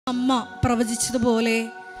അമ്മ പ്രവചിച്ചതുപോലെ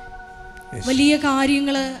വലിയ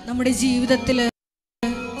കാര്യങ്ങൾ നമ്മുടെ ജീവിതത്തിൽ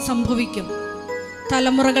സംഭവിക്കും.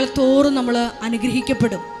 തലമുറകൾ തോറും നമ്മൾ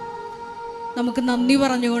അനുഗ്രഹിക്കപ്പെടും. നമുക്ക് നന്ദി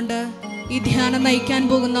പറഞ്ഞുകൊണ്ട് ഈ ധ്യാനം നയിക്കാൻ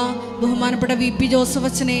പോകുന്ന ബഹുമാനപ്പെട്ട VP ജോസഫ്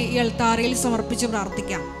അച്ഛനെ ഈ അൾത്താരയിൽ സമർപ്പിച്ച്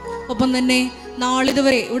പ്രാർത്ഥിക്കാം. ഒപ്പം തന്നെ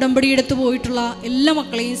നാളിതുവരെ ഉടമ്പടി എടുത്തു പോയിട്ടുള്ള എല്ലാ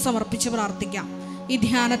മക്കളെയും സമർപ്പിച്ച് പ്രാർത്ഥിക്കാം. ഈ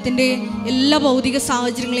ധ്യാനത്തിൻ്റെ എല്ലാ ഭൗതിക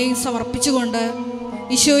സാഹചര്യങ്ങളെയും സമർപ്പിച്ചുകൊണ്ട്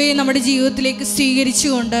ഈശോയെ നമ്മുടെ ജീവിതത്തിലേക്ക്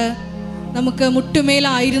സ്വീകരിച്ചുകൊണ്ട് നമുക്ക്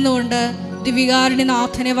മുട്ടുമേലായിരുന്നുകൊണ്ട്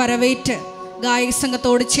ദിവികാരുണ്യനാഥനെ വരവേറ്റ് ഗായക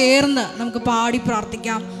സംഘത്തോട് ചേർന്ന് നമുക്ക് പാടി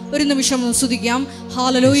പ്രാർത്ഥിക്കാം. ഒരു നിമിഷം സ്തുതിക്കാം.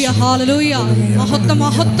 ഹല്ലേലൂയ ഹല്ലേലൂയ, മഹത്വം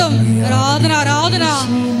മഹത്വം, ആരാധന ആരാധന.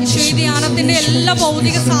 ഈശോ ധ്യാനത്തിന്റെ എല്ലാ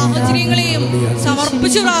ഭൗതിക സാഹചര്യങ്ങളെയും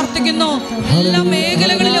സമർപ്പിച്ച് പ്രാർത്ഥിക്കുന്നു. എല്ലാ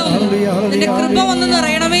മേഖലകളിലും നിന്റെ കൃപ വന്ന്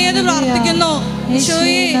നിറയണമേ എന്ന് പ്രാർത്ഥിക്കുന്നു.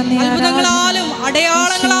 ഈശോയെ അത്ഭുതങ്ങളാലും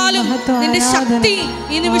അടയാളങ്ങളാലും നിന്റെ ശക്തി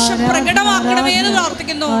ഈ നിമിഷം പ്രകടമാക്കണമേ എന്ന്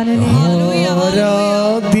പ്രാർത്ഥിക്കുന്നു.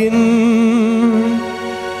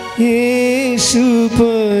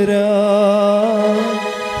 യേശുപരാ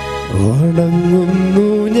വണങ്ങുന്നു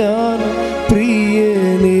ഞാൻ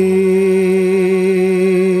പ്രിയനേ.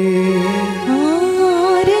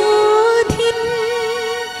 ആരാധ്യൻ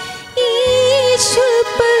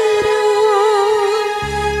യേശുപരാ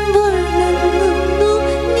വണങ്ങുന്നു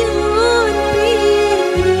ഞാൻ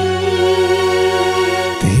പ്രിയനേ.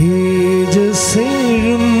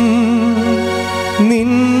 തേജസ്സേഴും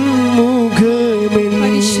നിൻ മുഖമെൻ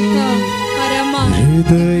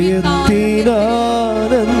ഹൃദയത്തിനാനന്ദമേ.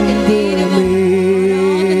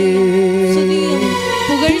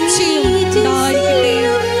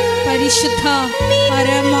 പരിശുദ്ധ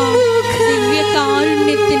പരമ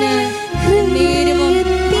ദിവ്യകാരുണ്യത്തിന് നേരവും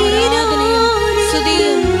ആരാധനയും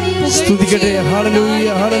സ്തുതിയും സ്തുതിക്കട്ടെ. ഹല്ലേലൂയ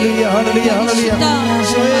ഹല്ലേലൂയ ഹല്ലേലൂയ ഹല്ലേലൂയ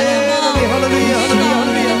ഹല്ലേലൂയ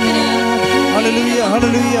ഹല്ലേലൂയ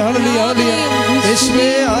ഹല്ലേലൂയ ഹല്ലേലൂയ. യേശുവേ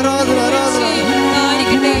ആരാധന ആരാധന.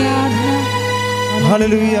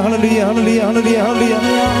 ഹല്ലേലൂയ ഹല്ലേലൂയ ഹല്ലേലൂയ ഹല്ലേലൂയ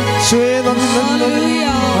ഹല്ലേലൂയ. യേശുവേ നന്ദി നന്ദി.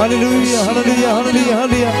 ഹല്ലേലൂയ ഹല്ലേലൂയ ഹല്ലേലൂയ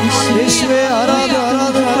ഹല്ലേലൂയ. യേശുവേ ആരാധന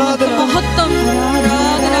ആരാധന ആരാധന. മഹത്വം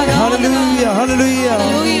ആരാധന. ഹല്ലേലൂയ ഹല്ലേലൂയ ഹല്ലേലൂയ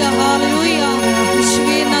ഹല്ലേലൂയ.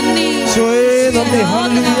 യേശുവേ നന്ദി. യേശുവേ നന്ദി.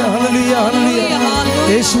 ഹല്ലേലൂയ ഹല്ലേലൂയ ഹല്ലേലൂയ.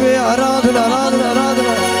 യേശുവേ ആരാധന ആരാധന ആരാധന.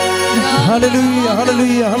 ഹല്ലേലൂയ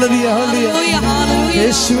ഹല്ലേലൂയ ഹല്ലേലൂയ ഹല്ലേലൂയ.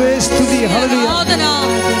 യേശുവേ സ്തുതി. ഹല്ലേലൂയ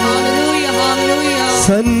ഹല്ലേലൂയ ഹല്ലേലൂയ.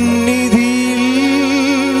 സന്നിധിയിൽ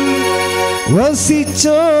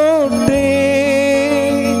വസിച്ചോട്ടെ,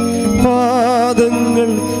 പാദങ്ങൾ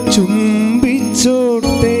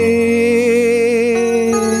ചുംബിച്ചോട്ടെ.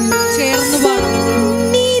 ചേർന്ന് പാടും.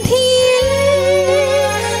 നിധിയിൽ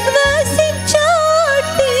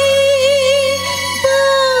വസിച്ചോട്ടെ,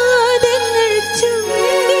 പാദങ്ങൾ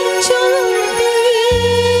ചുംബിച്ചോട്ടെ.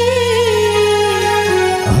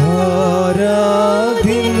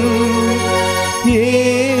 ആരാധ്യൻ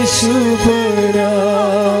യേശുപരാ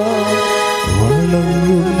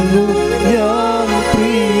വണങ്ങുന്നു ഞാൻ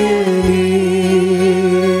പ്രിയനേ.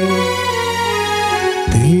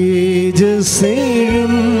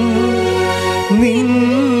 തേജസ്സേഴും നിൻ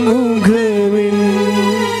മുഖമെൻ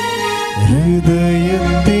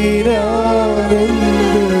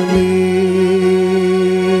ഹൃദയത്തിനാനന്ദമേ.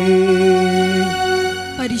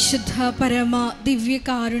 പരിശുദ്ധ പരമ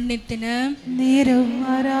ദിവ്യകാരുണ്യത്തിന് നേരവും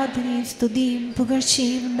ആരാധനയും സ്തുതിയും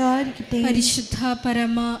പുകഴ്ചയും ഉണ്ടായിരിക്കട്ടെ. പരിശുദ്ധ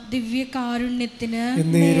പരമ ദിവ്യകാരുണ്യത്തിന്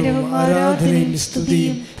നേരവും ആരാധനയും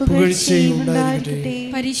സ്തുതിയും പുകഴ്ചയും ഉണ്ടായിരിക്കട്ടെ.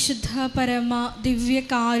 പരിശുദ്ധ പരമ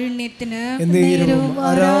ദിവ്യകാരുണ്യത്തിന് നേരവും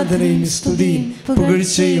ആരാധനയും സ്തുതിയും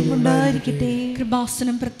പുകഴ്ചയും ഉണ്ടായിരിക്കട്ടെ.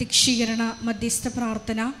 കൃപാസനം പ്രത്യക്ഷീകരണ മധ്യസ്ഥ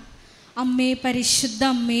പ്രാർത്ഥന. അമ്മേ പരിശുദ്ധ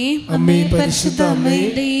അമ്മേ, അമ്മേ പരിശുദ്ധ അമ്മേ,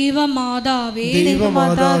 ദൈവമാതാവേ,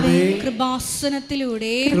 ദൈവമാതാവേ,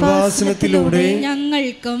 കൃപാസനത്തിലൂടെ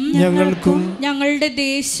ഞങ്ങൾക്കും ഞങ്ങളുടെ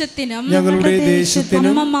ദേശത്തിനും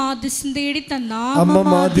അമ്മ മാധ്യസ്ഥം തേടി തന്ന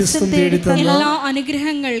എല്ലാ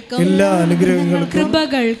അനുഗ്രഹങ്ങൾക്കും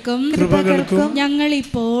കൃപകൾക്കും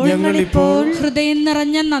ഞങ്ങളിപ്പോൾ ഹൃദയം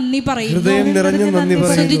നിറഞ്ഞ നന്ദി പറയുന്നു.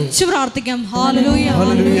 സ്തുതിച്ചു പ്രാർത്ഥിക്കാം. ഹല്ലേലൂയ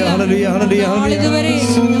ഇതുവരെ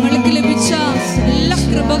ഞങ്ങൾക്ക് ലഭിച്ച എല്ലാ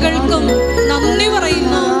കൃപകൾക്കും നന്ദി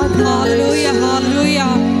പറയുന്നു. ഹല്ലേലൂയ ഹല്ലേലൂയ.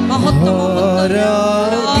 മഹത്വം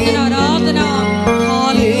ആരാധന ആരാധന.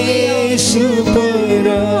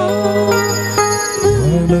 യേശുപരാ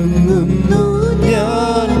വണങ്ങുന്നു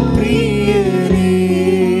ഞാൻ പ്രിയനേ.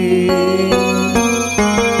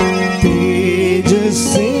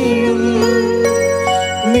 തേജസ്സേഴും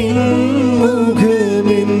നിൻ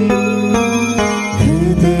മുഖമെൻ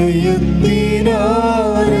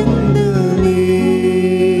ഹൃദയത്തിനാനന്ദമേ.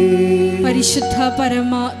 പരിശുദ്ധ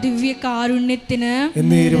പരമ ദിവ്യകാരുണ്യത്തിന്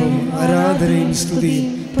എന്നേരവും ആരാധനയും സ്തുതിയും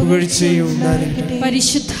പുകഴ്ചയും ഉണ്ടായിരിക്കട്ടെ.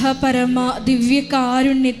 പരിശുദ്ധ പരമ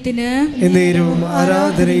ദിവ്യകാരുണ്യത്തിന് എന്നേരവും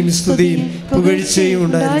ആരാധനയും സ്തുതിയും പുകഴ്ചയും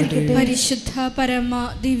ഉണ്ടായിരിക്കട്ടെ. പരിശുദ്ധ പരമ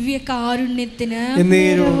ദിവ്യകാരുണ്യത്തിന്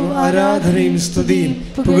എന്നേരവും ആരാധനയും സ്തുതിയും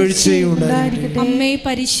പുകഴ്ചയും ഉണ്ടായിരിക്കട്ടെ. അമ്മേ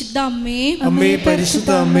പരിശുദ്ധ അമ്മേ, അമ്മേ പരിശുദ്ധ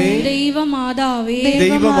അമ്മേ, ദൈവമാതാവേ,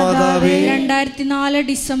 ദൈവമാതാവേ, 2004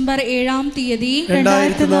 ഡിസംബർ 7-ാം തീയതി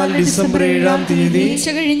 2004 ഡിസംബർ 7-ാം തീയതി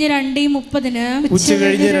ഉച്ചകഴിഞ്ഞ് 2:30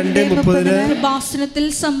 ഉച്ചകഴിഞ്ഞ് 2:30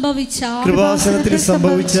 കൃപാസനത്തിൽ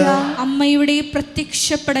സംഭവിച്ച അമ്മയുടെ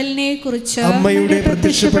പ്രത്യക്ഷപ്പെടലിനെ കുറിച്ച്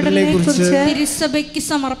തിരുസഭയ്ക്ക്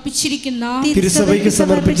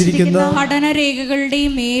സമർപ്പിച്ചിരിക്കുന്ന പഠനരേഖകളുടെ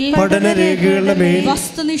മേൽ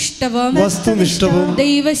വസ്തുനിഷ്ഠവും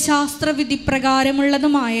ദൈവശാസ്ത്ര വിധി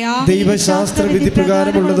പ്രകാരമുള്ളതുമായ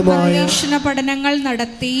അന്വേഷണ പഠനങ്ങൾ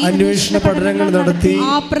നടത്തി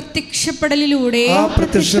ആ പ്രത്യക്ഷപ്പെടലിലൂടെ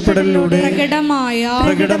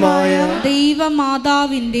പ്രകടമായ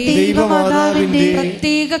ദൈവമാതാവിന്റെ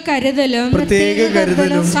പ്രത്യേക കരുതലും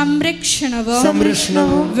സംരക്ഷണവും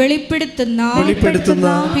വെളിപ്പെടുത്തുന്ന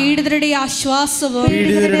പീഡിതരുടെ ആശ്വാസവും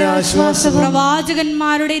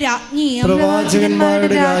പ്രവാചകന്മാരുടെ രാജ്ഞിയും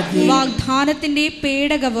വാഗ്ദാനത്തിന്റെ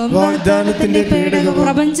പേടകവും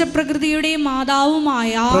പ്രപഞ്ച പ്രകൃതിയുടെ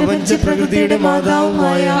മാതാവുമായ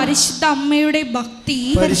പരിശുദ്ധ അമ്മയുടെ ഭക്തി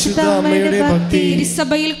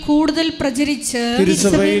തിരുസഭയിൽ കൂടുതൽ പ്രചരിച്ച്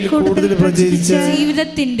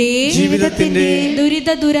ജീവിതത്തിന്റെ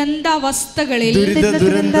ദുരിത ദുരന്ത അവസ്ഥകളിൽ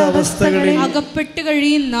അകപ്പെട്ടു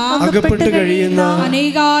കഴിയുന്ന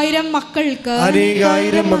അനേകായിരം മക്കൾക്ക്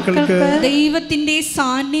ദൈവത്തിന്റെ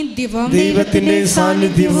സാന്നിധ്യവും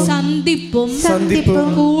സന്ധിപ്പും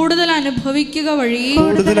കൂടുതൽ അനുഭവിക്കുക വഴി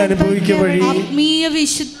ആത്മീയ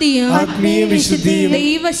വിശുദ്ധിയും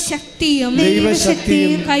ദൈവശക്തിയും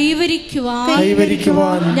കൈവരിക്കുവാൻ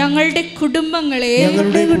ഞങ്ങളുടെ കുടുംബങ്ങളെ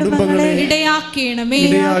ഇടയാക്കണമേ.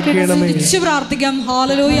 സ്തുതിച്ചു പ്രാർത്ഥിക്കാം.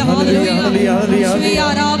 ഹല്ലേലൂയ, ഹല്ലേലൂയ. യേശുവേ,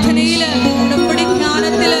 ആരാധനയില് ഉടമ്പടി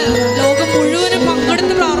ജ്ഞാനത്തില് ലോകം മുഴുവനും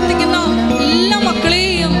പങ്കെടുത്ത് പ്രാർത്ഥിക്കുന്ന എല്ലാ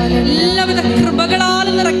മക്കളെയും എല്ലാവിധ കൃപകളാൽ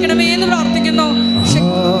നിറയ്ക്കണമേ എന്ന് പ്രാർത്ഥിക്കുന്നു.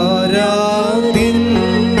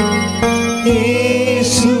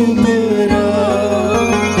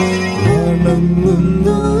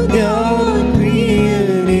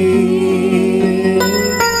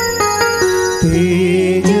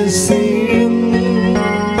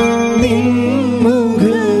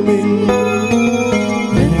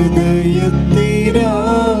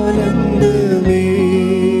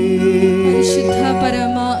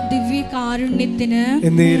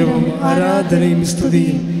 എന്നേരവും ആരാധനയും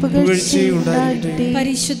സ്തുതിയും പുകഴ്ചയും ഉണ്ടായിരിക്കട്ടെ.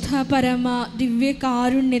 പരിശുദ്ധ പരമ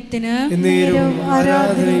ദിവ്യകാരുണ്യത്തിന് എന്നേരവും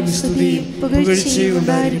ആരാധനയും സ്തുതിയും പുകഴ്ചയും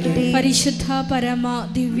ഉണ്ടായിരിക്കട്ടെ. പരിശുദ്ധ പരമ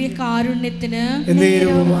ദിവ്യകാരുണ്യത്തിന്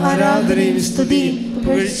എന്നേരവും ആരാധനയും സ്തുതിയും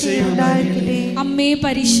പുകഴ്ചയും ഉണ്ടായിരിക്കട്ടെ. അമ്മേ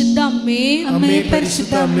പരിശുദ്ധ അമ്മേ, അമ്മേ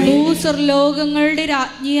പരിശുദ്ധ അമ്മേ, ഭൂസ്വർലോകങ്ങളുടെ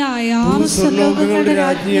രാജ്ഞിയായ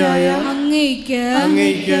അങ്ങേയ്ക്ക്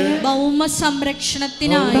ഭൗമ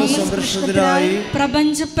സംരക്ഷണത്തിനായി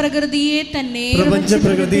പ്രപഞ്ച പ്രകൃതിയെ തന്നെ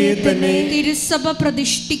തിരുസഭ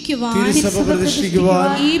പ്രതിഷ്ഠിക്കുവാൻ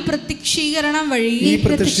ഈ പ്രത്യക്ഷീകരണം വഴി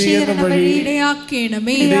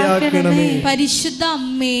ഇടയാക്കണമേ. പരിശുദ്ധ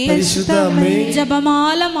അമ്മേ,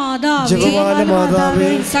 ജപമാല മാതാവേ,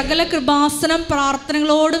 സകല കൃപാസനം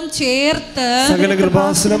പ്രാർത്ഥനകളോടും ചേർത്ത്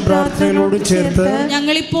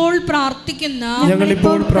ഞങ്ങളിപ്പോൾ പ്രാർത്ഥിക്കുന്ന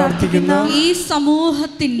ഈ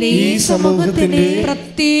സമൂഹത്തിന്റെ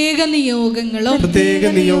പ്രത്യേക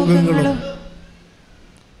നിയോഗങ്ങളും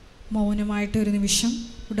മൗനമായിട്ട് ഒരു നിമിഷം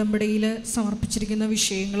ഉടമ്പടിയിൽ സമർപ്പിച്ചിരിക്കുന്ന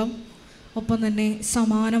വിഷയങ്ങളും ഒപ്പം തന്നെ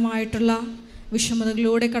സമാനമായിട്ടുള്ള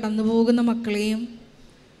വിഷമതകളിലൂടെ കടന്നു പോകുന്ന മക്കളെയും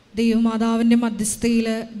ദൈവമാതാവിൻ്റെ മധ്യസ്ഥയിൽ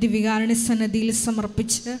ദിവ്യകാരുണ്യ സന്നിധിയിൽ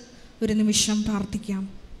സമർപ്പിച്ച് ഒരു നിമിഷം പ്രാർത്ഥിക്കാം.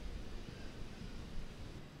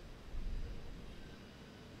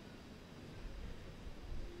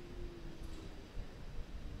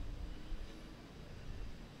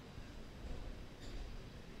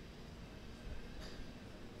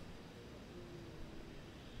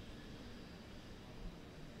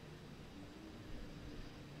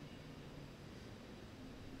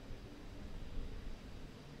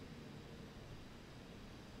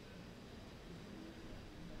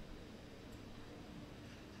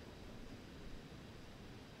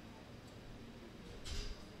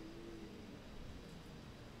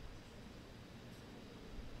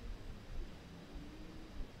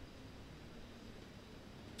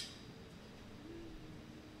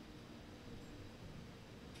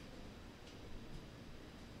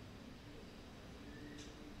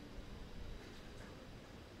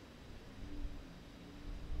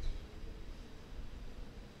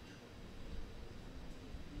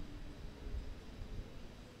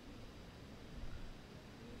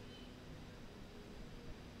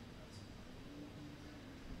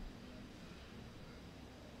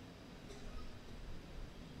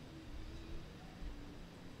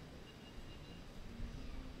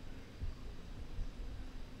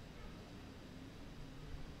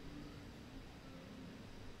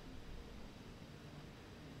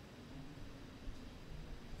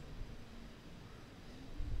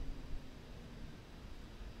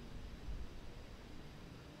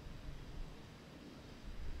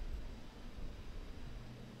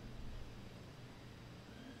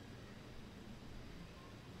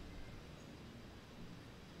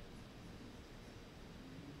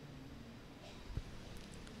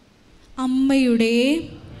 അമ്മയുടെ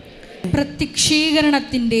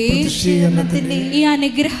പ്രത്യക്ഷീകരണത്തിന്റെ ഈ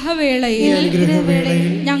അനുഗ്രഹവേളയിൽ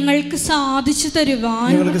ഞങ്ങൾക്ക് സാധിച്ചു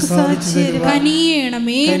തരുവാൻ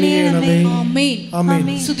കനിയേണമേ.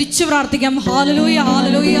 ആമേൻ. സ്തുതിച്ചു പ്രാർത്ഥിക്കാം. ഹല്ലേലൂയ,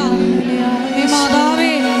 ഹല്ലേലൂയ.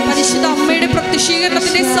 മാതാവേ, പരിശുദ്ധ അമ്മയുടെ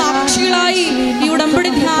പ്രത്യക്ഷീകരണത്തിന്റെ സാക്ഷികളായി ഈ ഉടമ്പടി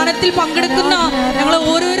ധ്യാനത്തിൽ പങ്കെടുക്കുന്ന ഞങ്ങൾ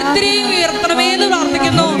ഓരോരുത്തരെയും ഉയർത്തണമേ എന്ന്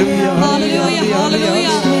പ്രാർത്ഥിക്കുന്നു. ഹല്ലേലൂയ, ഹല്ലേലൂയ.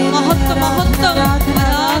 മഹത്വം, മഹത്വം,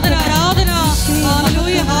 ആരാധന, ആരാധന.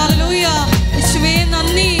 ഹല്ലേലൂയ, ഹല്ലേലൂയ. യേശുവേ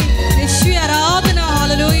നന്ദി, യേശുവേ ആരാധന.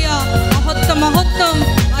 ഹല്ലേലൂയ. മഹത്വം, മഹത്വം,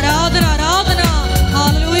 ആരാധന, ആരാധന.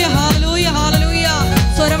 ഹല്ലേലൂയ, ഹല്ലേലൂയ, ഹല്ലേലൂയ.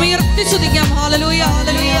 സ്വരമുയർത്തി സ്തുതിക്കാം. ഹല്ലേലൂയ,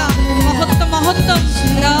 ഹല്ലേലൂയ. മഹത്വം, മഹത്വം,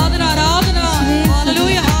 ആരാധന, ആരാധന.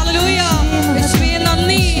 ഹല്ലേലൂയ, ഹല്ലേലൂയ. യേശുവേ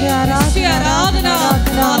നന്ദി, യേശുവേ ആരാധന.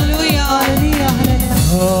 ഹല്ലേലൂയ.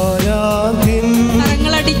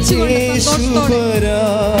 കരങ്ങളടിച്ചുകൊണ്ട് സന്തോഷത്തോടെ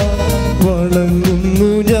വണങ്ങുന്നു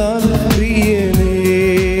ഞാൻ പ്രിയനേ.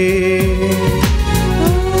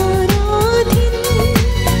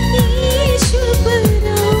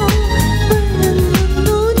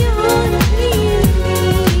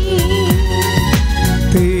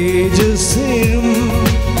 തേജസ്സും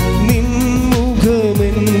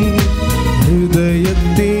നിൻമുഖമെൻ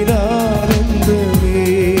ഹൃദയത്തിനാനന്ദമേ.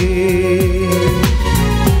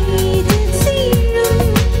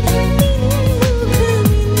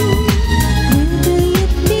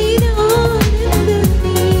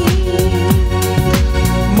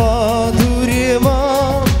 മാധുര്യമാ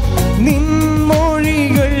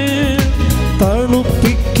നിൻമൊഴികൾ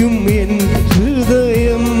തണുപ്പിക്കും എൻ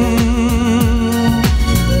ഹൃദയം.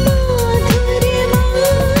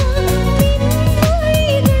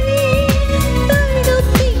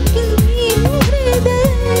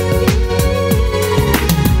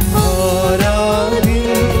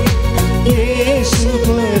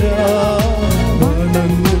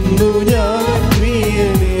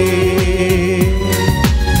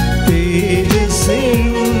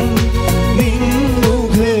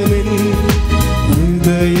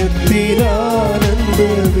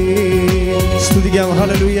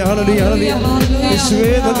 ഹല്ലേലൂയ, ഹല്ലേലൂയ, ഹല്ലേലൂയ.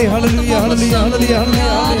 യേശുവേ നന്ദി. ഹല്ലേലൂയ, ഹല്ലേലൂയ, ഹല്ലേലൂയ, ഹല്ലേലൂയ.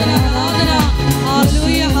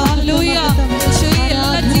 ഹല്ലേലൂയ, ഹല്ലേലൂയ. യേശുവേ എല്ലാ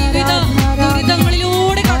ജീവിത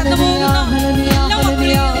ദുരിതങ്ങളിലൂടെ കടന്നു പോകുന്ന എല്ലാ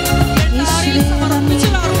മക്കളെയും സമർപ്പിച്ച്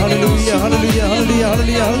പ്രാർത്ഥിക്കുന്നു. ഹല്ലേലൂയ, ഹല്ലേലൂയ, ഹല്ലേലൂയ,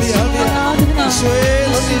 ഹല്ലേലൂയ, ഹല്ലേലൂയ. യേശുവേ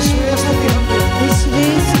നന്ദി, യേശുവേ സ്തുതി.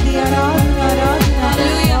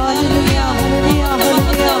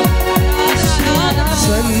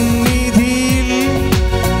 സന്നിധിയിൽ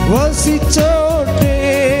വസിച്ചോട്ടെ,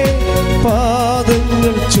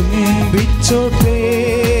 പാദങ്ങൾ ചുംബിച്ചോട്ടെ.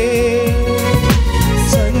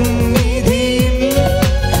 സന്നിധിയിൽ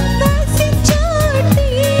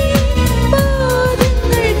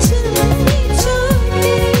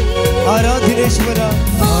ആരാധനേശ്വര,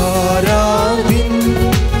 ആരാധിൻ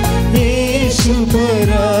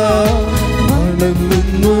യേശുപര,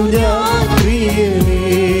 വണങ്ങുന്നു ഞാൻ പ്രിയനേ.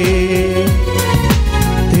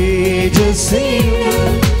 തേജസ്സേയും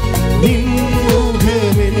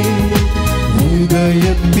നിൻമുഖമെൻ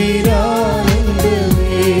ഹൃദയത്തിനാനന്ദമേ.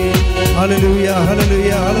 ഹല്ലേലൂയ,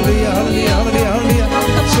 ഹല്ലേലൂയ, ഹല്ലേലൂയ, ഹല്ലേലൂയ, ഹല്ലേലൂയ, ഹല്ലേലൂയ.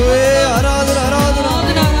 യേശുവേ ആരാധന, ആരാധന.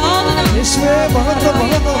 യേശുവേ മഹത്വം,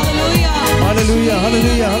 മഹത്വം. ഹല്ലേലൂയ, ഹല്ലേലൂയ,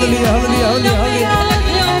 ഹല്ലേലൂയ, ഹല്ലേലൂയ, ഹല്ലേലൂയ, ഹല്ലേലൂയ.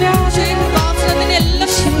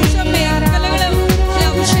 എല്ലാ മേഖലകളും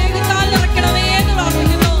അഭിഷേകത്താൽ നിറയ്ക്കണമേ എന്ന്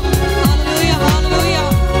പ്രാർത്ഥിക്കുന്നു. ഹല്ലേലൂയ, ഹല്ലേലൂയ.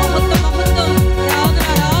 മഹത്വം, മഹത്വം, ആരാധന,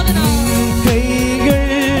 ആരാധന. കൈകൾ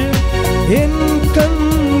എൻ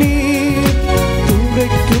കണ്ണീർ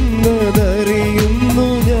തുടയ്ക്കുന്നതറിയുന്നു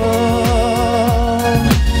ഞാൻ.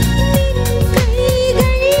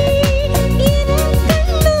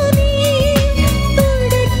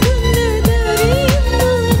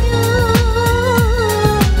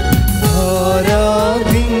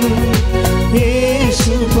 ആരാധിൻ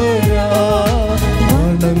യേശുപര,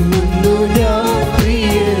 വണങ്ങുന്നു ഞാൻ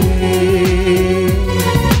പ്രിയനേ.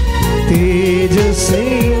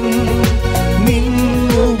 തേജസ്സേയും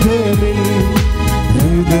നിൻമുഖമെൻ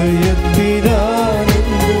ഹൃദയത്തിനാനന്ദം.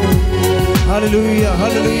 ഹല്ലേലൂയ,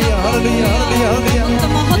 ഹല്ലേലൂയ, ഹല്ലേലൂയ, ഹല്ലേലൂയ, ഹല്ലേലൂയ.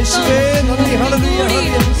 യേശുവേ നന്ദി. ഹല്ലേലൂയ,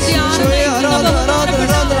 ഹല്ലേലൂയ. യേശുവേ ആരാധന, ആരാധന,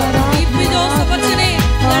 ആരാധന.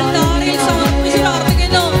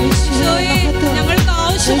 ഞങ്ങൾക്ക്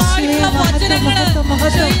ആവശ്യമായിട്ടുള്ള വചനങ്ങള്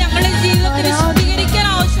ഞങ്ങളുടെ ജീവിതത്തിൽ സ്വീകരിക്കാൻ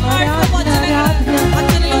ആവശ്യമായിട്ടുള്ള വചനങ്ങൾ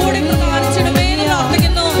അച്ഛനിലൂടെ പ്രകാശിച്ചിടമേ എന്ന്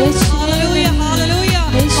പ്രാർത്ഥിക്കുന്നു. ഹല്ലേലൂയ, ഹല്ലേലൂയ.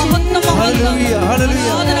 മഹത്വം, മഹത്വം, ആരാധന,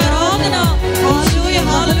 ആരാധന. ഹല്ലേലൂയ,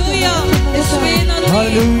 ഹല്ലേലൂയ. യേശുവേ നന്ദി.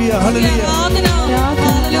 ഹല്ലേലൂയ, ഹല്ലേലൂയ. ആരാധന.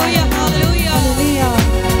 ഹല്ലേലൂയ, ഹല്ലേലൂയ.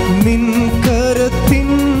 നിൻ കരത്തിൻ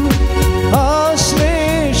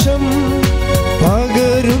ആശ്ലേഷം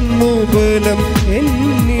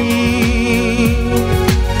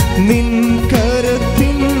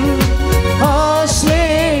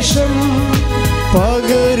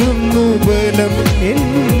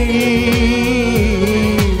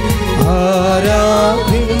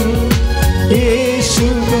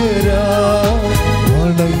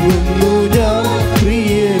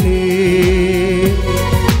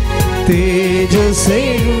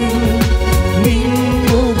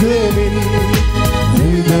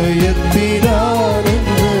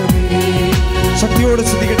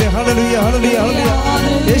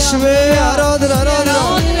യേശുവേ ആരാധന ആരാധന.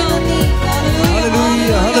 ഹല്ലേലൂയ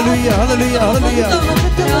ഹല്ലേലൂയ ഹല്ലേലൂയ ഹല്ലേലൂയ.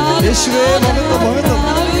 യേശുവേ മഹത്വം മഹത്വം.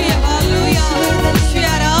 ഹല്ലേലൂയ ഹല്ലേലൂയ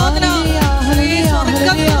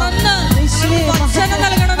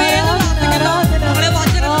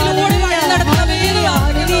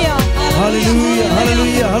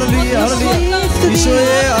ഹല്ലേലൂയ ഹല്ലേലൂയ. യേശുവേ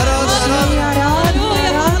ആരാധന.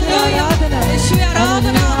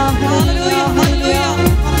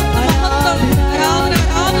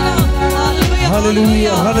 ഹല്ലേലൂയ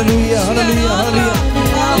ഹല്ലേലൂയ ഹല്ലേലൂയ ഹല്ലേലൂയ.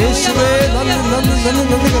 യേശുവേ നന്ദി നന്ദി നന്ദി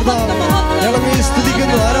നന്ദി കർത്താവേ. ഞങ്ങളെ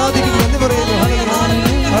സ്തുതിക്കുന്നു ആരാധിക്കുന്നു നന്ദി പറയുന്നു.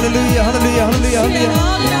 ഹല്ലേലൂയ ഹല്ലേലൂയ ഹല്ലേലൂയ ഹല്ലേലൂയ.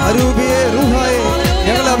 അരൂപിയെ റൂഹായെ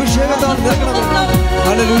ഞങ്ങളെ അഭിഷേകത്താൽ നിറയ്ക്കണമേ.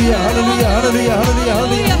 ഹല്ലേലൂയ ഹല്ലേലൂയ ഹല്ലേലൂയ ഹല്ലേലൂയ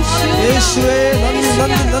ഹല്ലേലൂയ. യേശുവേ നന്ദി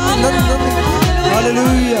നന്ദി നന്ദി നന്ദി നന്ദി.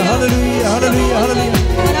 ഹല്ലേലൂയ ഹല്ലേലൂയ ഹല്ലേലൂയ ഹല്ലേലൂയ.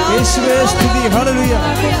 യേശുവേ സ്തുതി. ഹല്ലേലൂയ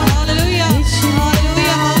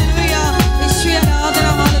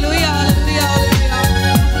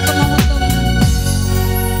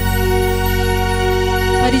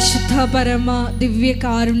പരിശുദ്ധ പരമ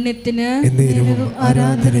ദിവ്യകാരുണ്യത്തിന്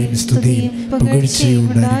ആരാധനയും സ്തുതിയും പുകഴ്ചയും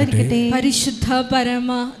ഉണ്ടായിരിക്കട്ടെ. പരിശുദ്ധ പരമ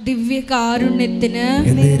ദിവ്യകാരുണ്യത്തിന്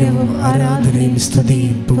ആരാധനയും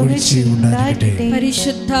സ്തുതിയും പുകഴ്ചയും ഉണ്ടായിരിക്കട്ടെ.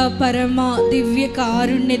 പരിശുദ്ധ പരമ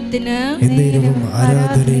ദിവ്യകാരുണ്യത്തിന്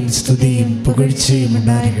ആരാധനയും സ്തുതിയും പുകഴ്ചയും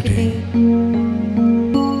ഉണ്ടായിരിക്കട്ടെ.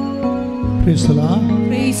 Praise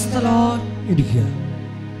the Lord. ഇരിക്കുക.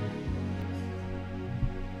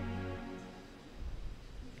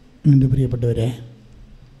 എൻ്റെ പ്രിയപ്പെട്ടവരെ,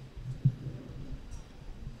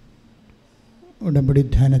 ഉടമ്പടി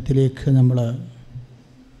ധ്യാനത്തിലേക്ക് നമ്മൾ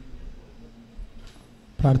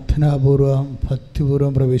പ്രാർത്ഥനാപൂർവം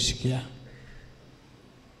ഭക്തിപൂർവം പ്രവേശിക്കുക.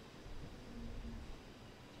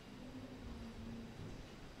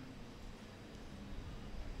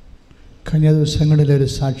 കഴിഞ്ഞ ദിവസങ്ങളിലൊരു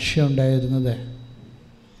സാക്ഷ്യം ഉണ്ടായിരുന്നത്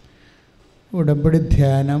ഈ ഉടമ്പടി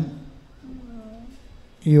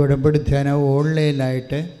ധ്യാനം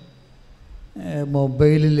ഓൺലൈനായിട്ട്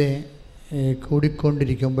മൊബൈലിൽ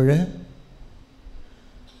കൂടിക്കൊണ്ടിരിക്കുമ്പോൾ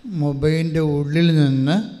മൊബൈലിൻ്റെ ഉള്ളിൽ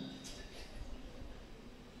നിന്ന്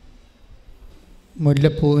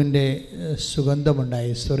മുല്ലപ്പൂവിൻ്റെ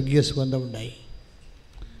സുഗന്ധമുണ്ടായി, സ്വർഗീയ സുഗന്ധമുണ്ടായി.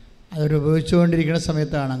 അതൊരു ഉപയോഗിച്ചുകൊണ്ടിരിക്കുന്ന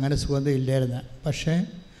സമയത്താണ് അങ്ങനെ സുഗന്ധം ഇല്ലായിരുന്നത്. പക്ഷേ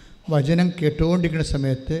വചനം കേട്ടുകൊണ്ടിരിക്കുന്ന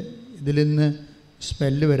സമയത്ത് ഇതിൽ നിന്ന്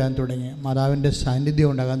സ്മെല്ല് വരാൻ തുടങ്ങി, മാതാവിൻ്റെ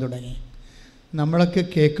സാന്നിധ്യം ഉണ്ടാകാൻ തുടങ്ങി. നമ്മളൊക്കെ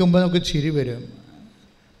കേൾക്കുമ്പോൾ നമുക്ക് ചിരി വരും.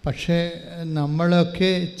 പക്ഷേ നമ്മളൊക്കെ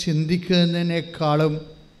ചിന്തിക്കുന്നതിനേക്കാളും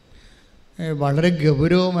വളരെ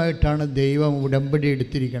ഗൗരവമായിട്ടാണ് ദൈവം ഉടമ്പടി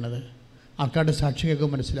എടുത്തിരിക്കുന്നത്. ആൾക്കാരുടെ സാക്ഷി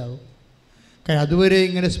കേൾക്കുമ്പോൾ മനസ്സിലാകും. കാരണം അതുവരെ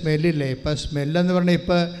ഇങ്ങനെ സ്മെല്ലില്ലേ. ഇപ്പം സ്മെല്ലെന്ന് പറഞ്ഞാൽ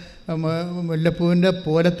ഇപ്പം മുല്ലപ്പൂവിൻ്റെ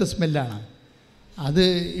പോലത്തെ സ്മെല്ലാണ്. അത്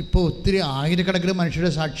ഇപ്പോൾ ഒത്തിരി ആയിരക്കണക്കിന്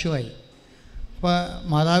മനുഷ്യരുടെ സാക്ഷ്യമായി. അപ്പോൾ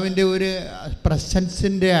മാതാവിൻ്റെ ഒരു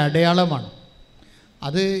പ്രസൻസിൻ്റെ അടയാളമാണ്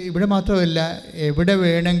അത്. ഇവിടെ മാത്രമല്ല, എവിടെ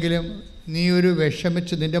വേണമെങ്കിലും നീ ഒരു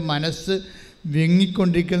വിഷമിച്ച് നിൻ്റെ മനസ്സ്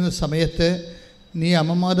വിങ്ങിക്കൊണ്ടിരിക്കുന്ന സമയത്ത് നീ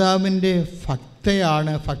അമ്മമാതാവിൻ്റെ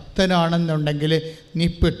ഭക്തനാണെന്നുണ്ടെങ്കിൽ, നീ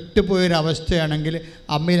പെട്ടുപോയൊരവസ്ഥയാണെങ്കിൽ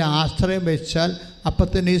അമ്മയിൽ ആശ്രയം വെച്ചാൽ അപ്പം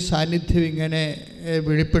തന്നെ ഈ സാന്നിധ്യം ഇങ്ങനെ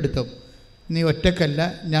വെളിപ്പെടുത്തും. നീ ഒറ്റക്കല്ല,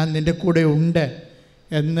 ഞാൻ നിൻ്റെ കൂടെ ഉണ്ട്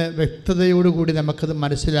എന്ന് വ്യക്തതയോടുകൂടി നമുക്കത്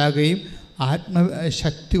മനസ്സിലാകുകയും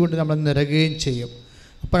ആത്മശക്തി കൊണ്ട് നമ്മൾ നിറയുകയും ചെയ്യും.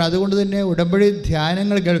 അപ്പോൾ അതുകൊണ്ട് തന്നെ ഉടമ്പടി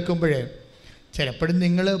ധ്യാനങ്ങൾ കേൾക്കുമ്പോഴേ ചിലപ്പോഴും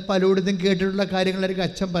നിങ്ങൾ പലയിടത്തും കേട്ടിട്ടുള്ള കാര്യങ്ങളായിരിക്കും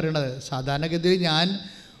അച്ഛൻ പറയണത്. സാധാരണഗതിയിൽ ഞാൻ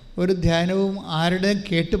ഒരു ധ്യാനവും ആരുടെയും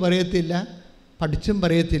കേട്ട് പറയത്തില്ല, പഠിച്ചും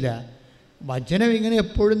പറയത്തില്ല. വചനം ഇങ്ങനെ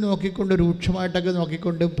എപ്പോഴും നോക്കിക്കൊണ്ട് രൂക്ഷമായിട്ടൊക്കെ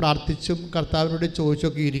നോക്കിക്കൊണ്ട് പ്രാർത്ഥിച്ചും കർത്താവിനോട്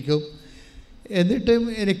ചോദിച്ചൊക്കെ ഇരിക്കും. എന്നിട്ടും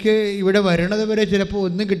എനിക്ക് ഇവിടെ വരണത് വരെ ചിലപ്പോൾ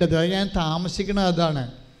ഒന്നും കിട്ടത്തില്ല. ഞാൻ താമസിക്കണത് അതാണ്.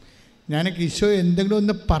 ഞാൻ ഈശോ എന്തെങ്കിലും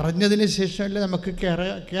ഒന്ന് പറഞ്ഞതിന് ശേഷമല്ലേ നമുക്ക്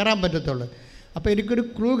കയറാൻ പറ്റത്തുള്ളൂ. അപ്പോൾ എനിക്കൊരു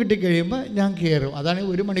ക്ലൂ കിട്ടിക്കഴിയുമ്പോൾ ഞാൻ കയറും. അതാണ്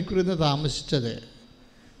 1 മണിക്കൂർ ഇന്ന് താമസിച്ചത്.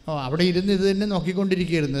 അവിടെ ഇരുന്ന് ഇത് തന്നെ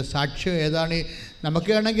നോക്കിക്കൊണ്ടിരിക്കുകയായിരുന്നു. സാക്ഷ്യം ഏതാണ്? നമുക്ക്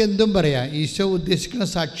വേണമെങ്കിൽ എന്തും പറയാം. ഈശോ ഉദ്ദേശിക്കുന്ന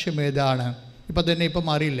സാക്ഷ്യം ഏതാണ്? ഇപ്പം തന്നെ ഇപ്പം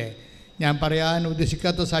മാറിയില്ലേ, ഞാൻ പറയാൻ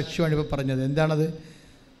ഉദ്ദേശിക്കാത്ത സാക്ഷ്യമാണ് ഇപ്പോൾ പറഞ്ഞത്. എന്താണത്?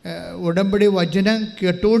 ഉടമ്പടി വചനം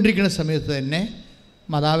കേട്ടുകൊണ്ടിരിക്കുന്ന സമയത്ത് തന്നെ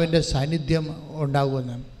മാതാവിൻ്റെ സാന്നിധ്യം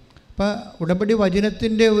ഉണ്ടാകുമെന്ന്. അപ്പോൾ ഉടമ്പടി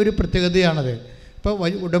വചനത്തിൻ്റെ ഒരു പ്രത്യേകതയാണത്. ഇപ്പോൾ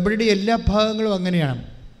ഉടമ്പടിയുടെ എല്ലാ ഭാഗങ്ങളും അങ്ങനെയാണ്.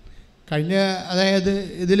 അതായത്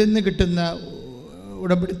ഇതിൽ നിന്ന് കിട്ടുന്ന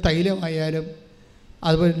ഉടമ്പടി തൈലമായാലും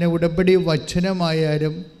അതുപോലെ തന്നെ ഉടമ്പടി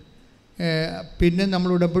വചനമായാലും പിന്നെ നമ്മൾ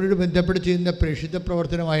ഉടമ്പടിയോട് ബന്ധപ്പെട്ട് ചെയ്യുന്ന പ്രേക്ഷിത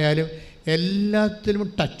പ്രവർത്തനമായാലും എല്ലാത്തിലും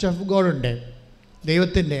ടച്ച് ഓഫ് ഗോഡ് ഉണ്ട്,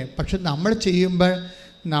 ദൈവത്തിൻ്റെ. പക്ഷെ നമ്മൾ ചെയ്യുമ്പോൾ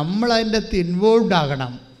നമ്മളതിൻ്റെ അകത്ത് ഇൻവോൾവ്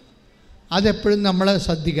ആകണം. അതെപ്പോഴും നമ്മൾ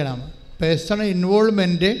ശ്രദ്ധിക്കണം. പേഴ്സണൽ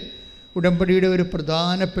ഇൻവോൾവ്മെൻറ്റ് ഉടമ്പടിയുടെ ഒരു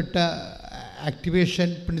പ്രധാനപ്പെട്ട ആക്ടിവേഷൻ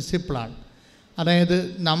പ്രിൻസിപ്പിളാണ്. അതായത്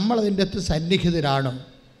നമ്മളതിൻ്റെ അകത്ത് സന്നിഹിതരാണ്.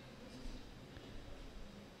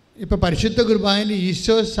 ഇപ്പോൾ പരിശുദ്ധ കുർബാനയിൽ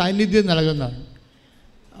ഈശോ സാന്നിധ്യം നൽകുന്നതാണ്.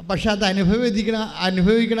 പക്ഷെ അത്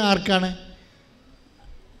അനുഭവിക്കണ ആർക്കാണ്?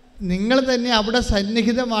 നിങ്ങൾ തന്നെ അവിടെ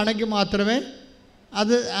സന്നിഹിതമാണെങ്കിൽ മാത്രമേ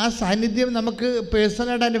അത് ആ സാന്നിധ്യം നമുക്ക്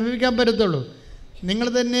പേഴ്സണലായിട്ട് അനുഭവിക്കാൻ പറ്റത്തുള്ളൂ. നിങ്ങൾ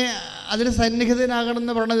തന്നെ അതിന്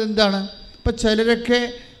സന്നിഹിതനാകണമെന്ന് പറയുന്നത് എന്താണ്? ഇപ്പോൾ ചിലരൊക്കെ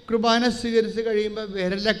കുർബാന സ്വീകരിച്ച് കഴിയുമ്പോൾ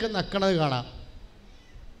വിരലൊക്കെ നക്കണത് കാണാം.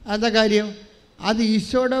 എന്താ കാര്യം? അത്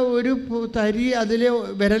ഈശോയുടെ ഒരു തരി അതിൽ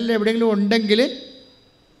വിരലിൽ എവിടെയെങ്കിലും ഉണ്ടെങ്കിൽ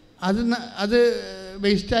അത്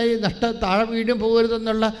വേസ്റ്റായി താഴെ വീണ്ടും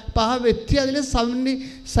പോകരുതെന്നുള്ള. അപ്പോൾ ആ വ്യക്തി അതിൽ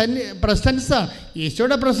പ്രസൻസാണ്,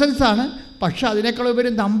 ഈശോയുടെ പ്രസൻസാണ്. പക്ഷെ അതിനേക്കാൾ ഉപരി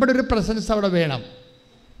നമ്മുടെ ഒരു പ്രസൻസ് അവിടെ വേണം.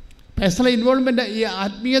 പേഴ്സണൽ ഇൻവോൾവ്മെൻറ്റ്, ഈ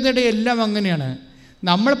ആത്മീയതയുടെ എല്ലാം അങ്ങനെയാണ്.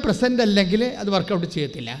 നമ്മൾ പ്രസൻ്റ് അല്ലെങ്കിൽ അത് വർക്കൗട്ട്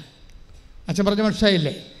ചെയ്യത്തില്ല. അച്ഛൻ പറഞ്ഞ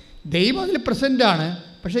മനസ്സിലായില്ലേ? ദൈവം അതിൽ പ്രസൻ്റാണ്.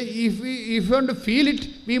 പക്ഷേ if you want to feel it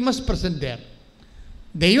we must present there.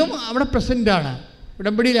 ദൈവം അവിടെ പ്രസൻ്റാണ്.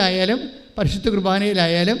 ഉടമ്പടിയിലായാലും പരിശുദ്ധ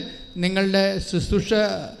കുർബാനയിലായാലും നിങ്ങളുടെ ശുശ്രൂഷ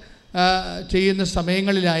ചെയ്യുന്ന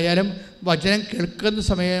സമയങ്ങളിലായാലും വചനം കേൾക്കുന്ന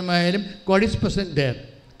സമയമായാലും ഗോഡ് ഈസ് പ്രസൻറ്റ് ദെയർ.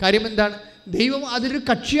 കാര്യം എന്താണ്? ദൈവം അതിലൊരു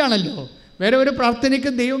കക്ഷിയാണല്ലോ. വേറെ ഒരു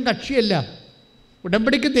പ്രാർത്ഥനയ്ക്ക് ദൈവം കക്ഷിയല്ല.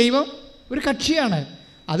 ഉടമ്പടിക്ക് ദൈവം ഒരു കക്ഷിയാണ്.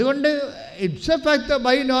 അതുകൊണ്ട് it's a fact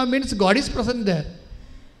by no means God is present there.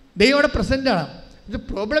 ദൈവം അവിടെ പ്രസൻ്റാണ്. The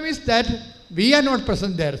problem is that we are not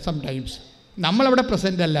present there sometimes. നമ്മളവിടെ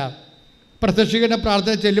പ്രസൻ്റ് അല്ല. പ്രത്യക്ഷീകരണ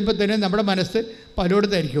പ്രാർത്ഥന ചെല്ലുമ്പോൾ തന്നെ നമ്മുടെ മനസ്സ്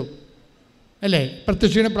പലയിടത്തായിരിക്കും അല്ലേ?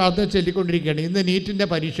 പ്രത്യക്ഷീകരണ പ്രാർത്ഥന ചൊല്ലിക്കൊണ്ടിരിക്കുകയാണ്. ഇന്ന് നീറ്റിൻ്റെ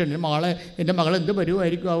പരീക്ഷയാണ്, എൻ്റെ മകൾ എന്ത്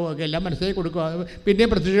വരുമായിരിക്കും ഒക്കെ എല്ലാം മനസ്സിലാക്കി കൊടുക്കുക. പിന്നെയും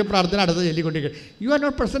പ്രത്യക്ഷീകരണ പ്രാർത്ഥന അടുത്ത് ചൊല്ലിക്കൊണ്ടിരിക്കുക. You are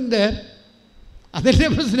not present there. അതല്ലേ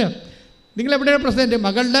പ്രശ്നം. നിങ്ങളെവിടെയാണ് പ്രസൻറ്റ്?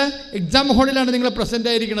 മകളുടെ എക്സാം ഹോളിലാണ് നിങ്ങൾ പ്രസൻ്റ്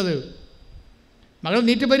ആയിരിക്കുന്നത്. മകൾ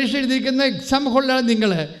നീറ്റ് പരീക്ഷ എഴുതിയിരിക്കുന്ന എക്സാം ഹോളിലാണ്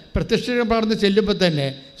നിങ്ങൾ പ്രത്യക്ഷീകരണ പ്രാർത്ഥന ചെല്ലുമ്പോൾ തന്നെ.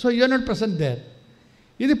 So you are not present there.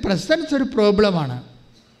 ഇത് പ്രസൻസ് ഒരു പ്രോബ്ലമാണ്.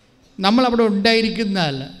 നമ്മളവിടെ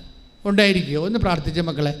ഉണ്ടായിരിക്കുക. ഒന്ന് പ്രാർത്ഥിച്ച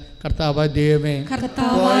മക്കളെ. കർത്താവായ ദൈവമേ,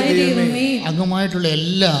 അങ്ങുമായിട്ടുള്ള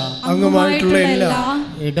എല്ലാ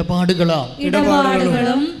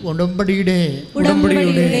ഇടപാടുകളും ഉടമ്പടിയുടെ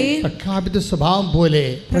പ്രഖ്യാപിത സ്വഭാവം പോലെ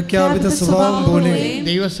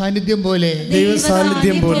ദൈവ സാന്നിധ്യം പോലെ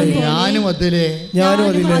ഞാനും അതിലെ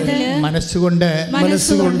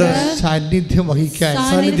മനസ്സുകൊണ്ട് സാന്നിധ്യം വഹിക്കാൻ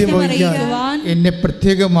എന്നെ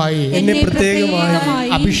പ്രത്യേകമായി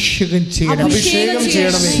അഭിഷേകം ചെയ്യണമേ.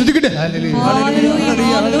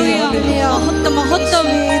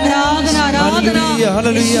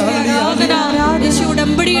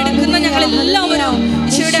 ഉടമ്പടി എടുക്കുന്ന ഞങ്ങൾ എല്ലാവരും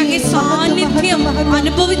ഈശോയുടെ അങ്ങേ സാന്നിധ്യം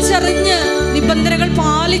അനുഭവിച്ചറിഞ്ഞ് നിബന്ധനകൾ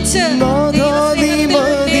പാലിച്ച്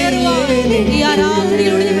ഈ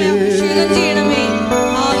ആരാധനയോട് ഞങ്ങളെ അഭിഷേകം ചെയ്യണമേ.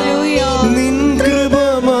 നിൻ കൃപ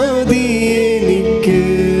മതി എനിക്ക്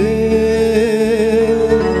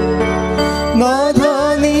നാഥാ,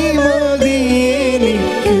 നീ മതി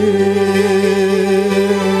എനിക്ക്.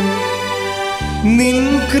 നിൻ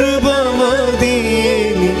കൃപ മതി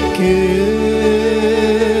എനിക്ക്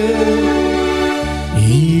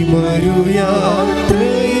ഈ മരുയാത്രയിൽ.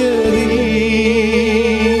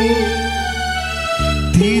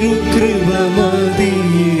 തിരുകൃപ മതി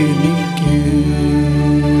എനിക്ക്.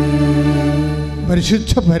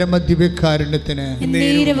 പരിശുദ്ധ പരമദിവ്യകാരുണ്യത്തിന് പിന്നെ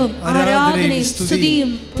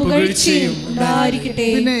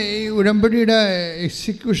ഈ ഉടമ്പടിയുടെ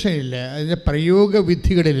എക്സിക്യൂഷനില്ലേ, അതിൻ്റെ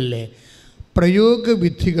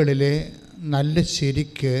പ്രയോഗവിധികളിൽ നല്ല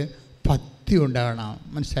ശരിക്ക് ഭക്തി ഉണ്ടാകണം.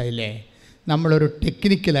 മനസ്സിലായില്ലേ? നമ്മളൊരു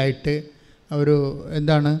ടെക്നിക്കലായിട്ട് ഒരു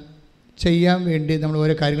ചെയ്യാൻ വേണ്ടി നമ്മൾ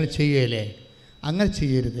ഓരോ കാര്യങ്ങൾ ചെയ്യുകയല്ലേ, അങ്ങനെ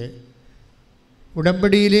ചെയ്യരുത്.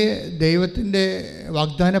 ഉടമ്പടിയിൽ ദൈവത്തിൻ്റെ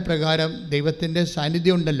വാഗ്ദാന പ്രകാരം ദൈവത്തിൻ്റെ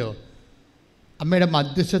സാന്നിധ്യം ഉണ്ടല്ലോ. അമ്മയുടെ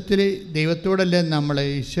മധ്യസ്ഥത്തിൽ ദൈവത്തോടല്ലേ നമ്മൾ,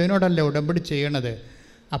 ഈശോനോടല്ലേ ഉടമ്പടി ചെയ്യണത്.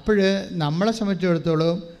 അപ്പോൾ നമ്മളെ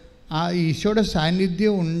സംബന്ധിച്ചിടത്തോളം ആ ഈശോയുടെ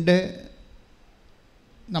സാന്നിധ്യം ഉണ്ട്.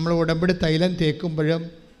 നമ്മൾ ഉടമ്പടി തൈലം തേക്കുമ്പോഴും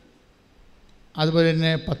അതുപോലെ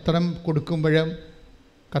തന്നെ പത്രം കൊടുക്കുമ്പോഴും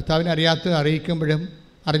കർത്താവിനെ അറിയാത്തത് അറിയിക്കുമ്പോഴും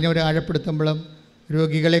അറിഞ്ഞവരെ ആഴപ്പെടുത്തുമ്പോഴും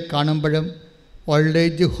രോഗികളെ കാണുമ്പോഴും ഓൾഡ്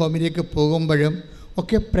ഏജ് ഹോമിലേക്ക് പോകുമ്പോഴും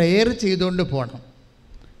ഒക്കെ പ്രെയർ ചെയ്തുകൊണ്ട് പോകണം.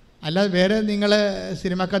 അല്ലാതെ വേറെ നിങ്ങൾ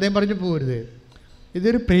സിനിമ കഥയും പറഞ്ഞു പോകരുത്.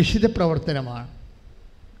 ഇതൊരു പ്രേക്ഷിത പ്രവർത്തനമാണ്.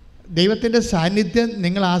 ദൈവത്തിൻ്റെ സാന്നിധ്യം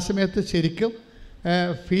നിങ്ങൾ ആ സമയത്ത് ശരിക്കും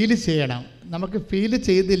ഫീൽ ചെയ്യണം. നമുക്ക് ഫീൽ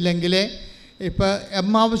ചെയ്തില്ലെങ്കിൽ ഇപ്പോൾ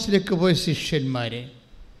എമ്മാവുസിലേക്ക് പോയ ശിഷ്യന്മാർ,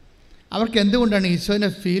 അവർക്ക് എന്തുകൊണ്ടാണ് ഈശോനെ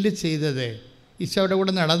ഫീൽ ചെയ്തത്? ഈശോയുടെ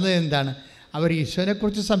കൂടെ നടന്നത് എന്താണ്? അവർ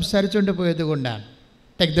ഈശോനെക്കുറിച്ച് സംസാരിച്ചുകൊണ്ട് പോയത് കൊണ്ടാണ്.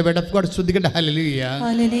 Take the word of God. ശ്രുതിക്കട്ടെ. ഹല്ലേലൂയ.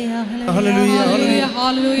 ഹല്ലേലൂയ. ഹല്ലേലൂയ. ഹല്ലേലൂയ.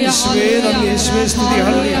 ഹല്ലേലൂയ. യേശുവേ നന്ദി, യേശുവേ സ്തുതി.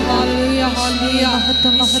 ഹല്ലേലൂയ. ഹല്ലേലൂയ. ഹല്ലേലൂയ.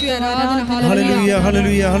 ഹല്ലേലൂയ.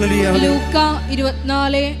 ഹല്ലേലൂയ. ഹല്ലേലൂയ. ലൂക്ക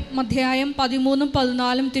 24 അധ്യായം 13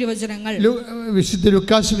 14 തിരുവചനങ്ങൾ. വിശുദ്ധ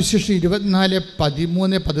ലൂക്കാസ് വിശേഷം 24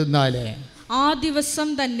 13 14. ആ ദിവസം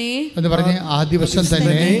തന്നെ എന്ന് പറഞ്ഞ് ആ ദിവസം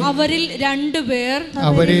തന്നെ അവരിൽ രണ്ടുപേർ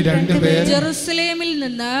ജെറുസലേമിൽ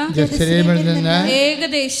നിന്ന്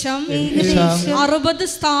ഏകദേശം 60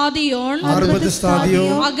 സ്താദിയോൺ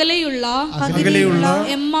അകലെയുള്ള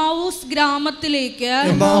എമ്മാവൂസ് ഗ്രാമത്തിലേക്ക്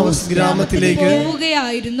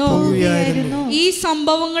പോവുകയായിരുന്നു. ഈ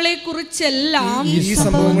സംഭവങ്ങളെ കുറിച്ചെല്ലാം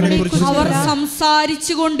അവർ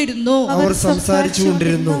സംസാരിച്ചു കൊണ്ടിരുന്നു.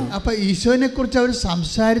 അപ്പൊ ഈശോനെ കുറിച്ച് അവർ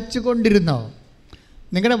സംസാരിച്ചു കൊണ്ടിരുന്നു.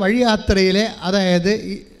 നിങ്ങളുടെ വഴിയാത്രയിൽ, അതായത്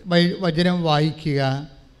ഈ വചനം വായിക്കുക.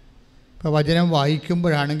 ഇപ്പോൾ വചനം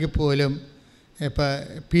വായിക്കുമ്പോഴാണെങ്കിൽ പോലും ഇപ്പോൾ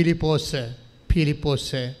ഫിലിപ്പോസ്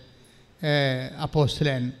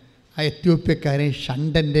അപ്പോസ്തലൻ ആ എത്യോപ്യക്കാരൻ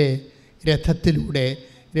ഷണ്ടൻ്റെ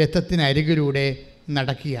രഥത്തിനരികിലൂടെ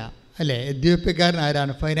നടക്കുക അല്ലേ. എത്യോപ്യക്കാരൻ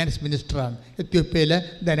ആരാണ്? ഫൈനാൻസ് മിനിസ്റ്ററാണ്, എത്യോപ്യയിലെ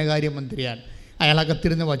ധനകാര്യമന്ത്രിയാണ്.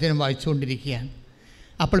 അയാളകത്തിരുന്ന് വചനം വായിച്ചുകൊണ്ടിരിക്കുകയാണ്.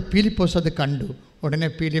 അപ്പോൾ ഫിലിപ്പോസ് അത് കണ്ടു. ഉടനെ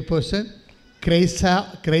ഫിലിപ്പോസ്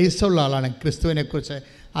ക്രൈസുള്ള ആളാണ് ക്രിസ്തുവിനെക്കുറിച്ച്.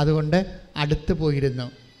 അതുകൊണ്ട് അടുത്ത് പോയിരുന്നു.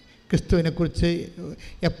 ക്രിസ്തുവിനെക്കുറിച്ച്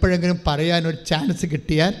എപ്പോഴെങ്കിലും പറയാനൊരു ചാൻസ്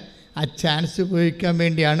കിട്ടിയാൽ ആ ചാൻസ് ഉപയോഗിക്കാൻ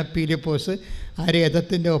വേണ്ടിയാണ് ഫിലിപ്പോസ് ആ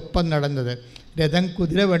രഥത്തിൻ്റെ ഒപ്പം നടന്നത്. രഥം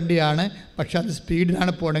കുതിര വണ്ടിയാണ്, പക്ഷെ അത്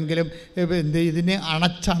സ്പീഡിലാണ് പോകണമെങ്കിലും ഇതിനെ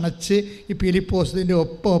അണച്ചണച്ച് ഈ ഫിലിപ്പോസിൻ്റെ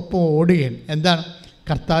ഒപ്പം ഓടുകയാണ്. എന്താണ്?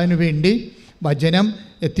 കർത്താവിന് വേണ്ടി വചനം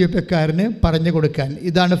എത്യോപ്യക്കാരന് പറഞ്ഞു കൊടുക്കാൻ.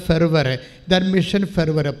 ഇതാണ് ഫെർവർ, ഇതാണ് മിഷൻ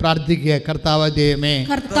ഫെർവർ. പ്രാർത്ഥിക്കുക, കർത്താവായ ദൈവമേ,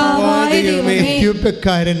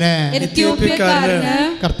 എത്യോപ്യക്കാരന്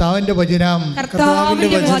കർത്താവിന്റെ വചനം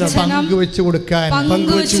പങ്കുവെച്ചു കൊടുക്കാൻ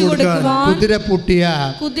കുതിര പൂട്ടിയ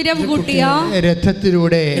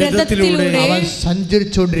രഥത്തിലൂടെ അവൻ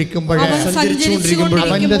സഞ്ചരിച്ചുകൊണ്ടിരിക്കുമ്പോൾ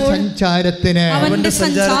അവന്റെ സഞ്ചാരത്തിന്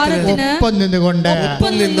ഒപ്പം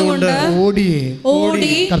നിന്നുകൊണ്ട് ഓടി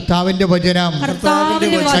കർത്താവിന്റെ വചനം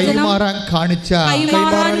കൈമാറാൻ കാണിച്ച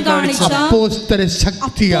അപ്പോസ്തല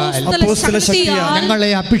ശക്തിയാൽ ഞങ്ങളെ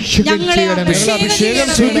അഭിഷേകം ചെയ്യണമേ.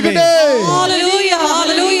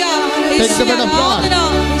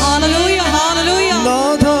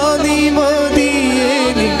 നാഥാ നീ മതിയേ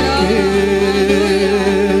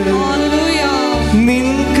നിൻ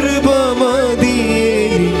കൃപ മതിയേ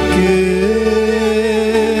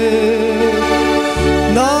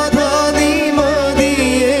നാഥാ നീ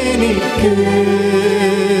മതിയേ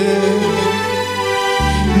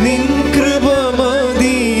നിൻ കൃപ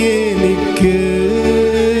മതിയേ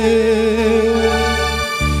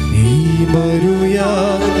ഈ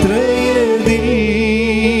മരുയാത്രയതിൽ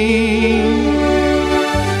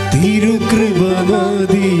തിരുകൃപ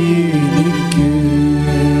മതിയേ.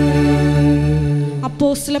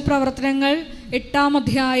 അപ്പോസ്തല പ്രവർത്തനങ്ങൾ 8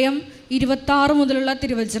 അധ്യായം 26 മുതലുള്ള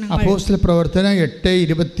തിരുവചനങ്ങൾ. അപ്പോസ്തല പ്രവർത്തനം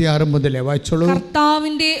 8:26 മുതൽ വായിച്ചോളൂ.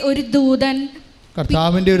 കർത്താവിന്റെ ഒരു ദൂതൻ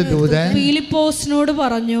ഫിലിപ്പോസിനോട്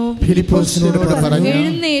പറഞ്ഞു,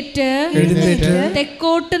 എഴുന്നേറ്റ്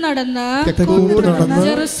തെക്കോട്ട് നടന്ന്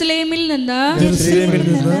ജെറുസലേമിൽ നിന്ന്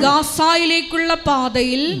ഗാസായിലേക്കുള്ള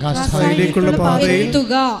പാതയിൽ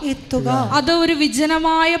എത്തുക. അത് ഒരു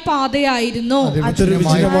വിജനമായ പാതയായിരുന്നു.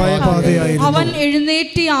 അവൻ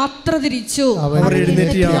എഴുന്നേറ്റ് യാത്ര തിരിച്ചു.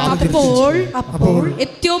 അപ്പോൾ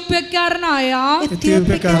എത്യോപ്യക്കാരനായ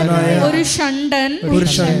ഒരു ഷണ്ടൻ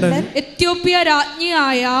എത്യോപ്യ രാജ്ഞിയായ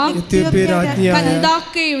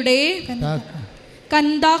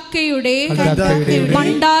കന്ദാക്കയുടെ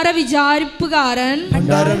ഭണ്ഡാര വിചാരിപ്പുകാരൻ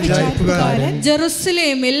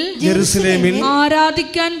ജെറുസലേമിൽ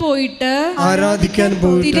ആരാധിക്കാൻ പോയിട്ട്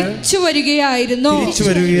തിരിച്ചു വരികയായിരുന്നു.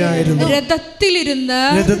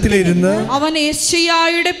 രഥത്തിലിരുന്ന് അവൻ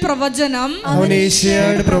യേശയ്യായുടെ പ്രവചനം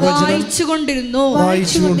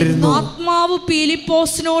വായിച്ചുകൊണ്ടിരുന്നു. ആത്മാവ്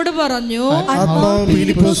ഫിലിപ്പോസിനോട് പറഞ്ഞു,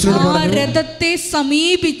 ആ രഥത്തെ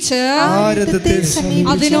സമീപിച്ച്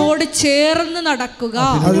അതിനോട് ചേർന്ന് നടക്കുക.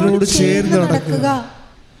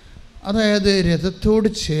 അതായത് രഥത്തോട്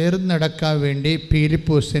ചേർന്ന് നടക്കാൻ വേണ്ടി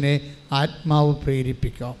ഫിലിപ്പോസിനെ ആത്മാവ്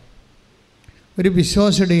പ്രേരിപ്പിക്കാം. ഒരു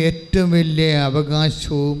വിശ്വാസിയുടെ ഏറ്റവും വലിയ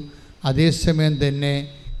അവകാശവും അതേസമയം തന്നെ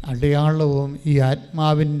അടയാളവും ഈ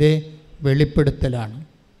ആത്മാവിൻ്റെ വെളിപ്പെടുത്തലാണ്.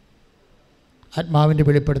 ആത്മാവിൻ്റെ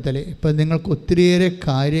വെളിപ്പെടുത്തൽ. ഇപ്പം നിങ്ങൾക്ക് ഒത്തിരിയേറെ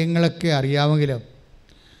കാര്യങ്ങളൊക്കെ അറിയാമെങ്കിലും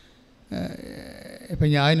ഇപ്പം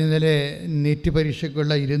ഞാൻ ഇന്നലെ നീറ്റ്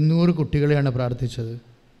പരീക്ഷയ്ക്കുള്ള 200 കുട്ടികളെയാണ് പ്രാർത്ഥിച്ചത്.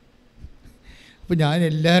 അപ്പോൾ ഞാൻ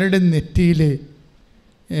എല്ലാവരുടെയും നെറ്റിയിൽ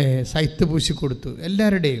സൈത്ത് പൂശി കൊടുത്തു,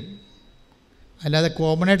 എല്ലാവരുടെയും. അല്ലാതെ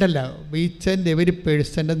കോമണായിട്ടല്ല, ഈച്ച് ആൻഡ് എവരി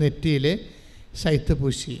പേഴ്സൻ്റെ നെറ്റിയിൽ സൈത്ത്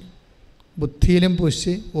പൂശി, ബുദ്ധിയിലും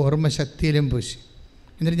പൂശി, ഓർമ്മശക്തിയിലും പൂശി.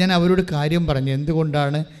 എന്നിട്ട് ഞാൻ അവരോട് കാര്യം പറഞ്ഞു,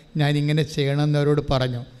 എന്തുകൊണ്ടാണ് ഞാനിങ്ങനെ ചെയ്യണമെന്ന് അവരോട്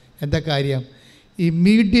പറഞ്ഞു. എന്താ കാര്യം?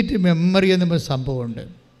 ഇമ്മീഡിയറ്റ് മെമ്മറി എന്നൊരു സംഭവമുണ്ട്.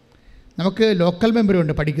 നമുക്ക് ലോക്കൽ മെമ്മറി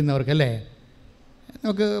ഉണ്ട് പഠിക്കുന്നവർക്കല്ലേ.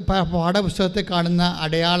 നമുക്ക് പാഠപുസ്തകത്തിൽ കാണുന്ന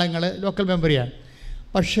അടയാളങ്ങൾ ലോക്കൽ മെമ്മറിയാണ്.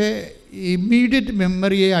 പക്ഷേ ഇമ്മീഡിയറ്റ്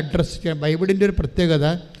മെമ്മറിയെ അഡ്രസ്സ് ചെയ്യാൻ ബൈബിളിൻ്റെ ഒരു പ്രത്യേകത,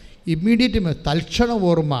 ഇമ്മീഡിയറ്റ് തൽക്ഷണ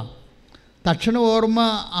ഓർമ്മ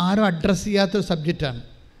ആരും അഡ്രസ്സ് ചെയ്യാത്തൊരു സബ്ജക്റ്റാണ്.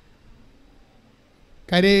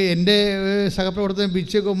 കാര്യം എൻ്റെ സഹപ്രവർത്തകൻ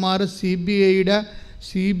വിജയകുമാർ സി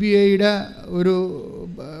ബി ഐയുടെ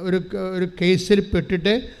ഒരു കേസിൽ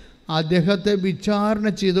പെട്ടിട്ട് അദ്ദേഹത്തെ വിചാരണ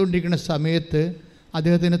ചെയ്തുകൊണ്ടിരിക്കുന്ന സമയത്ത്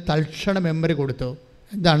അദ്ദേഹത്തിന് തൽക്ഷണ മെമ്മറി കൊടുത്തു.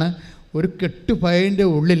 എന്താണ്? ഒരു കെട്ടുപയൻ്റെ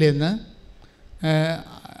ഉള്ളിൽ നിന്ന്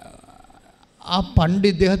ആ പണ്ട്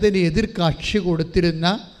ഇദ്ദേഹത്തിൻ്റെ എതിർ കക്ഷി കൊടുത്തിരുന്ന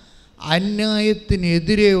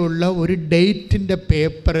അന്യായത്തിനെതിരെയുള്ള ഒരു ഡേറ്റിൻ്റെ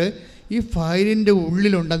പേപ്പർ ഈ ഫയലിൻ്റെ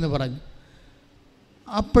ഉള്ളിലുണ്ടെന്ന് പറഞ്ഞു.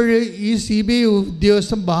 അപ്പോൾ ഈ CBI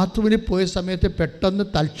ഉദ്യോഗസ്ഥൻ ബാത്റൂമിൽ പോയ സമയത്ത് പെട്ടെന്ന്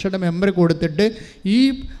തൽക്ഷണ മെമ്മറി കൊടുത്തിട്ട് ഈ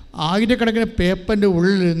ആയിരക്കണക്കിന് പേപ്പറിൻ്റെ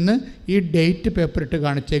ഉള്ളിൽ നിന്ന് ഈ ഡേറ്റ് പേപ്പർ ഇട്ട്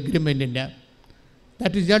കാണിച്ചു എഗ്രിമെൻറ്റിൻ്റെ.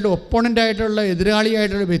 ദാറ്റ് ഈസ് ഇയാളുടെ ഒപ്പോണൻ്റായിട്ടുള്ള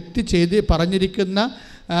എതിരാളിയായിട്ടുള്ള വ്യക്തി ചെയ്ത് പറഞ്ഞിരിക്കുന്ന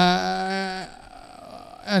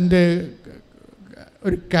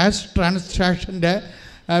ഒരു ക്യാഷ് ട്രാൻസാക്ഷൻ്റെ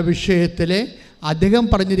വിഷയത്തിൽ അദ്ദേഹം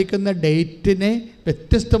പറഞ്ഞിരിക്കുന്ന ഡേറ്റിനെ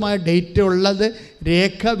വ്യത്യസ്തമായ ഡേറ്റ് ഉള്ളത്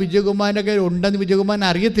രേഖ വിജയകുമാരൻ്റെ ഉണ്ടെന്ന് വിജയകുമാരൻ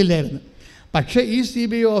അറിയത്തില്ലായിരുന്നു. പക്ഷേ ഈ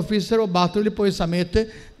CBI ഓഫീസർ ബാത്റൂമിൽ പോയ സമയത്ത്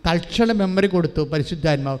തൽക്ഷണ മെമ്മറി കൊടുത്തു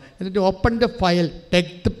പരിശുദ്ധാത്മാവ്. എന്നിട്ട് open the file,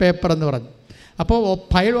 take the paper എന്ന് പറഞ്ഞു. അപ്പോൾ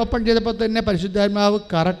ഫയൽ ഓപ്പൺ ചെയ്തപ്പോൾ തന്നെ പരിശുദ്ധാത്മാവ്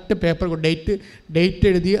കറക്റ്റ് പേപ്പർ ഡേറ്റ്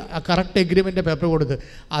എഴുതി കറക്റ്റ് എഗ്രിമെൻ്റ് പേപ്പർ കൊടുത്ത്.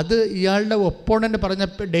 അത് ഇയാളുടെ ഒപ്പോണൻ്റ് പറഞ്ഞ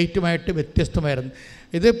ഡേറ്റുമായിട്ട് വ്യത്യസ്തമായിരുന്നു.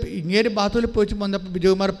 ഇത് ഇങ്ങനെ ബാത്റൂമിൽ പോയിട്ട് വന്നപ്പോൾ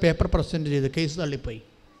വിജയകുമാർ പേപ്പർ പ്രസൻറ്റ് ചെയ്ത് കേസ് തള്ളിപ്പോയി.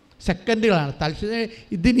 സെക്കൻഡുകളാണ്. തൽക്ഷണം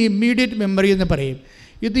ഇതിന് ഇമ്മീഡിയറ്റ് മെമ്മറി എന്ന് പറയും.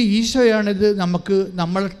 ഇത് ഈശോയാണിത്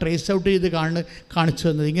നമ്മളെ ട്രേസ് ഔട്ട് ചെയ്ത് കാണിച്ചു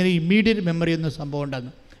തന്നത്. ഇങ്ങനെ ഇമ്മീഡിയറ്റ് മെമ്മറി എന്ന സംഭവം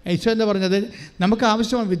ഉണ്ടെന്ന് ഈശോ എന്ന് പറഞ്ഞത് നമുക്ക്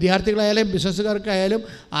ആവശ്യമാണ്. വിദ്യാർത്ഥികളായാലും ബിസിനസ്സുകാർക്കായാലും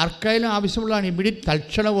ആർക്കായാലും ആവശ്യമുള്ളതാണ് ഇമ്മീഡിയറ്റ്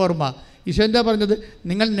തൽക്ഷണ ഓർമ്മ. ഈശോ എന്താ പറഞ്ഞത്?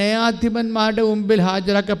 നിങ്ങൾ ന്യായാധിപന്മാരുടെ മുമ്പിൽ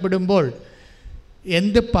ഹാജരാക്കപ്പെടുമ്പോൾ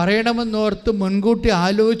എന്ത് പറയണമെന്നോർത്ത് മുൻകൂട്ടി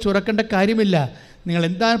ആലോചിച്ചുറക്കേണ്ട കാര്യമില്ല. നിങ്ങൾ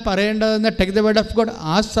എന്താണ് പറയേണ്ടതെന്ന് take the word of God.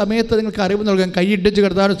 ആ സമയത്ത് നിങ്ങൾക്ക് അറിവ് നൽകാൻ കൈയിട്ടിച്ച്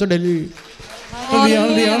കർത്താവിനെ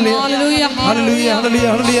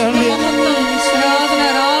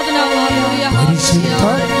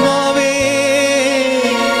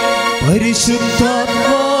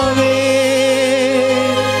പരിശുദ്ധാത്മാവേ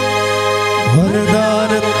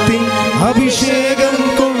വരദാനത്തിൻ അഭിഷേകം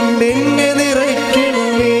കൊണ്ടെന്നെ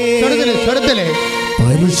നിറയ്ക്കണമേ.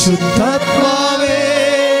 പരിശുദ്ധാത്മാവേ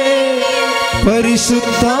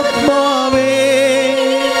പരിശുദ്ധാത്മാവേ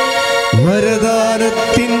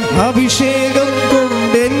വരദാനത്തിൻ അഭിഷേകം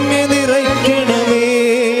കൊണ്ടെന്നെ നിറയ്ക്കണമേ.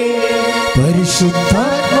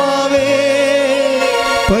 പരിശുദ്ധാത്മാവേ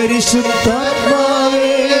പരിശുദ്ധാത്മാവേ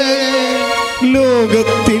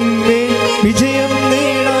ലോകത്തിന്മേൽ വിജയം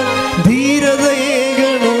നേടാൻ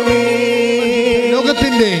ധീരതയേകണമേ.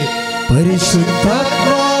 ലോകത്തിൻ്റെ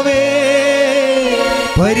പരിശുദ്ധാത്മാവേ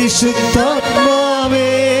പരിശുദ്ധാത്മാവേ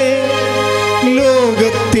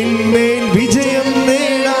ലോകത്തിന്മേൽ വിജയം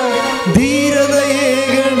നേടാൻ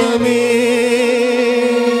ധീരതയേകണമേ.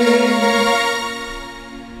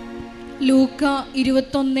 ലൂക്ക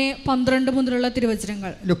 21:12 മുതലുള്ള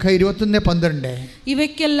തിരുവചനങ്ങൾ. ലൂക്ക 21:12.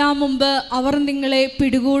 ഇവയ്ക്കെല്ലാം മുമ്പ് അവർ നിങ്ങളെ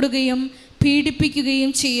പിടികൂടുകയും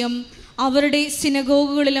പീഡിപ്പിക്കുകയും ചെയ്യും. അവരുടെ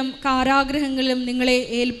സിനഗോഗുകളിലും കാരാഗൃഹങ്ങളിലും നിങ്ങളെ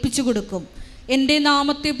ഏൽപ്പിച്ചു കൊടുക്കും. എൻ്റെ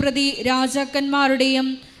നാമത്തെ പ്രതി രാജാക്കന്മാരുടെയും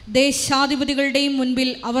ദേശാധിപതികളുടെയും മുൻപിൽ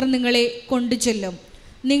അവർ നിങ്ങളെ കൊണ്ടുചെല്ലും.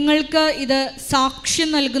 നിങ്ങൾക്ക് ഇത് സാക്ഷ്യം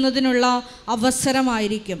നൽകുന്നതിനുള്ള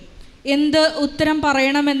അവസരമായിരിക്കും. എന്ത് ഉത്തരം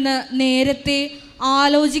പറയണമെന്ന് നേരത്തെ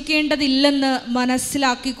ആലോചിക്കേണ്ടതില്ലെന്ന്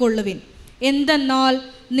മനസ്സിലാക്കിക്കൊള്ളുവിൻ. എന്തെന്നാൽ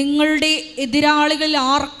നിങ്ങളുടെ എതിരാളികളിൽ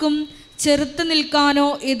ആർക്കും ചെറുത്ത് നിൽക്കാനോ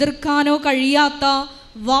എതിർക്കാനോ കഴിയാത്ത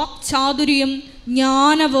വാക്ചാതുര്യം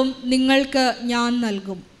ജ്ഞാനവും നിങ്ങൾക്ക് ഞാൻ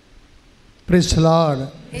നൽകും.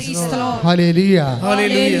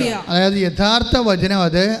 അതായത് യഥാർത്ഥ വചനം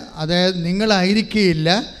അതായത് നിങ്ങളായിരിക്കില്ല,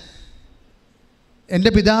 എൻ്റെ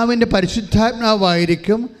പിതാവിൻ്റെ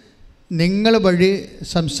പരിശുദ്ധാത്മാവായിരിക്കും നിങ്ങൾ വഴി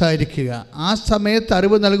സംസാരിക്കുക. ആ സമയത്ത്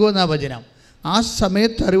അറിവ് നൽകുമെന്നാ വചനം. ആ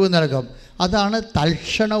സമയത്ത് അറിവ് നൽകും. അതാണ്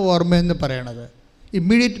തൽക്ഷണ ഓർമ്മയെന്ന് പറയണത്,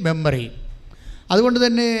 ഇമ്മീഡിയറ്റ് മെമ്മറി. അതുകൊണ്ട്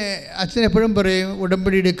തന്നെ അച്ഛൻ എപ്പോഴും പറയും,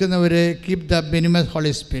 ഉടമ്പടി എടുക്കുന്നവർ keep the minimum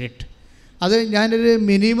Holy Spirit. അത് ഞാനൊരു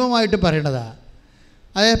മിനിമമായിട്ട് പറയണതാണ്.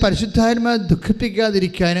 അതായത് പരിശുദ്ധാത്മാവ്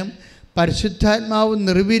ദുഃഖിപ്പിക്കാതിരിക്കാനും പരിശുദ്ധാത്മാവ്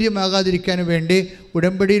നിർവീര്യമാകാതിരിക്കാനും വേണ്ടി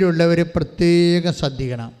ഉടമ്പടിയിലുള്ളവർ പ്രത്യേകം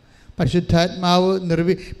ശ്രദ്ധിക്കണം. പരിശുദ്ധാത്മാവ്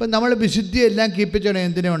ഇപ്പം നമ്മൾ വിശുദ്ധിയെല്ലാം കീപ്പിച്ചോണം.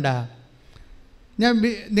 എന്തിനുണ്ടാ?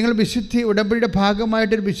 നിങ്ങൾ വിശുദ്ധി ഉടമ്പടിയുടെ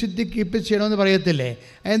ഭാഗമായിട്ടൊരു വിശുദ്ധി കീപ്പ് ചെയ്യണമെന്ന് പറയത്തില്ലേ?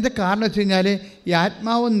 എന്താ കാരണം വെച്ച് കഴിഞ്ഞാൽ ഈ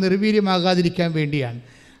ആത്മാവ് നിർവീര്യമാകാതിരിക്കാൻ വേണ്ടിയാണ്.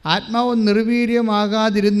 ആത്മാവ്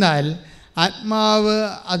നിർവീര്യമാകാതിരുന്നാൽ ആത്മാവ്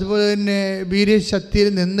അതുപോലെ തന്നെ വീര്യശക്തിയിൽ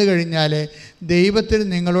നിന്ന് കഴിഞ്ഞാൽ ദൈവത്തിന്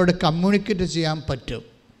നിങ്ങളോട് കമ്മ്യൂണിക്കേറ്റ് ചെയ്യാൻ പറ്റും.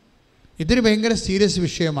 ഇതൊരു ഭയങ്കര സീരിയസ്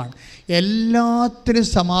വിഷയമാണ്. എല്ലാത്തിനും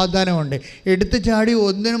സമാധാനമുണ്ട്. എടുത്തു ചാടി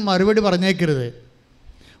ഒന്നിനും മറുപടി പറഞ്ഞേക്കരുത്,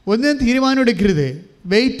 ഒന്നിനും തീരുമാനം എടുക്കരുത്.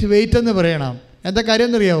 വെയിറ്റ് എന്ന് പറയണം. എന്താ കാര്യം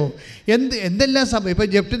എന്നറിയാമോ? എന്തെല്ലാം സമയം ഇപ്പോൾ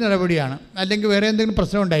ജപ്തി നടപടിയാണ്, അല്ലെങ്കിൽ വേറെ എന്തെങ്കിലും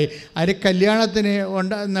പ്രശ്നമുണ്ടായി, അതിൽ കല്യാണത്തിന്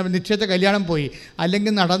നിശ്ചയത്തെ കല്യാണം പോയി,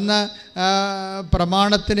 അല്ലെങ്കിൽ നടന്ന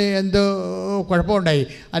പ്രമാണത്തിന് എന്തോ കുഴപ്പമുണ്ടായി,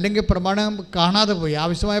 അല്ലെങ്കിൽ പ്രമാണം കാണാതെ പോയി,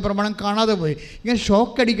 ആവശ്യമായ പ്രമാണം കാണാതെ പോയി, ഇങ്ങനെ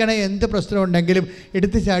ഷോക്കടിക്കണ എന്ത് പ്രശ്നമുണ്ടെങ്കിലും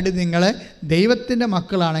എടുത്തു ചാടി നിങ്ങൾ ദൈവത്തിൻ്റെ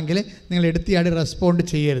മക്കളാണെങ്കിൽ നിങ്ങൾ എടുത്തു ചാടി റെസ്പോണ്ട്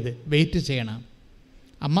ചെയ്യരുത്, വെയിറ്റ് ചെയ്യണം.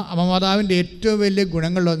 അമ്മമാതാവിൻ്റെ ഏറ്റവും വലിയ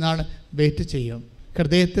ഗുണങ്ങളിലൊന്നാണ് വെയിറ്റ് ചെയ്യും,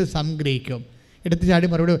 ഹൃദയത്തിൽ സംഗ്രഹിക്കും. എടുത്തു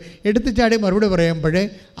ചാടി മറുപടി പറയുമ്പോൾ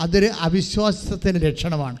അതൊരു അവിശ്വാസത്തിൻ്റെ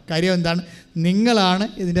ലക്ഷണമാണ്. കാര്യം എന്താണ്? നിങ്ങളാണ്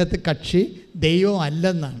ഇതിൻ്റെ അകത്ത് കക്ഷി, ദൈവം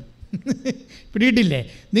അല്ലെന്നാണ്. പിടിയിട്ടില്ലേ?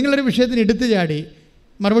 നിങ്ങളൊരു വിഷയത്തിന് എടുത്തു ചാടി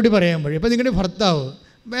മറുപടി പറയുമ്പോൾ, ഇപ്പോൾ നിങ്ങളുടെ ഭർത്താവ്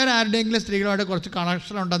വേറെ ആരുടെയെങ്കിലും സ്ത്രീകളുമായിട്ട് കുറച്ച്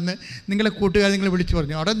കണക്ഷൻ ഉണ്ടെന്ന് നിങ്ങളെ കൂട്ടുകാർ നിങ്ങൾ വിളിച്ചു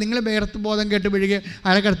പറഞ്ഞു, അവിടെ നിങ്ങൾ വേർത്ത് ബോധം കേട്ട് വിഴുകയും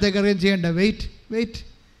അയാൾക്കടുത്തേക്ക് അറിയുകയും ചെയ്യേണ്ട. വെയിറ്റ്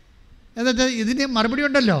എന്നുവെച്ചാൽ ഇതിന് മറുപടി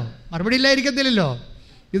ഉണ്ടല്ലോ, മറുപടി ഇല്ലായിരിക്കത്തില്ലല്ലോ.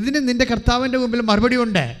 ഇതിന് നിൻ്റെ കർത്താവിൻ്റെ മുമ്പിൽ മറുപടി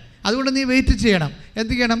ഉണ്ട്. അതുകൊണ്ട് നീ വെയിറ്റ് ചെയ്യണം.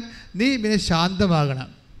 എന്ത് ചെയ്യണം? നീ പിന്നെ ശാന്തമാകണം.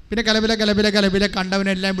 പിന്നെ കലപില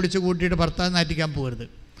കണ്ടവനെല്ലാം പിടിച്ച് കൂട്ടിയിട്ട് ഭർത്താവ് നാറ്റിക്കാൻ പോകരുത്.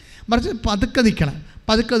 മറിച്ച് പതുക്കെ നിൽക്കണം.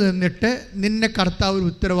 പതുക്കെ നിന്നിട്ട് നിന്നെ കർത്താവ് ഒരു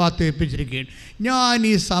ഉത്തരവാദിത്വം ഏൽപ്പിച്ചിരിക്കുകയാണ്. ഞാൻ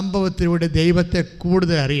ഈ സംഭവത്തിലൂടെ ദൈവത്തെ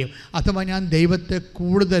കൂടുതൽ അറിയും, അഥവാ ഞാൻ ദൈവത്തെ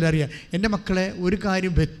കൂടുതൽ അറിയാം. എൻ്റെ മക്കളെ, ഒരു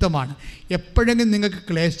കാര്യം വ്യക്തമാണ്. എപ്പോഴെങ്കിലും നിങ്ങൾക്ക്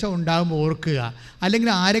ക്ലേശം ഉണ്ടാകുമ്പോൾ ഓർക്കുക, അല്ലെങ്കിൽ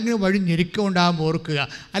ആരെങ്കിലും വഴി ഞെരുക്കം ഉണ്ടാകുമ്പോൾ ഓർക്കുക,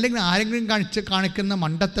 അല്ലെങ്കിൽ ആരെങ്കിലും കാണിക്കുന്ന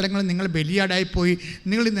മണ്ടത്തരങ്ങൾ നിങ്ങൾ ബലിയാടായിപ്പോയി,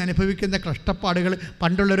 നിങ്ങൾ ഇന്ന് അനുഭവിക്കുന്ന കഷ്ടപ്പാടുകൾ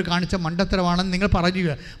പണ്ടുള്ളവർ കാണിച്ച മണ്ടത്തരമാണെന്ന് നിങ്ങൾ പറയുക.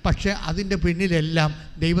 പക്ഷേ അതിൻ്റെ പിന്നിലെല്ലാം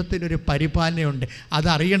ദൈവത്തിനൊരു പരിപാലനയുണ്ട്.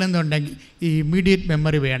 അതറിയണമെന്നുണ്ടെങ്കിൽ ഈ ഇമ്മീഡിയറ്റ്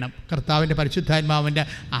മെമ്മറി വേണം. കർത്താവിൻ്റെ പരിശുദ്ധാത്മാവിൻ്റെ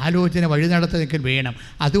ആലോചന വഴി നടത്തുന്നതൊക്കെ വേണം.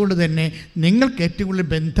 അതുകൊണ്ട് തന്നെ നിങ്ങൾക്ക് ഏറ്റവും കൂടുതൽ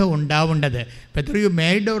ബന്ധം ഉണ്ടാവേണ്ടത്, whether you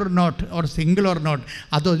married or not, or single or not,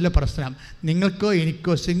 അതല്ല പ്രശ്നം. നിങ്ങൾക്കോ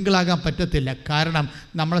എനിക്കോ സിംഗിളാകാൻ പറ്റത്തില്ല. കാരണം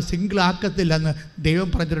നമ്മളെ സിംഗിളാക്കത്തില്ലെന്ന് ദൈവം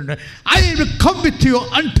പറഞ്ഞിട്ടുണ്ട്. I will come with you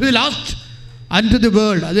unto the last, unto the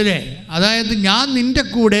world. അതിലെ അതായത് ഞാൻ നിൻ്റെ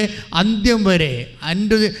കൂടെ അന്ത്യം വരെ,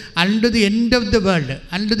 unto the end of the world,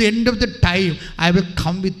 unto the end of the time I will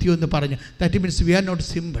come with you എന്ന് പറഞ്ഞു. That means we are not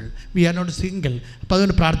simple, we are not single. അപ്പോൾ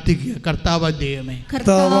അതുകൊണ്ട് പ്രാർത്ഥിക്കുക, കർത്താവായ ദൈവമേ,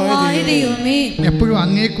 എപ്പോഴും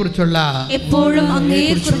അങ്ങയെക്കുറിച്ചുള്ള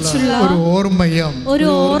ഒരു ഓർമ്മയും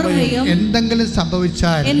എന്തെങ്കിലും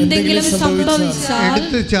സംഭവിച്ചാൽ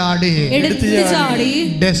എടുത്തു ചാടി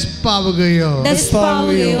ഡെസ്പാവുകയോ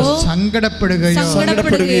സങ്കടപ്പെടുകയോ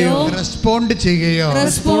റെസ്പോണ്ട് ചെയ്യുകയോ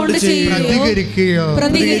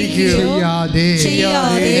പ്രതികരിക്കുകയോ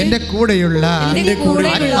ചെയ്യാതെ എൻ്റെ കൂടെയുള്ള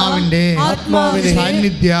ആത്മാവിന്റെ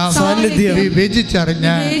സാന്നിധ്യം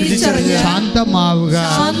വിവേചിച്ചറിഞ്ഞ് ശാന്തമാവുക,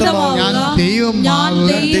 ഞാൻ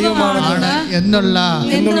ദൈവമാണ് എന്നുള്ള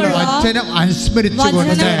വചനം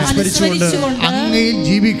അനുസ്മരിച്ചുകൊണ്ട് അങ്ങയിൽ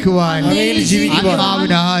ജീവിക്കുവാൻ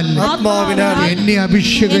ആത്മാവിനാൽ എന്നെ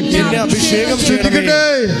അഭിഷേകം ചെയ്യണമേ.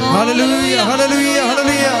 ഹല്ലേലൂയ, ഹല്ലേലൂയ,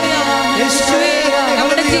 ഹല്ലേലൂയ.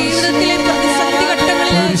 നമ്മുടെ ജീവിതത്തിലെ പ്രതിസന്ധി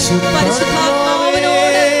ഘട്ടങ്ങളിൽ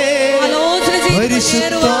പരിശുദ്ധാത്മാവിനോട് ആലോചന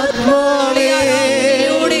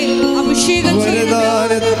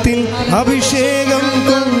വരദാനത്തിൽ അഭിഷേകം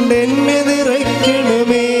കൊണ്ടെന്നെ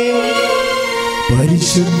നിറയ്ക്കണമേ.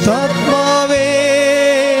 പരിശുദ്ധാത്മാവേ,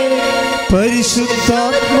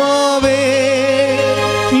 പരിശുദ്ധാത്മാവേ,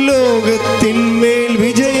 ലോകത്തിന്മേൽ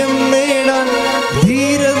വിജയം നേടാൻ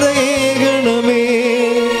ധീരതയേകണമേ.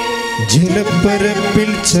 ജലപ്പരപ്പിൽ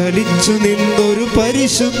ചലിച്ചു നിന്നൊരു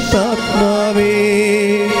പരിശുദ്ധാത്മാവേ,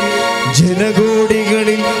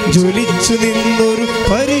 ജനകോടികളിൽ ജ്വലിച്ചു നിന്നൊരു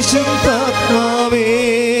പരിശുദ്ധാത്മാവേ,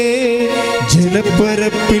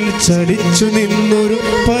 ജലപ്പരപ്പിൽ ചലിച്ചു നിന്നൊരു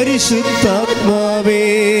പരിശുദ്ധാത്മാവേ,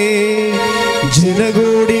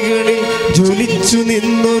 ജനകോടികളിൽ ജ്വലിച്ചു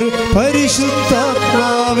നിന്നൊരു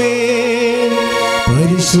പരിശുദ്ധാത്മാവേ,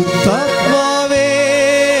 പരിശുദ്ധാത്മാവേ,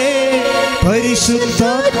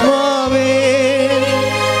 പരിശുദ്ധാത്മാവേ,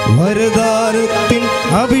 വരദാനത്തിൽ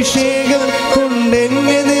അഭിഷേകം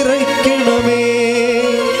കൊണ്ടെന്നെ നിറയ്ക്കണമേ.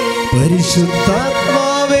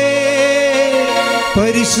 പരിശുദ്ധാത്മാവേ,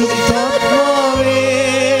 പരിശുദ്ധാത്മാവേ,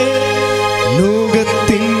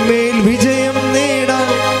 ലോകത്തിന്മേൽ വിജയം നേടാൻ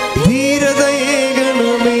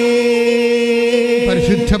ധീരതയേകണമേ.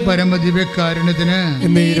 പരിശുദ്ധ പരമ പരമദിവ്യകാരുണ്യത്തിന്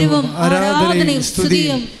എന്നേരവും ആരാധനയും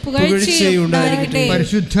സ്തുതിയും പുകഴ്ചയും ഉണ്ടായിരിക്കട്ടെ.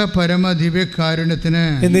 പരിശുദ്ധ പരമദിവ്യകാരുണ്യത്തിന്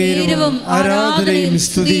എന്നേരവും ആരാധനയും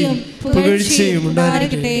സ്തുതിയും പുകഴ്ചയും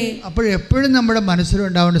ഉണ്ടായിരിക്കട്ടെ. അപ്പോഴെപ്പോഴും നമ്മുടെ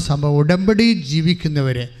മനസ്സിലുണ്ടാവേണ്ട സംഭവം, ഉടമ്പടി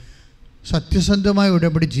ജീവിക്കുന്നവരെ, സത്യസന്ധമായ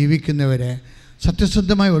ഉടമ്പടി ജീവിക്കുന്നവരെ,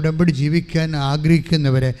 സത്യസന്ധമായ ഉടമ്പടി ജീവിക്കാൻ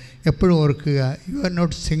ആഗ്രഹിക്കുന്നവരെ എപ്പോഴും ഓർക്കുക, യു ആർ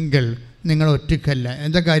നോട്ട് സിംഗിൾ. നിങ്ങൾ ഒറ്റയ്ക്കല്ല.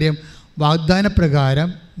 എന്താ കാര്യം? വാഗ്ദാനപ്രകാരം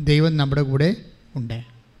ദൈവം നമ്മുടെ കൂടെ ഉണ്ട്.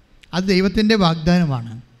 അത് ദൈവത്തിൻ്റെ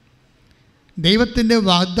വാഗ്ദാനമാണ്. ദൈവത്തിൻ്റെ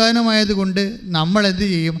വാഗ്ദാനമായതുകൊണ്ട് നമ്മൾ എന്ത്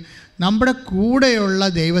ചെയ്യും? നമ്മുടെ കൂടെയുള്ള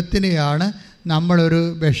ദൈവത്തിനെയാണ് നമ്മളൊരു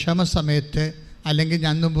വിഷമ സമയത്ത്, അല്ലെങ്കിൽ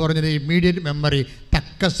ഞാൻ മുമ്പ് പറഞ്ഞൊരു ഇമ്മീഡിയറ്റ് മെമ്മറി,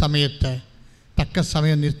 തക്ക സമയത്ത്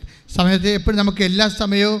എപ്പോഴും നമുക്ക് എല്ലാ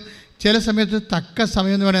സമയവും, ചില സമയത്ത് തക്ക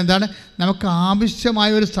സമയം എന്ന് പറയുന്നത് എന്താണ്? നമുക്ക് ആവശ്യമായ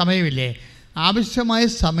ഒരു സമയമില്ലേ? ആവശ്യമായ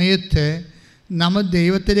സമയത്ത് നമ്മൾ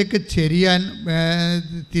ദൈവത്തിലേക്ക്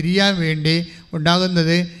തിരിയാൻ വേണ്ടി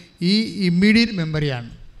ഉണ്ടാകുന്നത് ഈ ഇമ്മീഡിയറ്റ് മെമ്മറിയാണ്.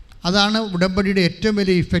 അതാണ് ഉടമ്പടിയുടെ ഏറ്റവും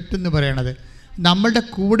വലിയ ഇഫക്റ്റ് എന്ന് പറയുന്നത്. നമ്മളുടെ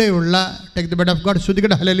കൂടെയുള്ള take the bed of God.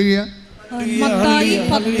 ശ്രുതികട ഹല്ലേലൂയ. മത്തായി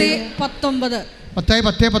 10:19. മത്തായി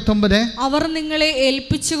 10:19. അവർ നിങ്ങളെ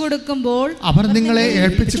ഏൽപ്പിച്ചു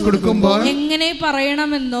കൊടുക്കുമ്പോൾ എങ്ങനെ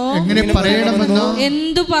പറയണമെന്നോ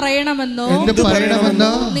എന്തു പറയണമെന്നോ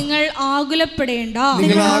നിങ്ങൾ ആകുലപ്പെടേണ്ട.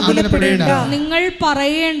 നിങ്ങൾ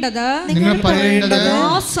പറയേണ്ടത് ആ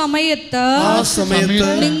സമയത്ത്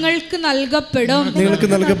നിങ്ങൾക്ക് നൽകപ്പെടും.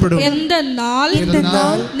 എന്തെന്നാൽ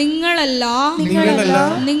നിങ്ങളല്ല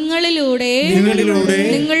നിങ്ങളിലൂടെ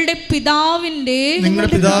നിങ്ങളുടെ പിതാവിന്റെ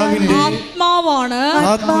ആത്മാവാണ്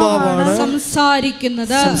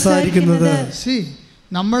സംസാരിക്കുന്നത്.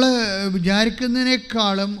 നമ്മൾ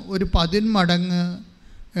വിചാരിക്കുന്നതിനേക്കാളും ഒരു 10 മടങ്ങ്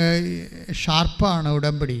ഷാർപ്പാണ്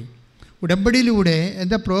ഉടമ്പടി. ഉടമ്പടിയിലൂടെ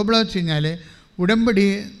എന്താ പ്രോബ്ലം വെച്ച് കഴിഞ്ഞാൽ, ഉടമ്പടി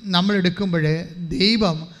നമ്മൾ എടുക്കുമ്പോൾ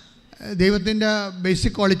ദൈവത്തിൻ്റെ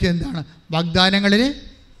ബേസിക് ക്വാളിറ്റി എന്താണ്? വാഗ്ദാനങ്ങളിൽ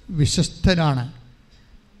വിശ്വസ്തനാണ്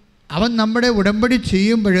അവൻ. നമ്മുടെ ഉടമ്പടി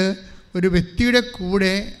ചെയ്യുമ്പോൾ ഒരു വ്യക്തിയുടെ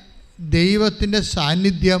കൂടെ ദൈവത്തിൻ്റെ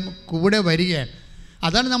സാന്നിധ്യം കൂടെ വരികയാണ്.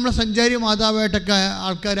 അതാണ് നമ്മൾ സഞ്ചാരി മാതാവായിട്ടൊക്കെ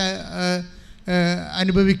ആൾക്കാർ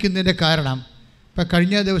അനുഭവിക്കുന്നതിൻ്റെ കാരണം. ഇപ്പം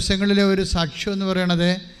കഴിഞ്ഞ ദിവസങ്ങളിലെ ഒരു സാക്ഷ്യം എന്ന്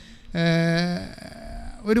പറയണത്,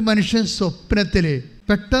 ഒരു മനുഷ്യൻ സ്വപ്നത്തിൽ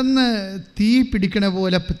പെട്ടെന്ന് തീ പിടിക്കണ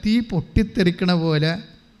പോലെ, തീ പൊട്ടിത്തെറിക്കണ പോലെ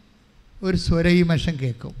ഒരു സ്വരം ഈ മനുഷ്യൻ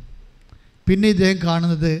കേൾക്കും. പിന്നെ ഇദ്ദേഹം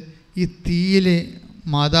കാണുന്നത് ഈ തീയിൽ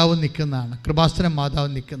മാതാവ് നിൽക്കുന്നതാണ്, കൃപാസന മാതാവ്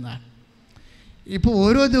നിൽക്കുന്നതാണ്. ഇപ്പോൾ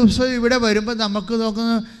ഓരോ ദിവസവും ഇവിടെ വരുമ്പോൾ നമുക്ക്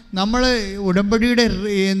നോക്കുന്ന, നമ്മൾ ഉടമ്പടിയുടെ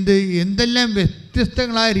എന്തെല്ലാം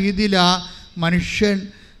വ്യത്യസ്തങ്ങളായ രീതിയിലാണ് മനുഷ്യൻ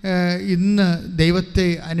ഇന്ന് ദൈവത്തെ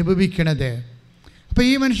അനുഭവിക്കണത്. അപ്പോൾ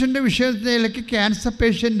ഈ മനുഷ്യൻ്റെ വിഷയത്തിലേക്ക് ക്യാൻസർ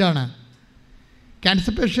പേഷ്യൻ്റാണ്.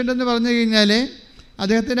 ക്യാൻസർ പേഷ്യൻ്റ് എന്ന് പറഞ്ഞു കഴിഞ്ഞാൽ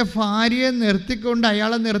അദ്ദേഹത്തിൻ്റെ ഭാര്യയെ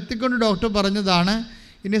അയാളെ നിർത്തിക്കൊണ്ട് ഡോക്ടർ പറഞ്ഞതാണ്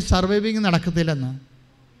ഇനി സർവൈവിങ് നടക്കത്തില്ലെന്ന്.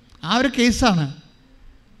 ആ ഒരു കേസാണ്.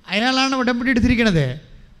 അയാളാണ് ഉടമ്പടി എടുത്തിരിക്കണത്.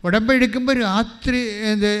 ഉടമ്പടി എടുക്കുമ്പോൾ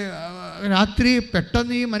രാത്രി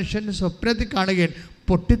പെട്ടെന്ന് ഈ മനുഷ്യൻ്റെ സ്വപ്നത്തിൽ കാണുകയാണ്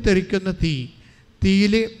പൊട്ടിത്തെറിക്കുന്ന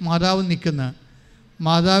തീയിൽ മാതാവ് നിൽക്കുന്നു.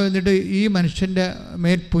 മാതാവ് എന്നിട്ട് ഈ മനുഷ്യൻ്റെ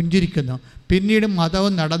മേൽ പുഞ്ചിരിക്കുന്നു. പിന്നീട് മാതാവ്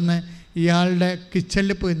നടന്ന് ഇയാളുടെ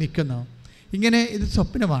കിച്ചണിൽ പോയി നിൽക്കുന്നു. ഇങ്ങനെ ഇത്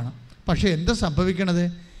സ്വപ്നമാണ്. പക്ഷേ എന്താ സംഭവിക്കണത്?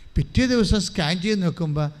 പിറ്റേ ദിവസം സ്കാൻ ചെയ്ത്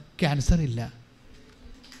നോക്കുമ്പോൾ ക്യാൻസർ ഇല്ല.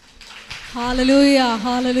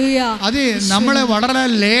 അത് നമ്മളെ വളരെ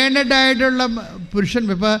ലേണഡ് ആയിട്ടുള്ള പുരുഷൻ.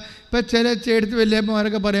 ഇപ്പം ചില ചേർത്ത്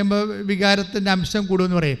വലിയമ്മമാരൊക്കെ പറയുമ്പോൾ വികാരത്തിൻ്റെ അംശം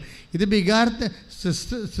കൂടുമെന്ന് പറയും. ഇത്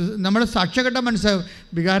നമ്മുടെ സാക്ഷ്യഘട്ട മനസ്സിലാവും,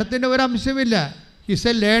 വികാരത്തിൻ്റെ ഒരു അംശമില്ല. ഹിസ്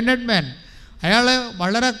എ ലേണഡ് മാൻ. അയാൾ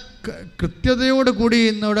വളരെ കൃത്യതയോട് കൂടി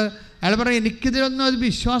എന്നോട് അയാൾ പറയും, എനിക്കിതിലൊന്നും അത്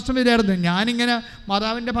വിശ്വാസമില്ലായിരുന്നു. ഞാനിങ്ങനെ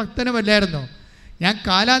മാതാവിൻ്റെ ഭക്തനുമല്ലായിരുന്നു. ഞാൻ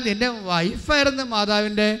എൻ്റെ വൈഫായിരുന്നു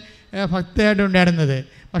മാതാവിൻ്റെ ഭക്തയായിട്ടുണ്ടായിരുന്നത്.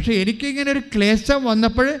 പക്ഷേ എനിക്കിങ്ങനെ ഒരു ക്ലേശം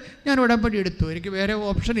വന്നപ്പോൾ ഞാൻ ഉടമ്പടി എടുത്തു. എനിക്ക് വേറെ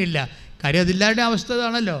ഓപ്ഷൻ ഇല്ല. കാര്യം അതില്ലാതെ അവസ്ഥ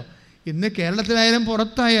ഇതാണല്ലോ. ഇന്ന് കേരളത്തിലായാലും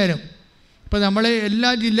പുറത്തായാലും ഇപ്പോൾ നമ്മൾ എല്ലാ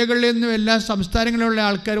ജില്ലകളിൽ നിന്നും എല്ലാ സംസ്ഥാനങ്ങളിലുള്ള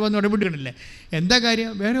ആൾക്കാർ വന്ന് ഉടമ്പടിയില്ലേ. എന്താ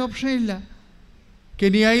കാര്യം? വേറെ ഓപ്ഷൻ ഇല്ല.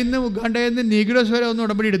 കെനിയയിൽ നിന്ന് ഉഗാണ്ടയിൽ നിന്ന് നീഗ്രോസ് വരെ ഒന്ന്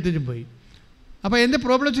ഉടമ്പടി എടുത്തിട്ട് പോയി. അപ്പോൾ എന്ത്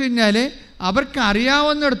പ്രോബ്ലം വെച്ച് കഴിഞ്ഞാൽ അവർക്ക്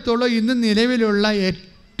അറിയാവുന്നിടത്തോളം ഇന്ന് നിലവിലുള്ള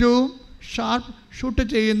ഏറ്റവും ഷാർപ്പ് ഷൂട്ട്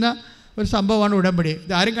ചെയ്യുന്ന ഒരു സംഭവമാണ് ഉടമ്പടി.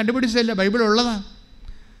 ഇതാരും കണ്ടുപിടിച്ചതല്ല, ബൈബിൾ ഉള്ളതാണ്.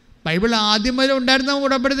 ബൈബിൾ ആദ്യം മുതൽ ഉണ്ടായിരുന്ന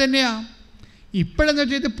ഉടമ്പടി തന്നെയാണ്. ഇപ്പോഴെന്ന്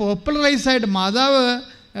വെച്ചാൽ ഇത് പോപ്പുലറൈസായിട്ട് മാതാവ്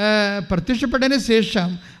പ്രത്യക്ഷപ്പെട്ടതിന് ശേഷം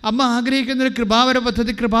അമ്മ ആഗ്രഹിക്കുന്നൊരു കൃപാവര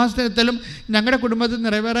പദ്ധതി കൃപാസനത്തിലും ഞങ്ങളുടെ കുടുംബത്തിൽ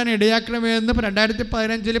നിറവേറാൻ ഇടയാക്കണമെന്ന്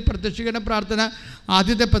 2015 പ്രത്യക്ഷീകരണ പ്രാർത്ഥന,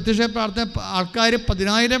 ആദ്യത്തെ പ്രത്യക്ഷ പ്രാർത്ഥന ആൾക്കാർ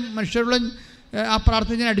 10,000 മനുഷ്യരുള്ള ആ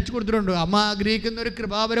പ്രാർത്ഥന ഞാൻ അടിച്ചു കൊടുത്തിട്ടുണ്ട്. അമ്മ ആഗ്രഹിക്കുന്ന ഒരു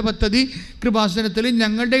കൃപാവര പദ്ധതി കൃപാസനത്തിൽ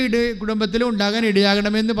ഞങ്ങളുടെ കുടുംബത്തിലും ഉണ്ടാകാൻ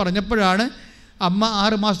ഇടയാകണമെന്ന് പറഞ്ഞപ്പോഴാണ് അമ്മ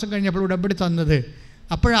 6 മാസം കഴിഞ്ഞപ്പോൾ ഉടമ്പടി തന്നത്.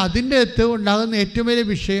 അപ്പോഴതിൻ്റെ അകത്ത് ഉണ്ടാകുന്ന ഏറ്റവും വലിയ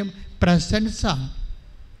വിഷയം പ്രസൻസാണ്.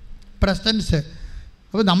 പ്രസൻസ്.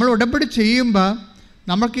 അപ്പോൾ നമ്മൾ ഉടമ്പടി ചെയ്യുമ്പോൾ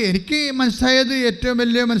എനിക്ക് മനസ്സിലായത്, ഏറ്റവും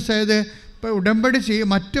വലിയ മനസ്സിലായത്, ഇപ്പോൾ ഉടമ്പടി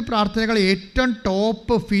മറ്റ് പ്രാർത്ഥനകൾ ഏറ്റവും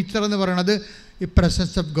ടോപ്പ് ഫീച്ചർ എന്ന് പറയുന്നത് ഈ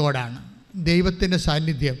പ്രസൻസ് ഓഫ് ഗോഡാണ്. ദൈവത്തിൻ്റെ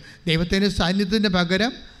സാന്നിധ്യം. ദൈവത്തിൻ്റെ സാന്നിധ്യത്തിൻ്റെ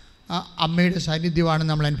പകരം അമ്മയുടെ സാന്നിധ്യമാണ്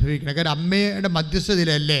നമ്മൾ അനുഭവിക്കുന്നത്. കാരണം അമ്മയുടെ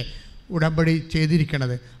മധ്യസ്ഥതയിലല്ലേ ഉടമ്പടി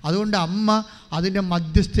ചെയ്തിരിക്കുന്നത്. അതുകൊണ്ട് അമ്മ അതിൻ്റെ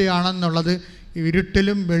മധ്യസ്ഥയാണെന്നുള്ളത്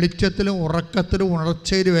ഇരുട്ടിലും വെളിച്ചത്തിലും ഉറക്കത്തിലും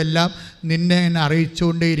ഉണർച്ചയിലുമെല്ലാം നിന്നെ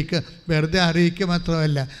അറിയിച്ചുകൊണ്ടേയിരിക്കും. വെറുതെ അറിയിക്കുക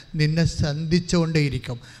മാത്രമല്ല, നിന്നെ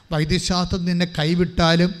സന്ധിച്ചുകൊണ്ടേയിരിക്കും. വൈദ്യശാസ്ത്രം നിന്നെ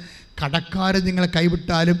കൈവിട്ടാലും, കടക്കാർ നിങ്ങളെ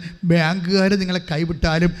കൈവിട്ടാലും, ബാങ്കുകാർ നിങ്ങളെ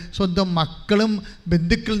കൈവിട്ടാലും, സ്വന്തം മക്കളും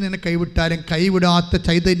ബന്ധുക്കളും നിന്നെ കൈവിട്ടാലും കൈവിടാത്ത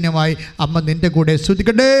ചൈതന്യമായി അമ്മ നിന്റെ കൂടെ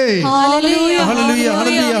സ്തുതിക്കട്ടെ.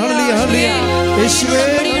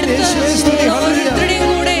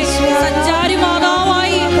 സഞ്ചാരി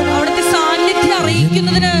മാതാവായി അവിടുത്തെ സാന്നിധ്യം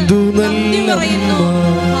അറിയിക്കുന്നതിന് നന്ദി പറയുന്നു.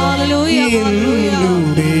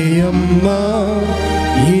 അമ്മ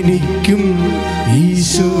എനിക്കും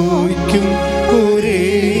ഈശോയ്ക്കും ഒരേ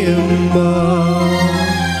അമ്മ,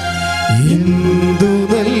 എന്തു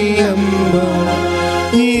നല്ലമ്മ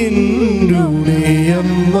എന്നുടെ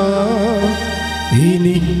അമ്മ,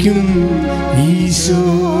 എനിക്കും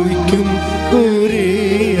ഈശോയ്ക്കും ഒരേ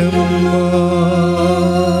അമ്മ.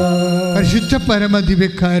 പരിശുദ്ധ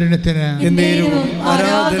പരമദിവ്യകാരുണ്യത്തിന്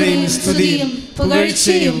ആരാധനയും സ്തുതിയും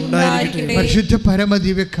പുകഴ്ചയും ഉണ്ടായിരിക്കട്ടെ. പരിശുദ്ധ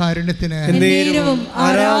പരമദിവ്യകാരുണ്യത്തിന്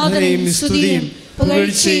ആരാധനയും സ്തുതിയും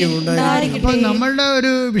പുകഴ്ചയും ഉണ്ടായിരിക്കട്ടെ. അപ്പോൾ നമ്മളുടെ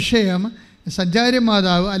ഒരു വിഷയം സഞ്ചാരി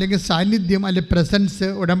മാതാവ് അല്ലെങ്കിൽ സാന്നിധ്യം അല്ലെങ്കിൽ പ്രസൻസ്.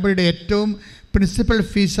 ഉടമ്പടിയുടെ ഏറ്റവും പ്രിൻസിപ്പൽ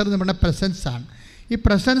ഫീച്ചർ നമ്മുടെ പ്രസൻസാണ്. ഈ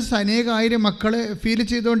പ്രസൻസ് അനേകായിരം മക്കൾ ഫീൽ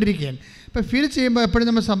ചെയ്തുകൊണ്ടിരിക്കുകയാണ്. ഇപ്പോൾ ഫീൽ ചെയ്യുമ്പോൾ എപ്പോഴും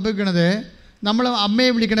നമ്മൾ സംഭവിക്കുന്നത്, നമ്മൾ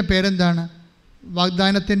അമ്മയെ വിളിക്കുന്ന പേരെന്താണ്?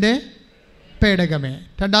 വാഗ്ദാനത്തിൻ്റെ പേടകമേ.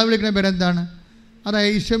 രണ്ടാമത് വിളിക്കുന്ന പേരെന്താണ്?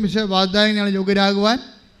 അതായത് ഈശോ വാഗ്ദാനം ഞങ്ങൾ യോഗ്യരാകുവാൻ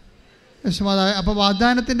യശോമാതാവ്. അപ്പോൾ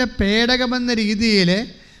വാഗ്ദാനത്തിൻ്റെ പേടകമെന്ന രീതിയിൽ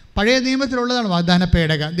പഴയ നിയമത്തിലുള്ളതാണ് വാഗ്ദാന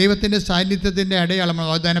പേടകം. ദൈവത്തിൻ്റെ സാന്നിധ്യത്തിൻ്റെ അടയാളമാണ്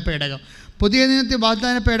വാഗ്ദാന പേടകം. പുതിയ നിയമത്തിൽ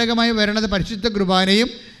വാഗ്ദാന പേടകമായി വരുന്നത് പരിശുദ്ധ കുർബാനയും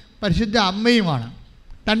പരിശുദ്ധ അമ്മയുമാണ്.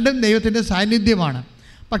 രണ്ടും ദൈവത്തിൻ്റെ സാന്നിധ്യമാണ്.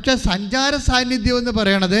 പക്ഷേ സഞ്ചാര സാന്നിധ്യം എന്ന്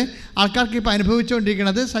പറയണത് ആൾക്കാർക്ക് ഇപ്പോൾ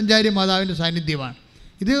അനുഭവിച്ചുകൊണ്ടിരിക്കുന്നത് സഞ്ചാരി മാതാവിൻ്റെ സാന്നിധ്യമാണ്.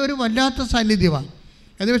 ഇത് ഒരു വല്ലാത്ത സാന്നിധ്യമാണ്.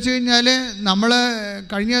 എന്ന് വെച്ച് കഴിഞ്ഞാൽ നമ്മൾ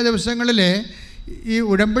കഴിഞ്ഞ ദിവസങ്ങളിൽ ഈ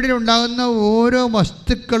ഉടമ്പടിയിൽ ഉണ്ടാകുന്ന ഓരോ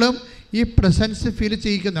വസ്തുക്കളും ഈ പ്രസൻസ് ഫീൽ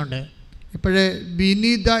ചെയ്യിക്കുന്നുണ്ട്. ഇപ്പോഴേ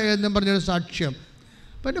വിനീത എന്നും പറഞ്ഞൊരു സാക്ഷ്യം.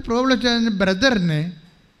 അപ്പോൾ എൻ്റെ പ്രോബ്ലം വെച്ചാൽ ബ്രദറിന്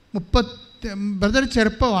ബ്രദർ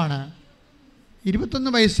ചെറുപ്പമാണ്, 21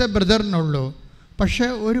 വയസ്സേ ബ്രദറിനുള്ളൂ. പക്ഷേ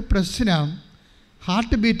ഒരു പ്രശ്നം,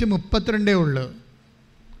 ഹാർട്ട് ബീറ്റ് 32 ഉള്ളൂ.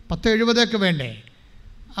 10-70 വേണ്ടേ?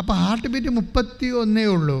 അപ്പോൾ ഹാർട്ട് ബീറ്റ് 31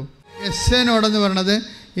 ഉള്ളൂ. എസ്സേനോടെന്ന് പറയണത്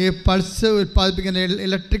ഈ പൾസ് ഉൽപ്പാദിപ്പിക്കുന്ന,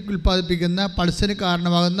 ഇലക്ട്രിക് ഉൽപ്പാദിപ്പിക്കുന്ന പൾസിന്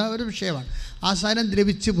കാരണമാകുന്ന ഒരു വിഷയമാണ്. ആ സാധനം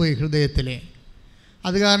ദ്രവിച്ചു പോയി ഹൃദയത്തിൽ.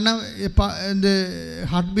 അത് കാരണം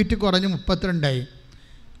ഹാർട്ട് ബീറ്റ് കുറഞ്ഞ് 32ആയി.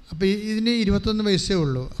 അപ്പോൾ ഇതിന് 21 വയസ്സേ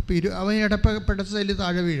ഉള്ളൂ. അപ്പോൾ അവൻ ഇടപെട്ട സെല്ല്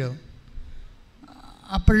താഴെ വീഴും.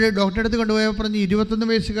 അപ്പോഴേ ഡോക്ടറെ അടുത്ത് കൊണ്ടുപോയപ്പോൾ പറഞ്ഞ് 21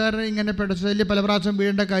 വയസ്സുകാരൻ ഇങ്ങനെ പെടസെല്ല് പല പ്രാവശ്യം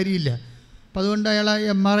വീഴേണ്ട കാര്യമില്ല. അപ്പോൾ അതുകൊണ്ട് അയാൾ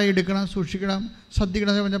MRI എടുക്കണം, സൂക്ഷിക്കണം,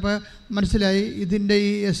 ശ്രദ്ധിക്കണം എന്ന് പറഞ്ഞപ്പോൾ മനസ്സിലായി ഇതിൻ്റെ ഈ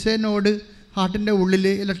എസ്സേനോട് ഹാർട്ടിൻ്റെ ഉള്ളിൽ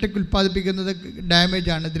ഇലക്ട്രിക് ഉൽപ്പാദിപ്പിക്കുന്നത്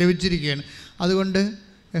ഡാമേജാണ്, ദ്രവിച്ചിരിക്കുകയാണ്. അതുകൊണ്ട്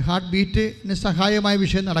ഹാർട്ട് ബീറ്റിന് സഹായമായ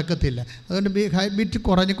വിഷയം നടക്കത്തില്ല. അതുകൊണ്ട് ഹാർട്ട് ബീറ്റ്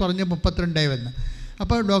കുറഞ്ഞ് 32 വന്ന്.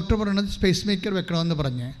 അപ്പോൾ ഡോക്ടർ പറയണത് സ്പേസ് മേക്കർ വെക്കണമെന്ന്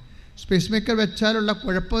പറഞ്ഞ്. സ്പേസ് മേക്കർ വെച്ചാലുള്ള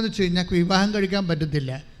കുഴപ്പമെന്ന് വെച്ച് കഴിഞ്ഞാൽ വിവാഹം കഴിക്കാൻ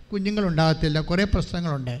പറ്റത്തില്ല, കുഞ്ഞുങ്ങളുണ്ടാകത്തില്ല, കുറേ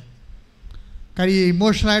പ്രശ്നങ്ങളുണ്ട്. കാര്യം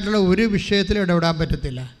ഇമോഷണലായിട്ടുള്ള ഒരു വിഷയത്തിലും ഇടപെടാൻ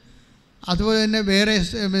പറ്റത്തില്ല. അതുപോലെ തന്നെ വേറെ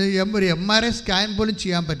ഒരു MRI സ്കാൻ പോലും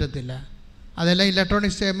ചെയ്യാൻ പറ്റത്തില്ല. അതെല്ലാം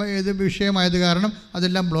ഇലക്ട്രോണിക്സ് ഇത് വിഷയമായത് കാരണം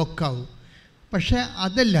അതെല്ലാം ബ്ലോക്കാവും. പക്ഷേ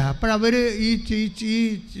അതല്ല. അപ്പോഴവർ ഈ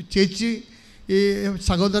ചേച്ചി ഈ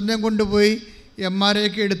സഹോദരനെ കൊണ്ടുപോയി MRI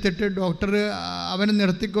ഒക്കെ എടുത്തിട്ട് ഡോക്ടർ അവനെ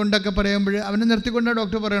നിർത്തിക്കൊണ്ടൊക്കെ പറയുമ്പോൾ, അവനെ നിർത്തിക്കൊണ്ടാണ്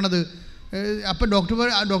ഡോക്ടർ പറയണത്. അപ്പോൾ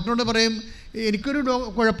ഡോക്ടറോട് പറയും, എനിക്കൊരു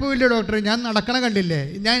കുഴപ്പമില്ല ഡോക്ടർ, ഞാൻ നടക്കണ കണ്ടില്ലേ,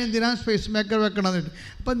 ഞാൻ എന്തിനാണ് സ്പേസ് മേക്കർ വെക്കണമെന്നിട്ട്.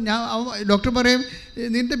 അപ്പം ഡോക്ടർ പറയും,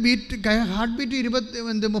 നിൻ്റെ ഹാർട്ട് ബീറ്റ്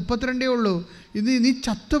 32 ഉള്ളൂ, നീ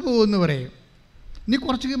ചത്തു പോകുമെന്ന് പറയും, നീ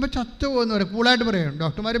കുറച്ച് കഴിയുമ്പോൾ ചത്തു പോകുമെന്ന് പറയും, കൂളായിട്ട് പറയും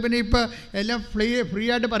ഡോക്ടർമാർ. പിന്നെ ഇപ്പോൾ എല്ലാം ഫ്രീ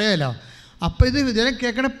ആയിട്ട് പറയാമല്ലോ. അപ്പോൾ ഇതിനെ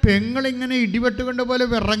കേൾക്കണ പെങ്ങളിങ്ങനെ ഇടിവെട്ടുകൊണ്ട് പോലെ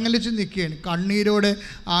വിറങ്ങലിച്ച് നിൽക്കുകയാണ്, കണ്ണീരോടെ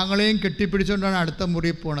ആങ്ങളെയും കെട്ടിപ്പിടിച്ചുകൊണ്ടാണ് അടുത്ത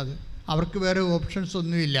മുറിയിൽ പോണത്. അവർക്ക് വേറെ ഓപ്ഷൻസ്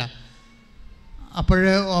ഒന്നുമില്ല.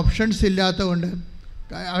 അപ്പോഴേ ഓപ്ഷൻസ് ഇല്ലാത്തതുകൊണ്ട്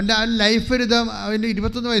അവൻ്റെ ആ ലൈഫ് അവൻ്റെ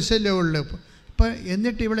 21 വയസ്സല്ലേ ഉള്ളൂ. അപ്പോൾ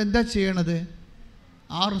എന്നിട്ട് ഇവളെന്താ ചെയ്യണത്?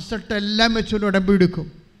 ആ റിസൾട്ട് എല്ലാം വെച്ചുകൊണ്ട് ഉടമ്പെടുക്കും.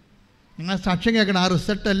 നിങ്ങൾ സാക്ഷ്യം കേൾക്കണം, ആ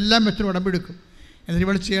റിസൾട്ട് എല്ലാം വെച്ചുകൊണ്ട് ഉടമ്പെടുക്കും. എന്നിട്ട്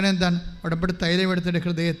ഇവൾ ചെയ്യണത് എന്താണ്? ഉടമ്പടി തൈലം എടുത്തിട്ട്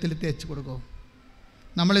ഹൃദയത്തിൽ തേച്ച് കൊടുക്കും.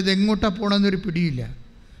 നമ്മളിത് എങ്ങോട്ടാണ് പോകണമെന്നൊരു പിടിയില്ല.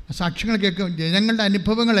 സാക്ഷ്യങ്ങൾ കേൾക്കും. ജനങ്ങളുടെ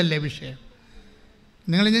അനുഭവങ്ങളല്ലേ വിഷയം.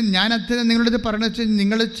 ഞാൻ അത്രയും നിങ്ങളോട് പറഞ്ഞു വെച്ചാൽ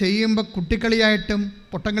നിങ്ങൾ ചെയ്യുമ്പോൾ കുട്ടിക്കളിയായിട്ടും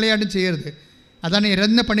പൊട്ടങ്കളിയായിട്ടും ചെയ്യരുത്. അതാണ്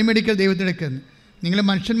ഇരന്ന പണിമേടിക്കൽ ദൈവത്തിനെടുക്കുന്നത്. നിങ്ങൾ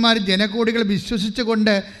മനുഷ്യന്മാർ ജനകോടികൾ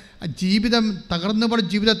വിശ്വസിച്ചുകൊണ്ട് ജീവിതം തകർന്നു പോയ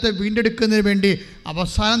ജീവിതത്തെ വീണ്ടെടുക്കുന്നതിന് വേണ്ടി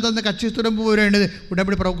അവസാനം തന്ന കച്ചിത്തുടമ്പ് പോലെയാണ്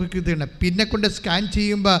ഉടമ്പടി പ്രവർത്തിക്കുന്നുണ്ട്. പിന്നെ കൊണ്ട് സ്കാൻ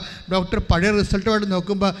ചെയ്യുമ്പോൾ ഡോക്ടർ പഴയ റിസൾട്ടുമായിട്ട്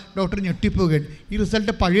നോക്കുമ്പോൾ ഡോക്ടർ ഞെട്ടിപ്പോവുകയാണ്. ഈ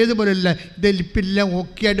റിസൾട്ട് പഴയതുപോലെയല്ല, ഇത് ലിപ്പെല്ലാം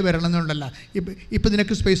ഓക്കെ ആയിട്ട് വരണം എന്നുണ്ടല്ല. ഇപ്പം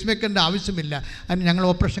നിനക്ക് സ്പേസ് മേക്കറിൻ്റെ ആവശ്യമില്ല, അതിന് ഞങ്ങൾ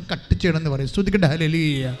ഓപ്പറേഷൻ കട്ട് ചെയ്യണമെന്ന് പറയും. ശ്രദ്ധിക്കട്ടെ.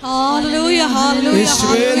 ഹല്ലേലൂയ.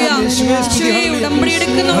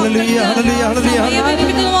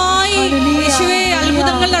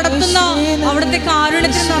 അത്ഭുതങ്ങൾ നടത്തുന്ന അവിടുത്തെ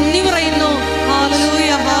കാരുണ്യത്തിന് നന്ദി പറയുന്നു.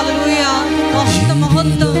 ഹല്ലേലൂയ, ഹല്ലേലൂയ, മഹത്വം,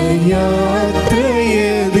 മഹത്വം.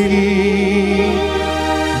 യാത്രയതിൽ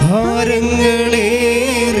ഭാരങ്ങളേറിടുമ്പോൾ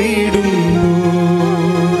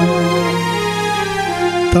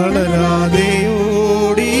തളരാതെ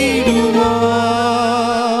ഓടിടുവാൻ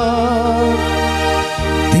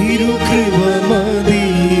തിരുകൃപ മതി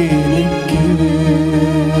എനിക്ക്.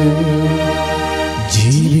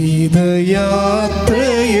 ജീവിതയാത്രയതിൽ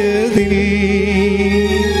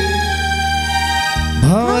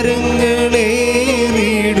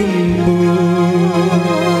ഭാരങ്ങളേറിടുമ്പോൾ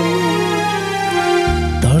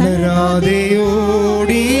തളരാതെ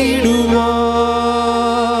ഓടിടുവാൻ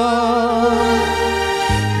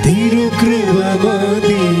തിരുകൃപ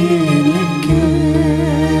മതി എനിക്ക്.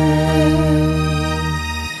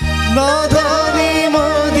 നാഥാ നീ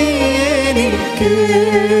മതി എനിക്ക്,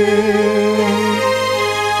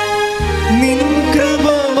 നിൻ കൃപ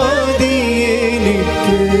മതി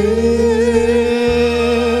എനിക്ക്.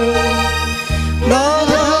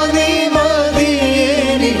 നാഥാ നീ മതി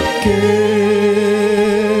എനിക്ക്,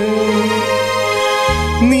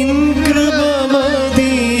 നിൻ കൃപ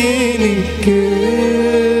മതി എനിക്ക്.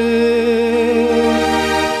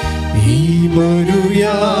 ഈ മരുയാത്രയതിൽ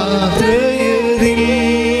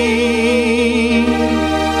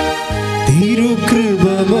തിരുകൃപ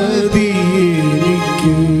മതി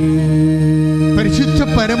എനിക്ക്. പരിശുദ്ധ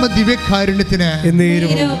പരമ ദിവ്യകാരുണ്യത്തിന്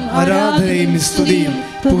ആരാധനയും സ്തുതിയും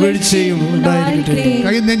പുകഴ്ചയും ഉണ്ടായിരിക്കട്ടെ.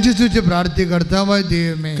 കൈ നെഞ്ചു വെച്ച് പ്രാർത്ഥിക്കുക. കർത്താവായ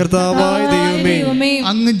ദൈവമേ, കർത്താവായ ദൈവമേ,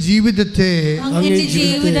 അങ്ങ് ജീവിതത്തെ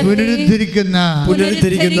പുനരുദ്ധരിക്കുന്ന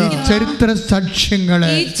ചരിത്ര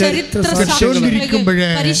സാക്ഷ്യങ്ങളെ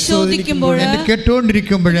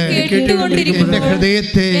കേട്ടോണ്ടിരിക്കുമ്പോഴേ എന്റെ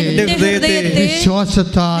ഹൃദയത്തെ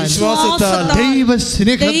വിശ്വാസത്താൽ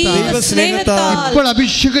ദൈവസ്നേഹത്താൽ ഇപ്പോൾ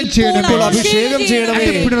അഭിഷേകം ചെയ്യണമേ.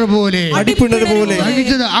 അടിപ്പിണർ പോലെ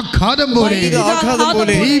ആഘാതം പോലെ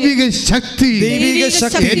ദൈവിക ശക്തി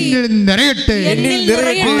എന്നിൽ നിറയട്ടെ.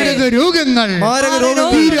 രോഗങ്ങൾ,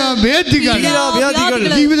 തീരാവേദികൾ,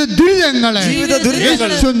 ജീവിത ദുരിതങ്ങളെ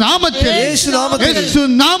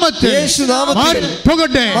യേശുനാമത്തിൽ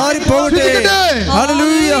പോകട്ടെ.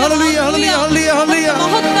 ഹല്ലേലൂയ, ഹല്ലേലൂയ, ഹല്ലേലൂയ, ഹല്ലേലൂയ.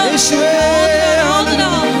 യേശുവേ,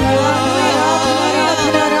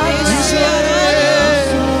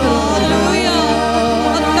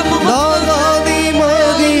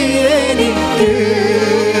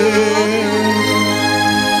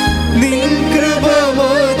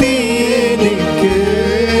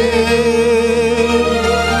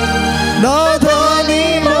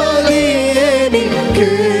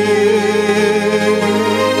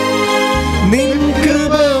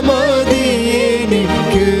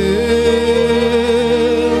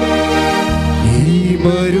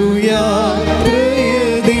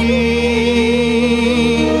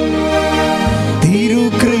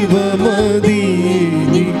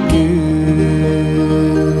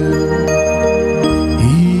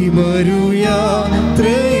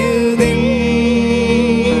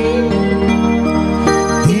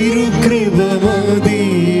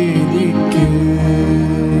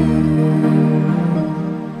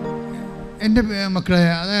 എൻ്റെ മക്കളെ,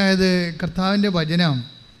 അതായത് കർത്താവിൻ്റെ വചനം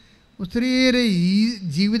ഒത്തിരിയേറെ ഈ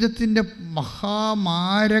ജീവിതത്തിൻ്റെ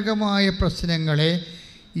മഹാമാരകമായ പ്രശ്നങ്ങളെ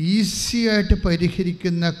ഈസിയായിട്ട്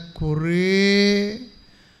പരിഹരിക്കുന്ന കുറേ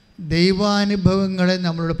ദൈവാനുഭവങ്ങളെ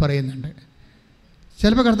നമ്മളോട് പറയുന്നുണ്ട്.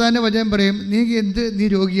 ചിലപ്പോൾ കർത്താവിൻ്റെ വചനം പറയും, നീ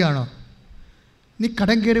രോഗിയാണോ? നീ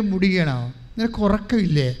കടം കയറി മുടിയണോ? നിനക്ക്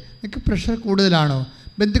ഉറക്കമില്ലേ? നിനക്ക് പ്രഷർ കൂടുതലാണോ?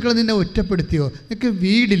 ബന്ധുക്കൾ നിന്നെ ഒറ്റപ്പെടുത്തിയോ? നിനക്ക്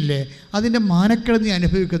വീടില്ലേ? അതിൻ്റെ മാനക്കേട് നീ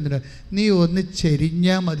അനുഭവിക്കുന്നുണ്ട്. നീ ഒന്ന്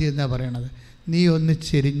ചെരിഞ്ഞാൽ മതി എന്നാണ് പറയണത്. നീ ഒന്ന്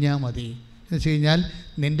ചെരിഞ്ഞാൽ മതി എന്ന് വെച്ച് കഴിഞ്ഞാൽ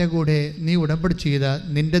നിൻ്റെ കൂടെ നീ ഉടമ്പടി ചെയ്ത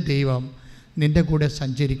നിൻ്റെ ദൈവം നിൻ്റെ കൂടെ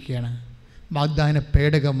സഞ്ചരിക്കുകയാണ്. വാഗ്ദാന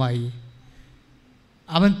പേടകമായി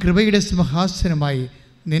അവൻ കൃപയുടെ സിംഹാസനമായി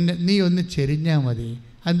നീ ഒന്ന് ചെരിഞ്ഞാൽ മതി.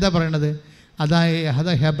 എന്താ പറയണത്? അത്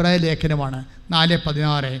ഹെബ്രായ ലേഖനമാണ്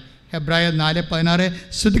 4:16. ഹെബ്രായർ 4:16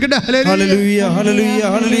 ശ്രദ്ധിക്കട്ടെ. ഹല്ലേലൂയ ഹല്ലേലൂയ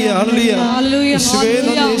ഹല്ലേലൂയ ഹല്ലേലൂയ ഹല്ലേലൂയ യേശുവേ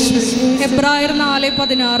ഹെബ്രായർ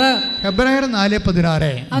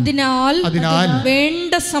 4:16 അതിനാൽ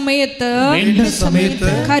വേണ്ട സമയത്ത്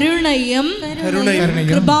കരുണയും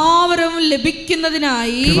കൃപാവരവും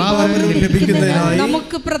ലഭിക്കുന്നതിനായി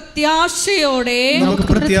നമുക്ക് പ്രത്യാശയോടെ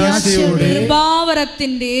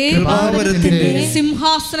കൃപാവരത്തിന്റെ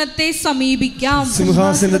സിംഹാസനത്തെ സമീപിക്കാം.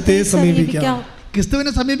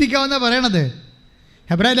 ക്രിസ്തുവിനെ സമീപിക്കാമെന്നാ പറയണത്.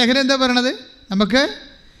 ഹെബ്രായ ലേഖനം എന്താ പറയണത്? നമുക്ക്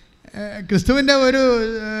ക്രിസ്തുവിൻ്റെ ഒരു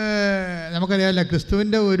നമുക്കറിയാമല്ലോ,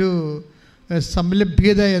 ക്രിസ്തുവിൻ്റെ ഒരു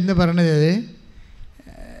സംലഭ്യത എന്ന് പറയുന്നത്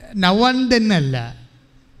നൗ ആൻഡ് ദെൻ അല്ല,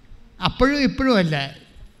 അപ്പോഴും ഇപ്പോഴും അല്ല,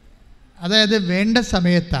 അതായത് വേണ്ട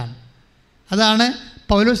സമയത്താണ്. അതാണ്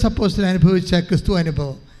പൗലോസ് അപ്പോസ്തലൻ അനുഭവിച്ച ക്രിസ്തു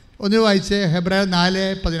അനുഭവം. ഒന്ന് വായിച്ച് ഹെബ്രായർ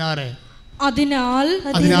 4:16. അതിനാൽ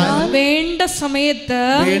വേണ്ട സമയത്ത്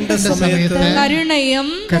കരുണയും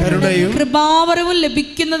കൃപാവരവും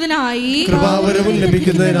ലഭിക്കുന്നതിനായി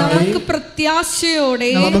നമുക്ക് പ്രത്യാശയോടെ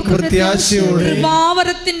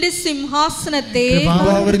കൃപാവരത്തിന്റെ സിംഹാസനത്തെ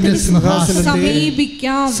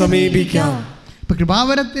സമീപിക്കാം. ഇപ്പം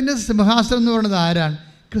കൃപാവരത്തിൻ്റെ സിംഹാസനം എന്ന് പറയുന്നത് ആരാണ്?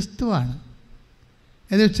 ക്രിസ്തുവാണ്.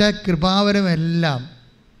 എന്ന് വെച്ചാൽ കൃപാവരമെല്ലാം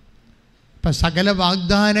ഇപ്പം സകല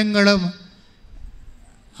വാഗ്ദാനങ്ങളും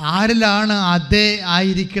ആരിലാണ് അതേ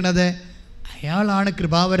ആയിരിക്കണത്? അയാളാണ്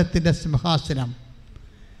കൃപാവരത്തിൻ്റെ സിംഹാസനം.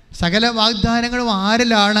 സകല വാഗ്ദാനങ്ങളും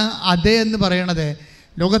ആരിലാണ് അതേ എന്ന് പറയണത്?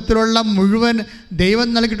 ലോകത്തിലുള്ള മുഴുവൻ ദൈവം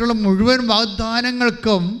നൽകിയിട്ടുള്ള മുഴുവൻ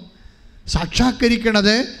വാഗ്ദാനങ്ങൾക്കും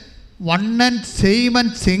സാക്ഷാത്കരിക്കണത് one and same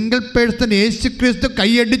and single person Yesu Kristu.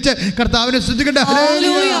 കൈയടിച്ച് കർത്താവിനെ സ്തുതിക്കട്ടെ.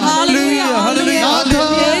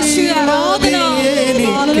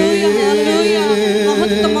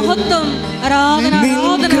 മഹത്വം, ആരാധന,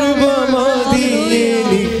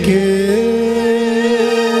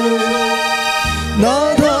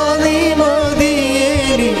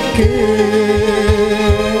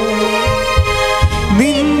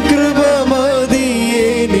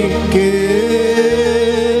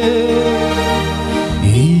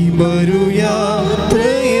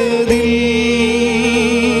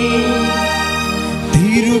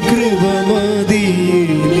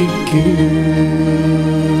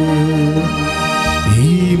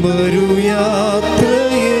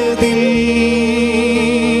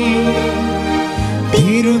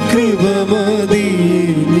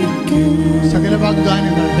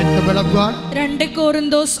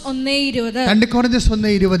 Korinthos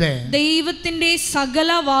 1:20. ദൈവത്തിന്റെ സകല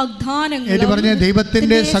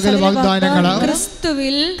വാഗ്ദാനങ്ങളും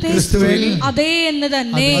ക്രിസ്തുവിൽ അതേ എന്ന്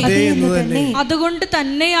തന്നെ. അതുകൊണ്ട്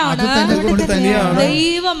തന്നെയാണ്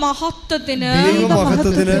ദൈവമഹത്വത്തിന്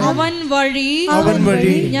അവൻ വഴി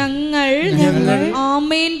ഞങ്ങൾ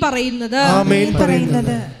ആമേൻ പറയുന്നത്.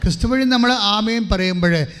 ക്രിസ്തു വഴി നമ്മൾ ആമേൻ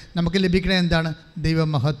പറയുമ്പോൾ നമുക്ക് ലഭിക്കണ എന്താണ്?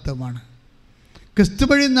 ദൈവമഹത്വമാണ്. ക്രിസ്തു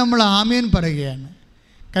വഴി നമ്മൾ ആമേൻ പറയുകയാണ്.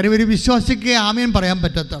 കാര്യം ഒരു വിശ്വാസിക്ക് ആമേൻ പറയാൻ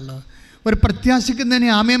പറ്റത്തുള്ളൂ, ഒരു പ്രത്യാശിക്കുന്നതിനെ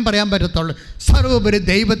ആമേൻ പറയാൻ പറ്റത്തുള്ളൂ. സർവ്വോപരി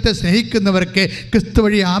ദൈവത്തെ സ്നേഹിക്കുന്നവർക്ക് ക്രിസ്തു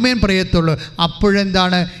വഴി ആമേൻ പറയത്തുള്ളൂ.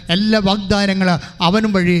 അപ്പോഴെന്താണ്? എല്ലാ വാഗ്ദാനങ്ങളും അവൻ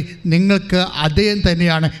വഴി നിങ്ങൾക്ക് അതേ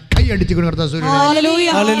തന്നെയാണ്. കൈയടിച്ചു കൊടുത്ത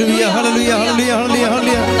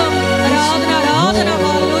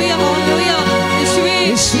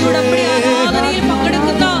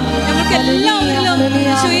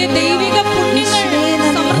ദൈവിക പുണ്യങ്ങൾ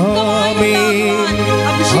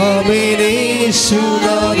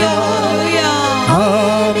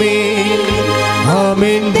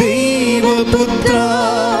ദൈവപുത്ര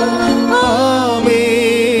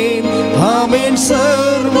ആമേൻ ആമേൻ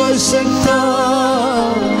സർവശക്ത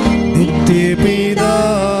നിത്യപിതാവേ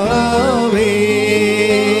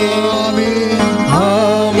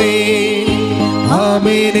ആമേൻ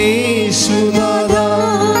ആമേൻ യേശുനാഥാ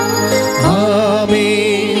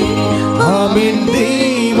ആമേൻ ആമേൻ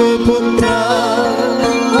ദൈവപുത്ര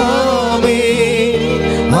ആമേൻ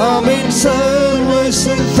ആമേൻ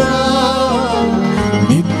സർവശക്ത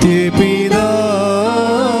നിത്യപിതാവേ.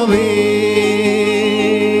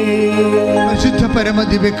 പരിശുദ്ധ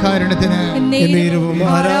പരമദിവ്യകാരുണ്യത്തിന്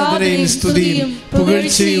ആരാധനയും സ്തുതിയും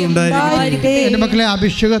പുകഴ്ചയും ഉണ്ടായിരിക്കട്ടെ. എൻ്റെ മക്കളെ,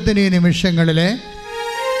 അഭിഷേകത്തിന് ഈ നിമിഷങ്ങളിലെ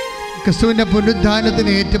ക്രിസ്തുവിൻ്റെ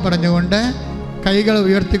പുനരുദ്ധാനത്തിന് ഏറ്റു പറഞ്ഞുകൊണ്ട് കൈകൾ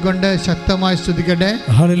ഉയർത്തിക്കൊണ്ട് ശക്തമായി സ്തുതിക്കട്ടെ.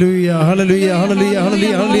 ഹല്ലേലൂയ ഹല്ലേലൂയ ഹല്ലേലൂയ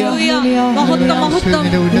ഹല്ലേലൂയ ഹല്ലേലൂയ.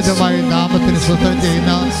 ഉന്നതമായ നാമത്തിന് സ്വസ്ഥം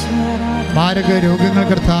ചെയ്യുന്ന മാരക രോഗങ്ങൾ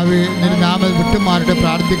കർത്താവേ നിന്റെ നാമം വിട്ടുമാറിട്ട്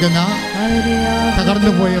പ്രാർത്ഥിക്കുന്ന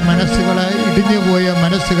തകർന്നുപോയ മനസ്സുകൾ, ഇടിഞ്ഞുപോയ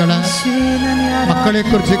മനസ്സുകൾ,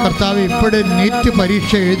 മക്കളെക്കുറിച്ച് കർത്താവ് ഇപ്പോഴും നീറ്റ്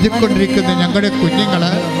പരീക്ഷ എഴുതിക്കൊണ്ടിരിക്കുന്ന ഞങ്ങളുടെ കുഞ്ഞുങ്ങൾ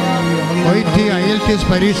IELTS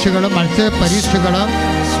പരീക്ഷകളും മത്സര പരീക്ഷകളും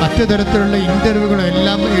മറ്റു തരത്തിലുള്ള ഇൻ്റർവ്യൂകളും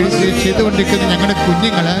എല്ലാം ചെയ്തുകൊണ്ടിരിക്കുന്ന ഞങ്ങളുടെ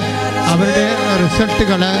കുഞ്ഞുങ്ങൾ, അവരുടെ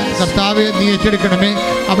റിസൾട്ടുകൾ കർത്താവെ നീ ഏറ്റെടുക്കണമേ.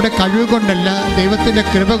 അവിടെ കഴിവ് കൊണ്ടല്ല, ദൈവത്തിൻ്റെ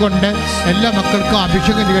കൃപ കൊണ്ട് എല്ലാ മക്കൾക്കും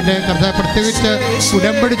അഭിഷേകം ചെയ്യട്ടെ കർത്താവ്. പ്രത്യേകിച്ച്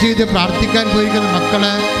ഉടമ്പടി ചെയ്ത് പ്രാർത്ഥിക്കാൻ പോയിരിക്കുന്ന മക്കൾ,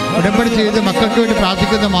 ഉടമ്പടി ചെയ്ത് മക്കൾക്ക് വേണ്ടി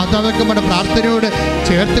പ്രാർത്ഥിക്കുന്ന മാതാപിതാക്കളുടെ പ്രാർത്ഥനയോട്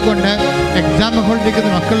ചേർത്തുകൊണ്ട് എക്സാം ഹോളിരിക്കുന്ന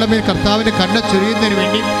മക്കളുടെ മേൽ കർത്താവിൻ്റെ കണ്ണ് ചൊരിയുന്നതിന്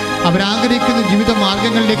വേണ്ടി അവരാഗ്രഹിക്കുന്ന ജീവിത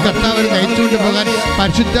മാർഗങ്ങളിലേക്ക് കർത്താവിനെ നയിച്ചുകൊണ്ട് പോകാൻ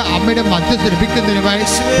പരിശുദ്ധ അമ്മയുടെ മധ്യസ്ഥ ലഭിക്കുന്നതിനുമായി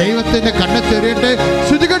ദൈവത്തിൻ്റെ കണ്ണ് ചൊരിയട്ടെ.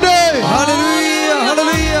 ശ്രുതികട്ടെ. ഹല്ലേലൂയ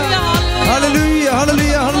ഹല്ലേലൂയ ഹല്ലേലൂയ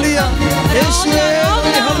ഹല്ലേലൂയ ഹല്ലേലൂയ യേശുവേ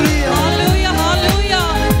ഹല്ലേലൂയ ഹല്ലേലൂയ ഹല്ലേലൂയ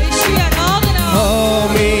യേശുവേ ആരാധന.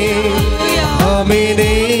 ആമേൻ ആമേൻ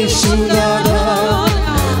യേശുനാഥ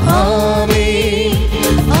ആമേൻ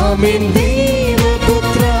ആമേൻ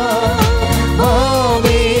ദൈവപുത്ര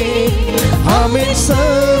ആമേൻ ആമേൻ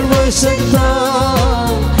സർവശക്ത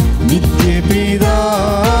നിത്യപിതാവേ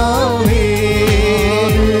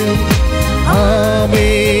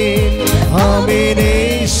ആമേൻ ആമേൻ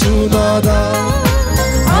യേശുനാഥ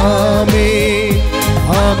ആമേൻ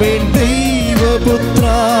ആമേൻ ദൈവപുത്ര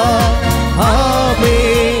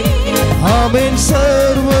ആമേൻ ആമേൻ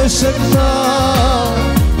സർവശക്ത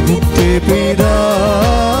നിത്യപിതാവേ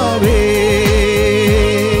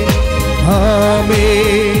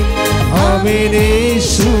ആമേൻ ആമേൻ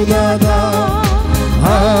യേശുനാഥ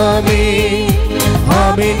ആമേൻ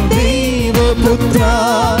ആമേൻ ദൈവപുത്ര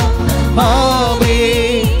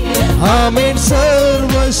ആമേൻ ആമേൻ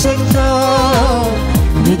സർവശക്ത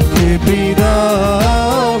നിത്യപിതാവേ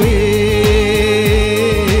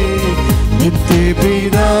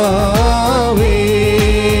നിത്യപിതാവേ.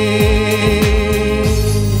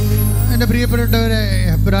 എൻ്റെ പ്രിയപ്പെട്ടവരെ,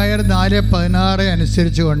 ഹെബ്രായർ 4:16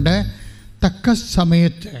 അനുസരിച്ചുകൊണ്ട് തക്ക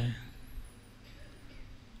സമയത്ത്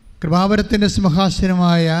കൃപാവരത്തിൻ്റെ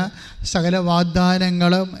സിംഹാസനമായ സകല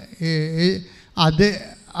വാഗ്ദാനങ്ങളും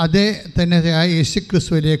അതേ തന്നെ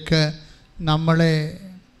യേശുക്രിസ്തുവിലേക്ക് നമ്മളെ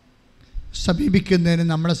സമീപിക്കുന്നതിന്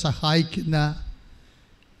നമ്മളെ സഹായിക്കുന്ന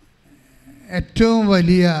ഏറ്റവും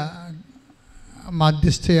വലിയ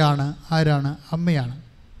മധ്യസ്ഥയാണ് ആരാണ്? അമ്മയാണ്.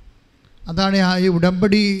 അതാണ് ഈ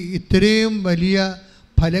ഉടമ്പടി ഇത്രയും വലിയ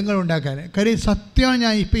ഫലങ്ങൾ ഉണ്ടാക്കാൻ. കാര്യം സത്യമാണ്.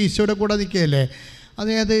 ഞാൻ ഇപ്പോൾ ഈശോയുടെ കൂടെ നിൽക്കുകയല്ലേ,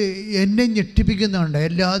 അതായത് എന്നെ ഞെട്ടിപ്പിക്കുന്നുണ്ട്.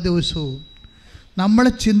 എല്ലാ ദിവസവും നമ്മൾ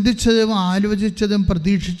ചിന്തിച്ചതും ആലോചിച്ചതും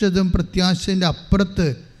പ്രതീക്ഷിച്ചതും പ്രത്യാശൻ്റെ അപ്പുറത്ത്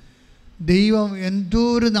ദൈവം എന്തോ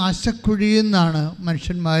ഒരു നാശക്കുഴിയിൽ നിന്നാണ്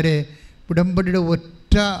മനുഷ്യന്മാരെ ഉടമ്പടിയുടെ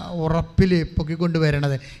ഒറ്റ ഉറപ്പിൽ പൊക്കിക്കൊണ്ട്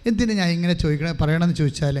വരണത്. എന്തിനാണ് ഞാൻ ഇങ്ങനെ പറയണമെന്ന്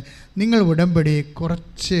ചോദിച്ചാൽ, നിങ്ങൾ ഉടമ്പടി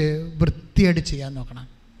കുറച്ച് വൃത്തിയായിട്ട് ചെയ്യാൻ നോക്കണം.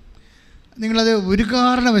 നിങ്ങളത് ഒരു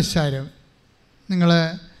കാരണവശാലും നിങ്ങൾ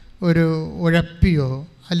ഒരു ഉഴപ്പിയോ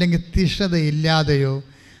അല്ലെങ്കിൽ തീഷ്ണതയില്ലാതെയോ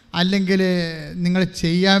അല്ലെങ്കിൽ നിങ്ങൾ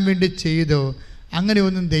ചെയ്യാൻ വേണ്ടി ചെയ്തോ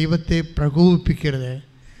അങ്ങനെയൊന്നും ദൈവത്തെ പ്രകോപിപ്പിക്കരുത്.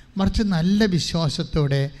 മറിച്ച് നല്ല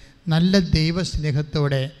വിശ്വാസത്തോടെ നല്ല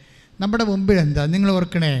ദൈവസ്നേഹത്തോടെ നമ്മുടെ മുമ്പിൽ എന്താ നിങ്ങൾ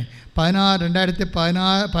ഓർക്കണേ,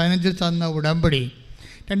 2015 തന്ന ഉടമ്പടി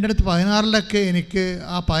 2016 എനിക്ക്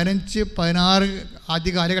ആ 15-16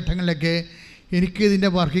 ആദ്യ കാലഘട്ടങ്ങളിലൊക്കെ എനിക്ക് ഇതിൻ്റെ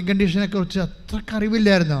വർക്കിംഗ് കണ്ടീഷനെ കുറിച്ച് അത്രയ്ക്ക്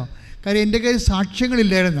അറിവില്ലായിരുന്നോ. കാര്യം എൻ്റെ കയ്യിൽ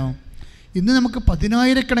സാക്ഷ്യങ്ങളില്ലായിരുന്നോ. ഇന്ന് നമുക്ക്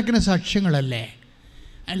 10,000-കണക്കിന് സാക്ഷ്യങ്ങളല്ലേ,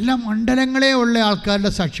 എല്ലാ മണ്ഡലങ്ങളെ ഉള്ള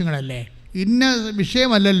ആൾക്കാരുടെ സാക്ഷ്യങ്ങളല്ലേ, ഇന്ന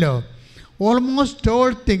വിഷയമല്ലല്ലോ. ഓൾമോസ്റ്റ് ഓൾ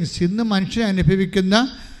തിങ്സ് ഇന്ന് മനുഷ്യൻ അനുഭവിക്കുന്ന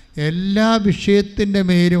എല്ലാ വിഷയത്തിൻ്റെ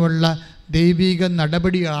മേലുമുള്ള ദൈവിക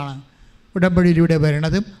നടപടിയാണ് ഉടമ്പടിയിലൂടെ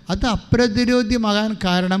വരണതും. അത് അപ്രതിരോധ്യമാകാൻ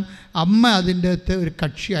കാരണം അമ്മ അതിൻ്റെ അകത്ത് ഒരു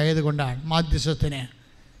കക്ഷി ആയതുകൊണ്ടാണ്, മാധ്യസ്ഥത്തിന്.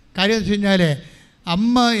 കാര്യം എന്ന് വെച്ച് കഴിഞ്ഞാൽ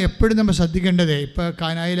അമ്മ എപ്പോഴും നമ്മൾ ശ്രദ്ധിക്കേണ്ടത്, ഇപ്പോൾ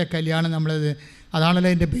കാനായിലെ കല്യാണം നമ്മളത് അതാണല്ലോ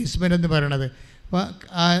അതിൻ്റെ ബേസ്മെൻ്റ് എന്ന് പറയണത്. അപ്പോൾ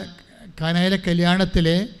ആ കാനായിലെ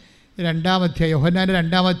കല്യാണത്തിലെ 2-ാം അധ്യായം, യോഹന്നാൻ്റെ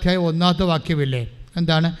 2-ാം അധ്യായം 1-ാമത്തെ വാക്യമില്ലേ,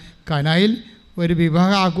 എന്താണ്? കാനായിൽ ഒരു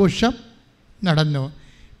വിവാഹ ആഘോഷം നടന്നു.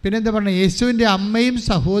 പിന്നെന്താ പറഞ്ഞത്? യേശുവിൻ്റെ അമ്മയും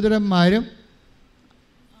സഹോദരന്മാരും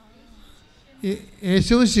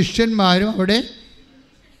യേശുവും ശിഷ്യന്മാരും അവിടെ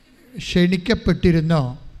ക്ഷണിക്കപ്പെട്ടിരുന്നു.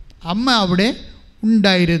 അമ്മ അവിടെ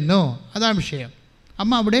ഉണ്ടായിരുന്നു. അതാണ് വിഷയം.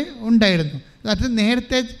 അമ്മ അവിടെ ഉണ്ടായിരുന്നു. അത്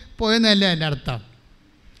നേരത്തെ പോയെന്നല്ല എൻ്റെ അർത്ഥം.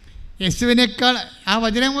 യേശുവിനേക്കാൾ ആ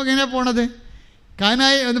വചനം എങ്ങനെ പോണത്?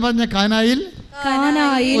 കാനായി എന്ന് പറഞ്ഞ കാനായിൽ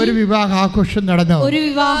ഒരു വിവാഹാഘോഷം നടന്നു.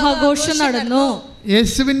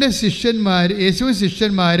 യേശുവും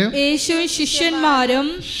ശിഷ്യന്മാരും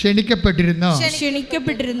ക്ഷണിക്കപ്പെട്ടിരുന്നു.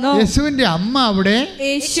 യേശുവിന്റെ അമ്മ അവിടെ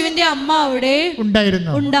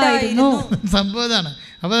ഉണ്ടായിരുന്നു. സംഭവം ഇതാണ്.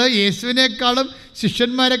 അപ്പോൾ യേശുവിനേക്കാളും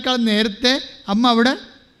ശിഷ്യന്മാരെക്കാളും നേരത്തെ അമ്മ അവിടെ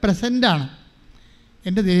പ്രസൻ്റാണ്.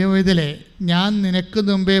 എൻ്റെ ദൈവവേദലേ, ഞാൻ നിനക്ക്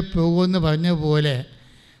മുമ്പേ പോകുമെന്ന് പറഞ്ഞ പോലെ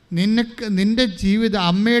നിന്റെ ജീവിതം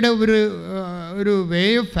അമ്മയുടെ ഒരു വേ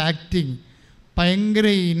ഓഫ് ആക്ടിങ് ഭയങ്കര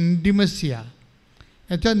ഇൻറ്റിമസിയാണ്.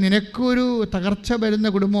 എന്നുവെച്ചാൽ നിനക്കൊരു തകർച്ച വരുന്ന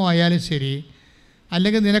കുടുംബമായാലും ശരി,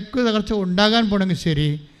 അല്ലെങ്കിൽ നിനക്ക് തകർച്ച ഉണ്ടാകാൻ പോണെങ്കിൽ ശരി,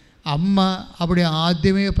 അമ്മ അവിടെ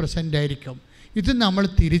ആദ്യമേ പ്രസൻ്റ് ആയിരിക്കും. ഇത് നമ്മൾ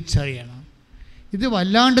തിരിച്ചറിയണം. ഇത്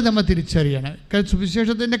വല്ലാണ്ട് നമ്മൾ തിരിച്ചറിയണം.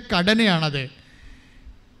 സുവിശേഷത്തിൻ്റെ ഘടനയാണത്.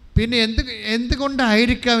 പിന്നെ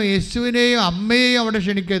എന്തുകൊണ്ടായിരിക്കാം യേശുവിനെയും അമ്മയെയും അവിടെ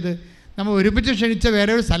ക്ഷണിക്കരുത്? നമ്മൾ ഒരുമിച്ച് ക്ഷണിച്ച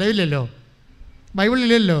വേറെ ഒരു സ്ഥലമില്ലല്ലോ,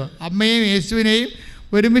 ബൈബിളിലല്ലോ. അമ്മയെയും യേശുവിനെയും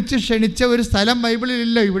ഒരുമിച്ച് ക്ഷണിച്ച ഒരു സ്ഥലം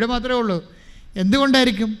ബൈബിളിലില്ലോ, ഇവിടെ മാത്രമേ ഉള്ളൂ.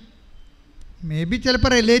 എന്തുകൊണ്ടായിരിക്കും? മേ ബി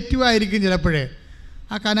ചിലപ്പോൾ റിലേറ്റീവ് ആയിരിക്കും. ചിലപ്പോഴേ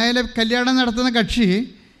ആ കനായിലെ കല്യാണം നടത്തുന്ന കക്ഷി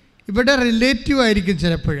ഇവിടെ റിലേറ്റീവ് ആയിരിക്കും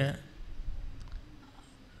ചിലപ്പോൾ.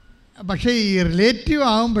 പക്ഷേ ഈ റിലേറ്റീവ്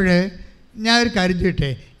ആകുമ്പോൾ ഞാൻ ഒരു കാര്യം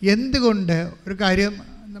ചോദിട്ടെ, എന്തുകൊണ്ട് ഒരു കാര്യം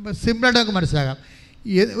നമ്മൾ സിമ്പിളായിട്ട് നമുക്ക് മനസ്സിലാക്കാം.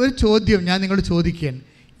 ഒരു ചോദ്യം ഞാൻ നിങ്ങളോട് ചോദിക്കുകയാണ്.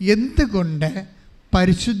 എന്തുകൊണ്ട്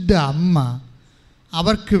പരിശുദ്ധ അമ്മ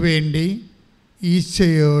അവർക്ക് വേണ്ടി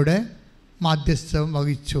ഈശോയോട് മാധ്യസ്ഥം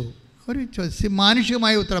വഹിച്ചു? ഒരു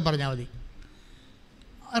മാനുഷികമായ ഉത്തരം പറഞ്ഞാൽ മതി.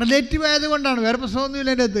 റിലേറ്റീവ് ആയതുകൊണ്ടാണ്, വേറെ പ്രശ്നമൊന്നുമില്ല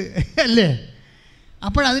അതിൻ്റെ അകത്ത്, അല്ലേ?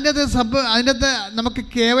 അപ്പോൾ അതിൻ്റെ അകത്ത് നമുക്ക്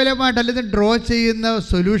കേവലമായിട്ട് അല്ലെങ്കിൽ ഡ്രോ ചെയ്യുന്ന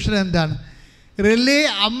സൊല്യൂഷൻ എന്താണ്?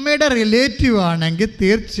 അമ്മയുടെ റിലേറ്റീവ് ആണെങ്കിൽ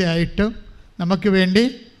തീർച്ചയായിട്ടും നമുക്ക് വേണ്ടി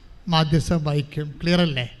മാധ്യസ്ഥം വഹിക്കും. ക്ലിയർ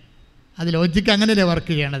അല്ലേ? അത് ലോജിക്ക് അങ്ങനെയല്ലേ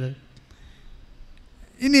വർക്ക് ചെയ്യണത്.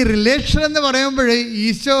 ഇനി റിലേഷൻ എന്ന് പറയുമ്പോൾ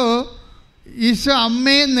ഈശോ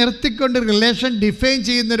അമ്മയെ നിർത്തിക്കൊണ്ട് റിലേഷൻ ഡിഫൈൻ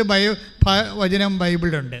ചെയ്യുന്നൊരു വചനം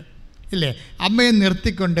ബൈബിളുണ്ട്, ഇല്ലേ? അമ്മയെ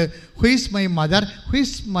നിർത്തിക്കൊണ്ട് who is my mother,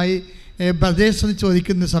 who is my brothers എന്ന്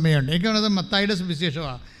ചോദിക്കുന്ന സമയമുണ്ട്. എനിക്ക് തോന്നുന്നത് മത്തായിയുടെ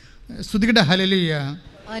സുവിശേഷമാണ്. സ്തുതിക്കട്ടെ, ഹല്ലേലൂയ.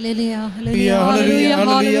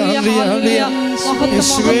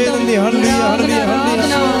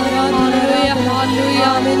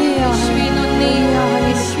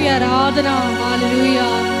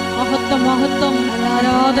 മഹത്വം,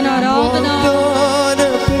 ആരാധന, ആരാധന.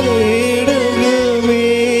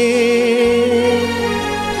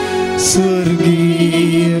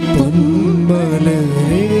 സ്വർഗീയ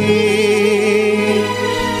പൊന്മലരേ,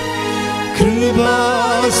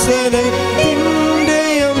 കൃപാസനത്തിൻ്റെ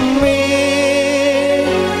അമ്മേ,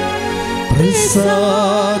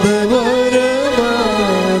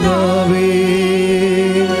 പ്രസാദവരമാതാവേ,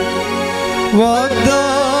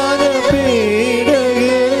 വാഗ്ദാന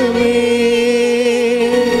പേടകമേ,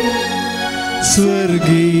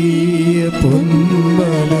 സ്വർഗീയ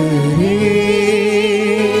പൊന്മലരേ,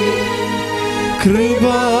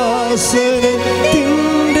 കൃപാസനത്തിൻ്റെ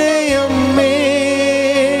അമ്മേ,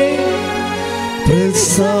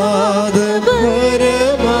 പ്രസാദപരമാതാവേ.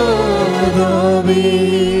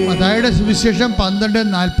 മത്തായിയുടെ സുവിശേഷം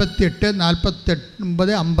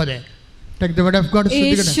 12:48-49-50.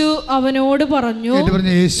 യേശു അവനോട് പറഞ്ഞു,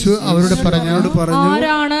 യേശു അവരോട് പറഞ്ഞു,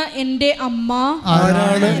 ആരാണ് എൻ്റെ അമ്മ,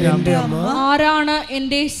 ആരാണ്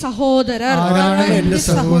എൻ്റെ സഹോദരർ,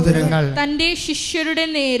 തന്റെ ശിഷ്യരുടെ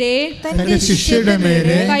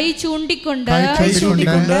നേരെ കൈ ചൂണ്ടിക്കൊണ്ട്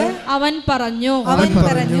അവൻ പറഞ്ഞു,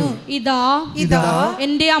 ഇതാ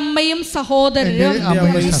എൻ്റെ അമ്മയും സഹോദരരും,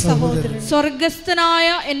 സ്വർഗസ്ഥനായ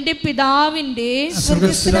എൻ്റെ പിതാവിന്റെ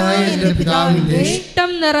ഇഷ്ടം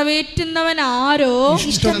നിറവേറ്റുന്നവൻ ആരോ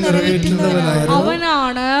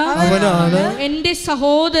അവനാണ് എന്റെ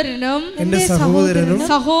സഹോദരനും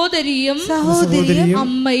സഹോദരിയും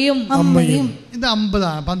അമ്മയും. ഇത്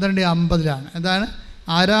 50 12:50 എന്താണ്?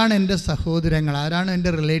 ആരാണ് എൻ്റെ സഹോദരങ്ങൾ, ആരാണ് എൻ്റെ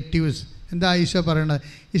റിലേറ്റീവ്സ്? എന്താ ഈശോ പറയണത്?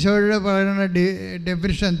 ഈശോയുടെ പറയുന്ന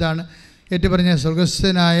ഡെഫിനിഷൻ എന്താണ്? ഏറ്റു പറഞ്ഞ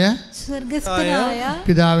സ്വർഗസ്ഥനായ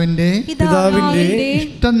പിതാവിന്റെ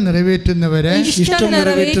ഇഷ്ടം നിറവേറ്റുന്നവരെ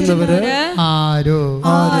ആരോ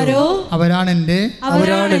അവരാണ് എൻ്റെ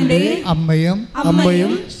അമ്മയും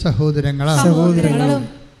സഹോദരങ്ങളും.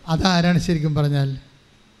 അതാരാണ് ശരിക്കും പറഞ്ഞാൽ?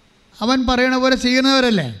 അവൻ പറയണ പോലെ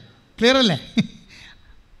ചെയ്യുന്നവരല്ലേ? ക്ലിയർ അല്ലേ?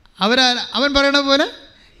 അവൻ പറയണ പോലെ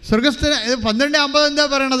സ്വർഗസ്ഥന. 12:50 എന്താ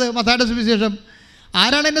പറയണത് മത്തായിയുടെ സുവിശേഷം?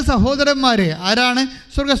 ആരാണ് എൻ്റെ സഹോദരന്മാർ? ആരാണ്?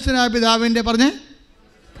 സ്വർഗസ്ഥനായ പിതാവിൻ്റെ പറഞ്ഞ്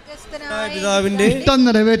ഇഷ്ടം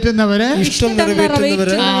നിറവേറ്റുന്നവരെ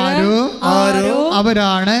ആരോ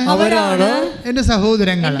അവരാണ് എൻ്റെ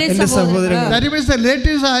സഹോദരങ്ങൾ.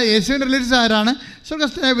 റിലേറ്റീവ്സ്, യേശുവിൻ്റെ റിലേറ്റീവ്സ് ആരാണ്?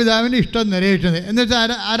 സ്വർഗസ്ഥനായ പിതാവിൻ്റെ ഇഷ്ടം നിറവേറ്റുന്നത് എന്ന്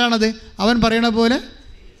വെച്ചാൽ ആരാണത്? അവൻ പറയണ പോലെ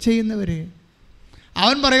ചെയ്യുന്നവർ.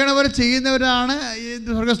 അവൻ പറയണ പോലെ ചെയ്യുന്നവരാണ്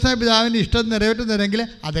സ്വർഗസ്ഥനായ പിതാവിൻ്റെ ഇഷ്ടം നിറവേറ്റുന്നവരെങ്കിൽ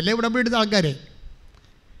അതല്ലേ ഉടമ്പടി എടുത്ത ആൾക്കാരെ.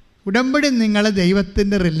 ഉടമ്പടി നിങ്ങളെ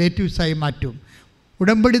ദൈവത്തിൻ്റെ റിലേറ്റീവ്സായി മാറ്റും.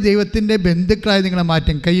 ഉടമ്പടി ദൈവത്തിൻ്റെ ബന്ധുക്കളായി നിങ്ങളെ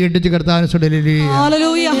മാറ്റും. കൈയടിച്ച് കർത്താവിനെ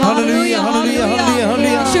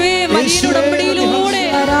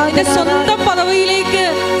സ്വന്തം പദവിയിലേക്ക്,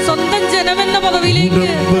 സ്വന്തം ജനമെന്ന പദവിയിലേക്ക്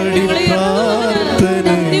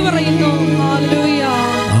നന്ദി പറയുന്നു.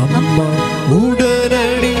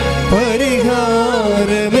 ഉടനടി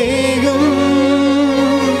പരിഹാരമേകും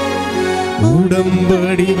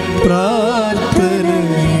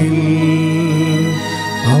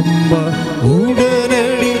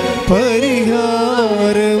ഉടനടി പരിഹാരമേകും.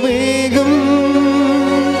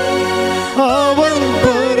 അവൻ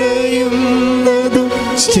പറയുന്നതും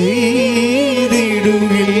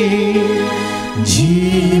ചെയ്തിടുകിൽ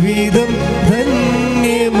ജീവിതം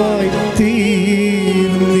ധന്യമായി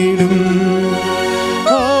തീർന്നിടും.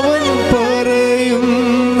 അവൻ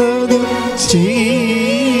പറയുന്നതും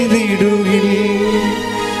ചെയ്തിടുകിൽ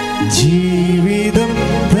ജീവിതം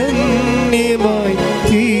ധന്യമായി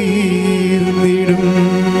തീർന്നിടും.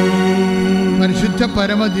 പരിശുദ്ധ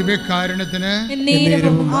പരമ ദിവ്യകാരുണ്യത്തിന്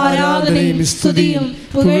ആരാധനയും സ്തുതിയും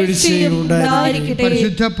പുകഴ്ചയും ഉണ്ടായിരിക്കട്ടെ.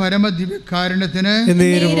 പരിശുദ്ധ പരമ ദിവ്യകാരുണ്യത്തിന്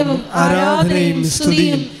ആരാധനയും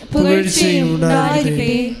സ്തുതിയും പുകഴ്ചയും ഉണ്ടായിരിക്കട്ടെ.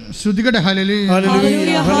 ശ്രുതികട ഹല്ലേലൂയ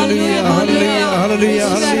ഹല്ലേലൂയ ഹല്ലേലൂയ ഹല്ലേലൂയ ഹല്ലേലൂയ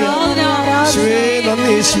ഹല്ലേലൂയ. യേശുവേ നന്ദി,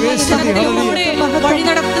 യേശുവേ സ്തുതി.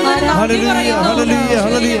 ഹല്ലേലൂയ ഹല്ലേലൂയ ഹല്ലേലൂയ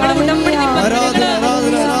ഹല്ലേലൂയ. ആരാധന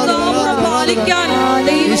ആരാധന ആരാധന.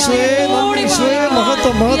 യേശുവേ നന്ദി, യേശുവേ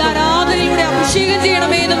മഹത്വം മഹത്വം. ആരാധനയിലൂടെ അഭിഷേകം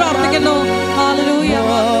ചെയ്യണമേ എന്ന് പ്രാർത്ഥിക്കുന്നു. ഹല്ലേലൂയ.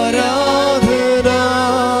 ആരാധന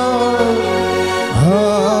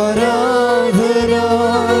ആരാധന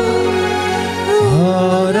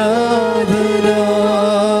ആരാധന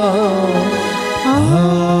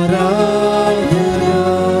ആരാധന.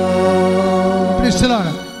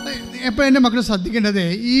 ക്രിസ്ത്യനാണ്. എപ്പോൾ എൻ്റെ മക്കൾ ശ്രദ്ധിക്കേണ്ടത്,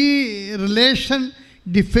 ഈ റിലേഷൻ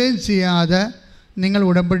ഡിഫൈൻ ചെയ്യാതെ നിങ്ങൾ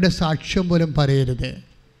ഉടമ്പടിയുടെ സാക്ഷ്യം പോലും പറയരുത്.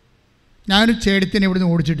 ഞാനൊരു ചേടത്തിനെ ഇവിടുന്ന്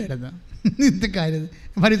ഓടിച്ചിട്ടായിരുന്നു. ഇത് കാര്യം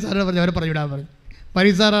പരിസാറാണ് പറഞ്ഞു, അവരെ പറഞ്ഞുവിടാൻ പറഞ്ഞു.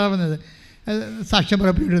 പരിസാറാണ് പറഞ്ഞത് സാക്ഷ്യം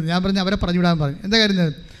പറയപ്പെട്ടിരുന്നു. ഞാൻ പറഞ്ഞു അവരെ പറഞ്ഞുവിടാൻ പറഞ്ഞു. എന്താ കാര്യം?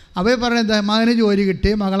 അവർ പറഞ്ഞത് മകന് ജോലി കിട്ടി,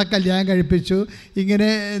 മകളെ കല്യാണം കഴിപ്പിച്ചു, ഇങ്ങനെ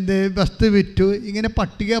വസ്തു വിറ്റു, ഇങ്ങനെ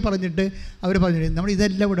പട്ടിക പറഞ്ഞിട്ട് അവർ പറഞ്ഞു. നമ്മൾ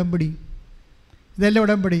ഇതെല്ലാം ഉടമ്പടി, ഇതെല്ലാം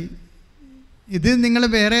ഉടമ്പടി. ഇത് നിങ്ങൾ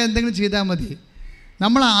വേറെ എന്തെങ്കിലും ചെയ്താൽ മതി.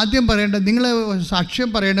 നമ്മൾ ആദ്യം പറയേണ്ടത്, നിങ്ങൾ സാക്ഷ്യം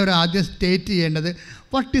പറയേണ്ടവർ ആദ്യം സ്റ്റേറ്റ് ചെയ്യേണ്ടത്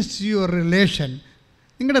വാട്ട് ഈസ് യുവർ റിലേഷൻ.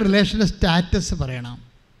 നിങ്ങളുടെ റിലേഷൻ്റെ സ്റ്റാറ്റസ് പറയണം.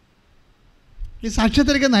 ഈ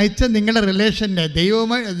സാക്ഷ്യത്തിലേക്ക് നയിച്ച നിങ്ങളുടെ റിലേഷൻ്റെ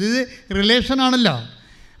ദൈവവുമായി ഇത് റിലേഷനാണല്ലോ.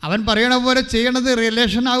 അവൻ പറയണ പോലെ ചെയ്യണത്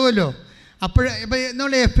റിലേഷൻ ആകുമല്ലോ. അപ്പോൾ ഇപ്പം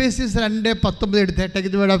നമ്മൾ Ephesians 2:19 എടുത്ത് take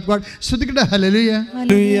the word of God. ശ്രുതിക്കട്ടെ. ഹല്ലേലൂയ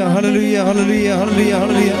ഹല്ലേലൂയ ഹല്ലേലൂയ ഹല്ലേലൂയ ഹല്ലേലൂയ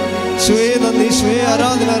ഹല്ലേലൂയ. യേശുവേ നന്ദി, യേശുവേ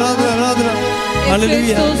ആരാധന ആരാധന ആരാധന.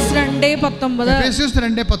 ഹല്ലേലൂയ. Ephesians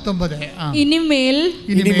 2:19. ഇനിമേൽ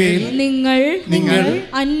നിങ്ങൾ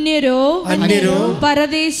അന്യരോ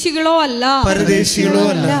പരദേശികളോ അല്ല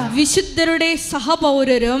വിശുദ്ധരുടെ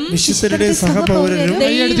സഹപൗരരും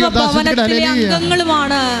ദൈവഭവനത്തിലെ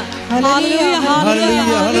അംഗങ്ങളുമാണ്.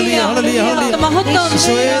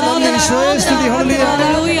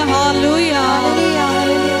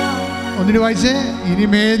 ഒന്നിനു വായിച്ചേ.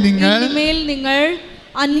 ഇനിമേൽ നിങ്ങൾ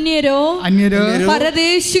അന്യരോ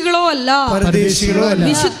പരദേശികളോ അല്ല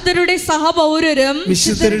വിശുദ്ധരുടെ സഹപൗരരും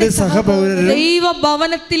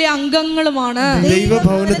ദൈവഭവനത്തിലെ അംഗങ്ങളുമാണ്.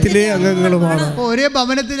 ഒരേ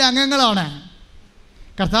ഭവനത്തിലെ അംഗങ്ങളാണ്.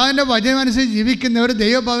 കർത്താവിൻ്റെ വചനമനുസരിച്ച് ജീവിക്കുന്നവർ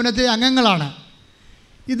ദൈവഭവനത്തിലെ അംഗങ്ങളാണ്.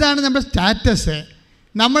 ഇതാണ് നമ്മുടെ സ്റ്റാറ്റസ്.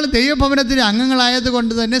 നമ്മൾ ദൈവഭവനത്തിലെ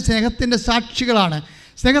അംഗങ്ങളായതുകൊണ്ട് തന്നെ സ്നേഹത്തിൻ്റെ സാക്ഷികളാണ്.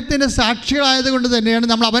 സ്നേഹത്തിൻ്റെ സാക്ഷികളായതുകൊണ്ട് തന്നെയാണ്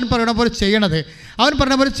നമ്മൾ അവൻ പറയണ പോലെ ചെയ്യണത്. അവൻ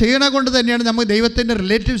പറഞ്ഞ പോലെ ചെയ്യണ കൊണ്ട് തന്നെയാണ് നമ്മൾ ദൈവത്തിൻ്റെ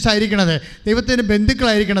റിലേറ്റീവ്സ് ആയിരിക്കണത്, ദൈവത്തിൻ്റെ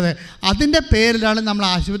ബന്ധുക്കളായിരിക്കണത്. അതിൻ്റെ പേരിലാണ് നമ്മൾ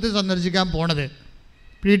ആശുപത്രി സന്ദർശിക്കാൻ പോണത്.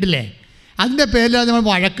 വീട്ടിലെ അതിൻ്റെ പേരിലാണ് നമ്മൾ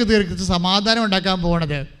വഴക്ക് തീർത്ത് സമാധാനം ഉണ്ടാക്കാൻ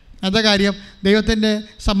പോണത്. എന്താ കാര്യം? ദൈവത്തിൻ്റെ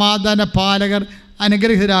സമാധാന പാലകർ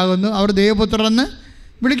അനുഗ്രഹീതരാകുന്നു, അവർ ദൈവപുത്രരെന്ന്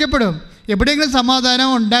വിളിക്കപ്പെടും. എവിടെയെങ്കിലും സമാധാനം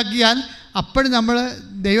ഉണ്ടാക്കിയാൽ അപ്പോഴും നമ്മൾ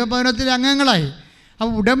ദൈവഭവനത്തിലെ അംഗങ്ങളായി.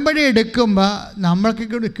 അപ്പോൾ ഉടമ്പടി എടുക്കുമ്പോൾ നമ്മൾക്ക്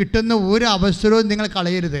കിട്ടുന്ന ഒരു അവസരവും നിങ്ങൾ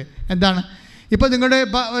കളയരുത്. എന്താണ്? ഇപ്പോൾ നിങ്ങളുടെ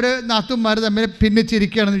ഒരു നാത്തുമാർ തമ്മിൽ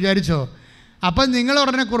ഭിന്നിച്ചിരിക്കുകയാണെന്ന് വിചാരിച്ചോ, അപ്പം നിങ്ങൾ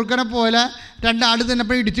ഉടനെ കുറുക്കനെ പോലെ രണ്ടാൾ തന്നെ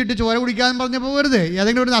ഇപ്പോൾ ഇടിച്ചിട്ട് ചോര കുടിക്കാമെന്ന് പറഞ്ഞപ്പോൾ പോകരുത്.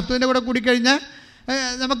 ഏതെങ്കിലും ഒരു നാത്തുവിൻ്റെ കൂടെ കൂടിക്കഴിഞ്ഞാൽ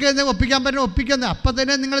നമുക്ക് ഒപ്പിക്കാൻ പറ്റുന്ന ഒപ്പിക്കുന്നത്. അപ്പം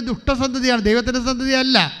തന്നെ നിങ്ങൾ ദുഷ്ടസന്ധതിയാണ്, ദൈവത്തിൻ്റെ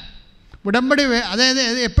സന്ധതിയല്ല. ഉടമ്പടി അതായത്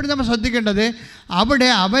എപ്പോഴും നമ്മൾ ശ്രദ്ധിക്കേണ്ടത് അവിടെ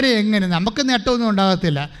അവരെ എങ്ങനെ, നമുക്ക് നേട്ടമൊന്നും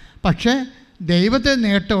ഉണ്ടാകത്തില്ല, പക്ഷേ ദൈവത്തിന്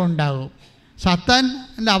നേട്ടം ഉണ്ടാകും.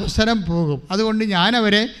 സാത്താൻ്റെ അവസരം പോകും. അതുകൊണ്ട്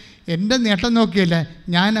ഞാനവരെ എൻ്റെ നേട്ടം നോക്കിയല്ല,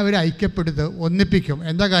 ഞാൻ അവരെ ഐക്യപ്പെടുത്തും, ഒന്നിപ്പിക്കും.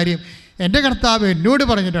 എന്താ കാര്യം? എൻ്റെ കർത്താവ് എന്നോട്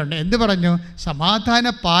പറഞ്ഞിട്ടുണ്ട്. എന്ത് പറഞ്ഞു? സമാധാന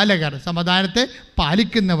പാലകർ, സമാധാനത്തെ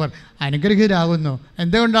പാലിക്കുന്നവർ അനുഗ്രഹീതരാകുന്നു.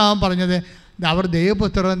 എന്തുകൊണ്ടാണ് പറഞ്ഞത്? അവർ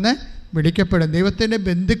ദൈവപുത്രരെന്ന് വിളിക്കപ്പെടും. ദൈവത്തിൻ്റെ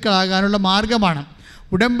ബന്ധുക്കളാകാനുള്ള മാർഗമാണ്.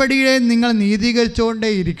 ഉടമ്പടിയെ നിങ്ങൾ നീതീകരിച്ചുകൊണ്ടേ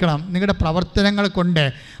ഇരിക്കണം. നിങ്ങളുടെ പ്രവർത്തനങ്ങൾ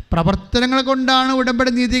കൊണ്ടാണ്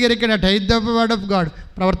ഉടമ്പടി നീതീകരിക്കേണ്ടത്. Take the word of God.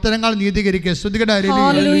 പ്രവർത്തനങ്ങൾ നീതീകരിക്കുക. ശ്രുതികട.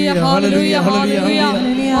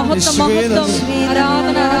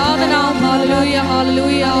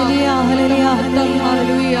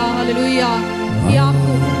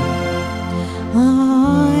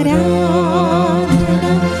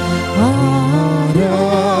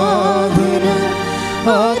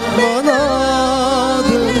 ആത്മനാ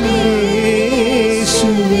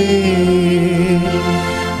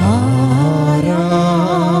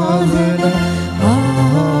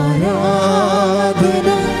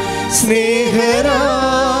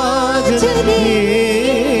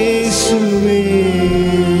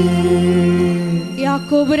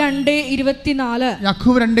യാക്കോബ് 2:24.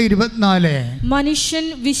 യാക്കോബ് 2:24. മനുഷ്യൻ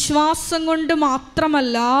വിശ്വാസം കൊണ്ട്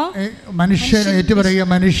മാത്രമല്ല, മനുഷ്യൻ ഏറ്റു പറയുക,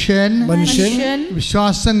 മനുഷ്യൻ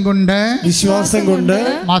വിശ്വാസം കൊണ്ട്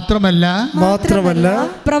മാത്രമല്ല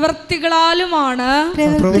പ്രവൃത്തികളാലുമാണ്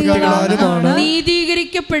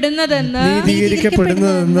നീതീകരിക്കപ്പെടുന്നതെന്ന്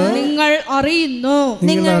നിങ്ങൾ അറിയുന്നു.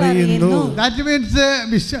 ദാറ്റ്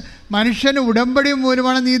മീൻസ് മനുഷ്യന് ഉടമ്പടി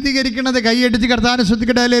മൂലമാണ് നീതീകരിക്കുന്നത്. കൈയടിച്ച് കർത്താവിനെ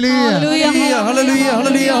ശ്രദ്ധിക്കട്ടെ.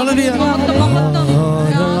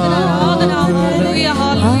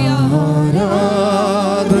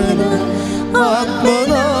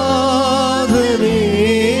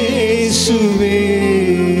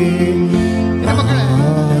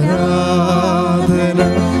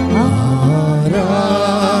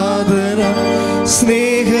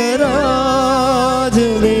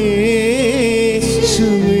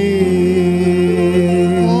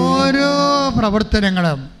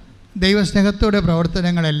 പ്രവർത്തനങ്ങളും ദൈവസ്നേഹത്തോടെ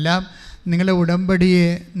പ്രവർത്തനങ്ങളെല്ലാം നിങ്ങളുടെ ഉടമ്പടിയെ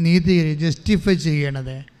ജസ്റ്റിഫൈ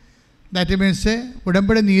ചെയ്യണത്. ദാറ്റ് മീൻസ്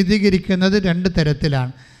ഉടമ്പടി നീതീകരിക്കുന്നത് രണ്ട്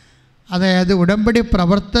തരത്തിലാണ്. അതായത് ഉടമ്പടി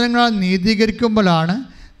പ്രവർത്തനങ്ങളാൽ നീതീകരിക്കുമ്പോഴാണ്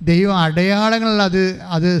ദൈവം അടയാളങ്ങളിൽ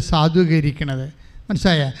അത് സാധൂകരിക്കുന്നത്.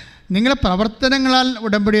 മനസ്സിലായ? നിങ്ങളെ പ്രവർത്തനങ്ങളാൽ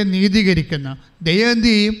ഉടമ്പടിയെ നീതീകരിക്കുന്നു. ദൈവം എന്ത്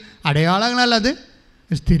ചെയ്യും? അടയാളങ്ങളാൽ അത്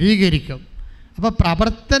സ്ഥിരീകരിക്കും. അപ്പോൾ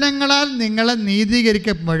പ്രവർത്തനങ്ങളാൽ നിങ്ങളെ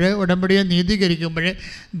നീതീകരിക്കുമ്പോൾ, ഉടമ്പടിയെ നീതീകരിക്കുമ്പോൾ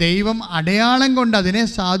ദൈവം അടയാളം കൊണ്ട് അതിനെ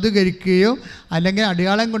സാധൂകരിക്കുകയോ അല്ലെങ്കിൽ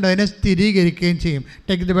അടയാളം കൊണ്ട് അതിനെ സ്ഥിരീകരിക്കുകയും ചെയ്യും.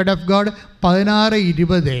 Take the word of God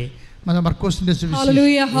 16:20. മർക്കോസിന്റെ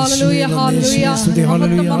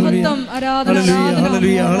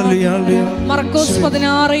മർക്കോസ്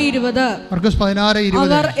 16:20.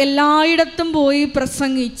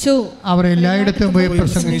 അവർ എല്ലായിടത്തും പോയി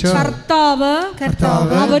പ്രസംഗിച്ചു. കർത്താവ്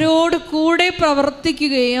അവരോട് കൂടെ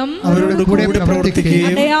പ്രവർത്തിക്കുകയും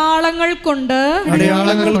അടയാളങ്ങൾ കൊണ്ട്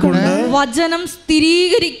വചനം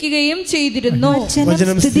സ്ഥിരീകരിക്കുകയും ചെയ്തിരുന്നു.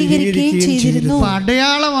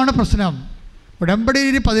 അടയാളമാണ് പ്രശ്നം.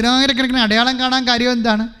 ഉടമ്പടിയിൽ 10,000 അടയാളം കാണാൻ കാര്യം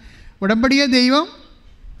എന്താണ്? ഉടമ്പടിയെ ദൈവം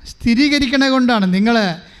സ്ഥിരീകരിക്കണ കൊണ്ടാണ്.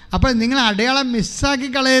 അപ്പോൾ നിങ്ങൾ അടയാളം മിസ്സാക്കി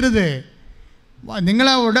കളയരുത്.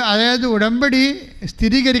 അതായത് ഉടമ്പടി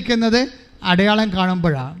സ്ഥിരീകരിക്കുന്നത് അടയാളം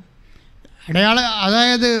കാണുമ്പോഴാണ്.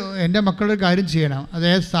 അതായത് എൻ്റെ മക്കളൊരു കാര്യം ചെയ്യണം.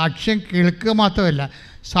 അതായത് സാക്ഷ്യം കേൾക്കുക മാത്രമല്ല,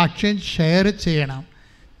 സാക്ഷ്യം ഷെയർ ചെയ്യണം.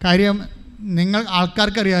 കാര്യം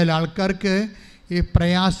ആൾക്കാർക്കറിയാമല്ലോ, ആൾക്കാർക്ക് ഈ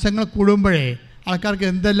പ്രയാസങ്ങൾ കൂടുമ്പോഴേ ആൾക്കാർക്ക്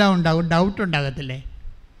എന്തെല്ലാം ഉണ്ടാകും? ഡൗട്ട് ഉണ്ടാകത്തില്ലേ?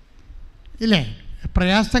 ഇല്ലേ?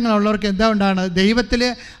 പ്രയാസങ്ങളുള്ളവർക്ക് എന്താ ഉണ്ടാകുന്നത്? ദൈവത്തിൽ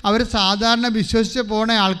അവർ സാധാരണ വിശ്വസിച്ച് പോണ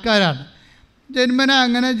ആൾക്കാരാണ്. ജന്മന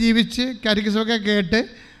അങ്ങനെ ജീവിച്ച് കരിക്കസമൊക്കെ കേട്ട്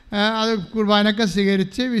അത് കുർബാനൊക്കെ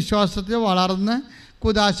സ്വീകരിച്ച് വിശ്വാസത്തിൽ വളർന്ന്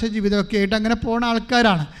കുദാശ ജീവിതമൊക്കെ ആയിട്ട് അങ്ങനെ പോണ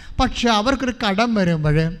ആൾക്കാരാണ്. പക്ഷെ അവർക്കൊരു കടം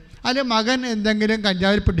വരുമ്പോൾ, അല്ലെങ്കിൽ മകൻ എന്തെങ്കിലും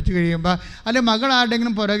കഞ്ചാവിൽ പിടിച്ച് കഴിയുമ്പോൾ, അല്ലെങ്കിൽ മകൾ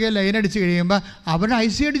ആരുടെങ്കിലും പുറകെ ലൈനടിച്ച് കഴിയുമ്പോൾ അവരുടെ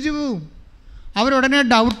ഐസി അടിച്ചു പോവും. അവരുടനെ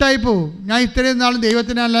ഡൗട്ടായി പോവും. ഞാൻ ഇത്രയും നാൾ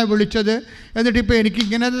ദൈവത്തിനല്ല വിളിച്ചത്, എന്നിട്ടിപ്പോൾ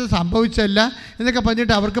എനിക്കിങ്ങനെ സംഭവിച്ചല്ല എന്നൊക്കെ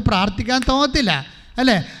പറഞ്ഞിട്ട് അവർക്ക് പ്രാർത്ഥിക്കാൻ തോന്നത്തില്ല,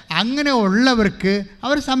 അല്ലേ? അങ്ങനെ ഉള്ളവർക്ക്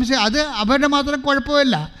അവർ സംശയം, അത് അവരുടെ മാത്രം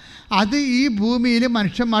കുഴപ്പമില്ല, അത് ഈ ഭൂമിയിൽ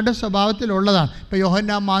മനുഷ്യന്മാരുടെ സ്വഭാവത്തിലുള്ളതാണ്. ഇപ്പോൾ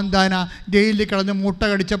യോഹന്നാൻ മാന്താന ജയിലിൽ കിടന്ന് മൂട്ട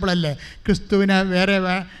കടിച്ചപ്പോഴല്ലേ ക്രിസ്തുവിനെ വേറെ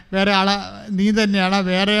ആളെ നീ തന്നെയാണോ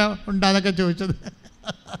വേറെ ഉണ്ടാന്നൊക്കെ ചോദിച്ചത്?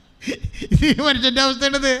 ഇത് ഈ മനുഷ്യൻ്റെ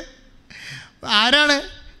അവസ്ഥയാണിത്. ആരാണ്?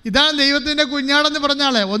 ഇതാണ് ദൈവത്തിൻ്റെ കുഞ്ഞാടെന്ന് പറഞ്ഞ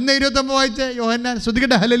ആളെ. 1:29 വായിച്ച് യോഹന്നാൻ.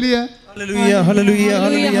 ശ്രദ്ധിക്കട്ടെ. ഹല്ലേലൂയ, ഹല്ലേലൂയ, ഹല്ലേലൂയ,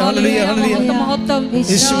 ഹല്ലേലൂയ, ഹല്ലേലൂയ, ഹല്ലേലൂയ.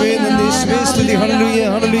 യേശുവേ നന്ദി, യേശുവേ സ്തുതി. ഹല്ലേലൂയ,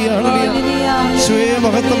 ഹല്ലേലൂയ, ഹല്ലേലൂയ. യേശുവേ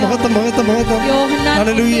മഹത്വം, മഹത്വം, മഹത്വം, മഹത്വം.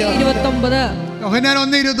 ഹല്ലേലൂയ. യോഹന്നാൻ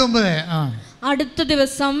 1:29. അടുത്ത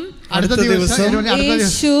ദിവസം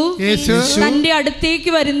യേശു തന്റെ അടുത്തേക്ക്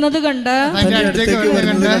വരുന്നത് കണ്ട്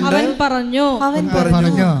അവൻ പറഞ്ഞു,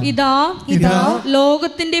 ഇതാ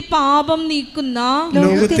ലോകത്തിന്റെ പാപം നീക്കുന്ന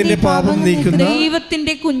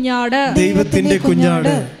ദൈവത്തിന്റെ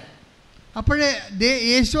കുഞ്ഞാട്. അപ്പോഴേ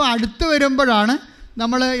യേശു അടുത്ത് വരുമ്പോഴാണ്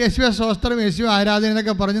നമ്മൾ യേശുവെ സ്തോത്രം, യേശു ആരാധന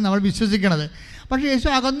എന്നൊക്കെ പറഞ്ഞ് നമ്മൾ വിശ്വസിക്കണത്. പക്ഷേ യേശു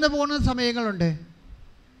അകന്നു പോകുന്ന സമയങ്ങളുണ്ട്.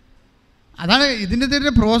 അതാണ്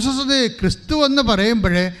ഇതിൻ്റെ പ്രോസസ്സ്. അത് ക്രിസ്തു എന്ന്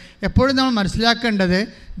പറയുമ്പോൾ എപ്പോഴും നമ്മൾ മനസ്സിലാക്കേണ്ടത്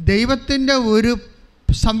ദൈവത്തിൻ്റെ ഒരു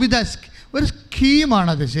ഒരു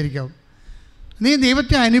സ്കീമാണത്. ശരിക്കും നീ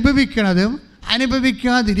ദൈവത്തെ അനുഭവിക്കുന്നതും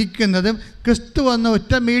അനുഭവിക്കാതിരിക്കുന്നതും ക്രിസ്തു എന്ന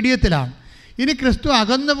ഒറ്റ മീഡിയത്തിലാണ്. ഇനി ക്രിസ്തു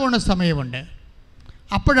അകന്നു പോകുന്ന സമയമുണ്ട്.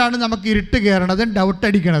 അപ്പോഴാണ് നമുക്ക് ഇരുട്ട് കയറണതും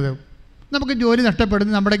ഡൗട്ടടിക്കണതും, നമുക്ക് ജോലി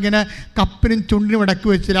നഷ്ടപ്പെടുന്നത്. നമ്മുടെ ഇങ്ങനെ കപ്പിനും ചുണ്ടിനും ഇടയ്ക്ക്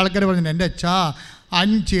വെച്ചിട്ട് ആൾക്കാർ പറഞ്ഞു, എൻ്റെ അച്ഛാ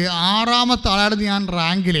 6-ാമത്തെ ആളായിരുന്നു ഞാൻ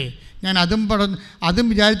റാങ്കിലേ, ഞാൻ അതും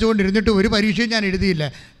വിചാരിച്ചുകൊണ്ടിരുന്നിട്ട് ഒരു പരീക്ഷയും ഞാൻ എഴുതിയില്ല.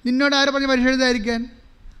 നിന്നോട് ആരും പറഞ്ഞ് പരീക്ഷ എഴുതാതിരിക്കാൻ?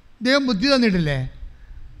 ദൈവം ബുദ്ധി തന്നിട്ടില്ലേ?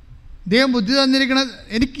 ദൈവം ബുദ്ധി തന്നിരിക്കണത്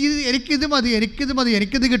എനിക്കിത് മതി,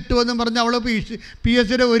 എനിക്കിത് കിട്ടുമെന്നും പറഞ്ഞ് അവൾ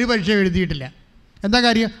PSCയുടെ ഒരു പരീക്ഷ എഴുതിയിട്ടില്ല. എന്താ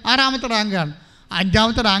കാര്യം? 6ാമത്തെ റാങ്കാണ്.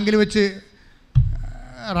 5ാമത്തെ റാങ്കിൽ വെച്ച്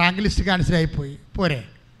റാങ്ക് ലിസ്റ്റ് ക്യാൻസലായിപ്പോയി. പോരെ,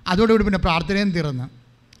 അതോടുകൂടി പിന്നെ പ്രാർത്ഥനയും തീർന്ന്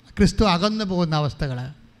ക്രിസ്തു അകന്നു പോകുന്ന അവസ്ഥകൾ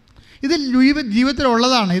ഇത്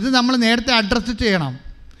ജീവിതത്തിലുള്ളതാണ്. ഇത് നമ്മൾ നേരത്തെ അഡ്രസ്സ്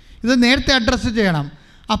ചെയ്യണം.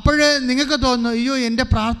 അപ്പോൾ നിങ്ങൾക്ക് തോന്നുന്നു, അയ്യോ എൻ്റെ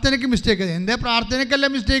പ്രാർത്ഥനയ്ക്ക് മിസ്റ്റേക്ക്. എൻ്റെ പ്രാർത്ഥനയ്ക്കല്ല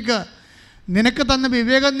മിസ്റ്റേക്ക്, നിനക്ക് തന്ന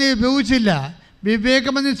വിവേകം നീ ഉപയോഗിച്ചില്ല.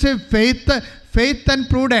 വിവേകമെന്ന് വെച്ചാൽ ഫെയ്ത്ത് ആൻഡ്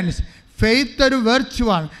പ്രൂഡൻസ്. ഫെയ്ത്ത് ഒരു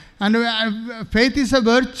വെർച്യുവാണ്. Faith is A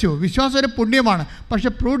virtue. വിശ്വാസം ഒരു പുണ്യമാണ്. പക്ഷേ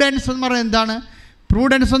പ്രൂഡൻസ് എന്ന് പറയുന്നത്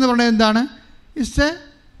എന്താണ്? It's A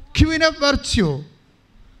Queen of virtue.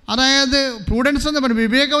 അതായത് പ്രൂഡൻസ് എന്ന് പറയുന്നത്,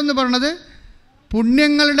 വിവേകം എന്ന് പറയുന്നത്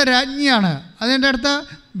പുണ്യങ്ങളുടെ രാജ്ഞിയാണ്. അതിൻ്റെ അടുത്ത്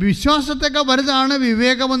വിശ്വാസത്തൊക്കെ വലുതാണ്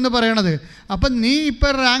വിവേകമെന്ന് പറയണത്. അപ്പം നീ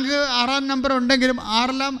ഇപ്പോൾ റാങ്ക് 6ാം നമ്പർ ഉണ്ടെങ്കിലും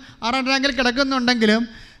 6ാം റാങ്കിൽ കിടക്കുന്നുണ്ടെങ്കിലും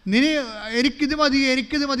നീ എനിക്കിത് മതി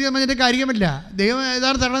എന്ന് പറഞ്ഞിട്ട് കാര്യമില്ല. ദൈവം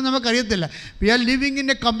യഥാർത്ഥ തരണം നമുക്കറിയത്തില്ല. We are living in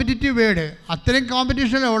a competitive world. അത്രയും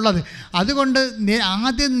കോമ്പറ്റീഷനാണ് ഉള്ളത്. അതുകൊണ്ട്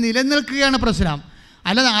ആദ്യം നിലനിൽക്കുകയാണ് പ്രശ്നം.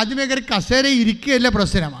 അല്ലാതെ ആദ്യമേ കയറി കസേര ഇരിക്കുകയല്ല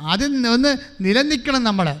പ്രശ്നം. ആദ്യം ഒന്ന് നിലനിൽക്കണം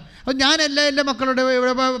നമ്മൾ. അപ്പോൾ ഞാൻ എല്ലാ മക്കളോട്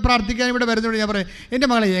ഇവിടെ പ്രാർത്ഥിക്കാൻ ഇവിടെ വരുന്നതുകൊണ്ട് ഞാൻ പറയും, എൻ്റെ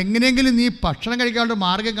മകളെ എങ്ങനെയെങ്കിലും നീ ഭക്ഷണം കഴിക്കാനുള്ള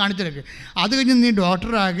മാർഗ്ഗം കാണിച്ചെടുക്കുക. അത് കഴിഞ്ഞ് നീ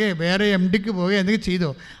ഡോക്ടറാകെ വേറെ MDക്ക് പോവുക എന്തെങ്കിലും ചെയ്തോ.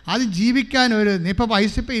 അത് ജീവിക്കാൻ നീ ഇപ്പോൾ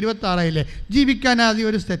വയസ്സ് 26 ജീവിക്കാൻ ആദ്യം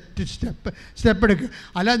ഒരു സ്റ്റെപ്പ് എടുക്കുക.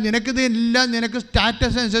 അല്ലാതെ നിനക്ക്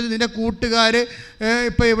സ്റ്റാറ്റസ് അനുസരിച്ച് നിൻ്റെ കൂട്ടുകാർ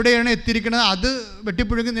ഇപ്പോൾ എവിടെയാണ് എത്തിയിരിക്കുന്നത് അത്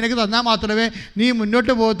വെട്ടിപ്പുഴുങ്ങി നിനക്ക് തന്നാൽ മാത്രമേ നീ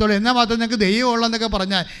മുന്നോട്ട് പോകത്തുള്ളൂ, എന്നാൽ മാത്രമേ നിനക്ക് ദൈവമുള്ളതെന്നൊക്കെ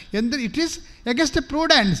പറഞ്ഞാൽ ഇറ്റ് ഈസ് എഗൻസ്റ്റ്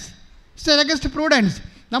പ്രൂഡൻസ്.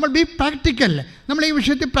 നമ്മൾ ബി പ്രാക്ടിക്കൽ. നമ്മൾ ഈ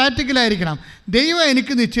വിഷയത്തിൽ പ്രാക്ടിക്കലായിരിക്കണം. ദൈവം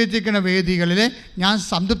എനിക്ക് നിശ്ചയിച്ചിരിക്കുന്ന വേദികളിൽ ഞാൻ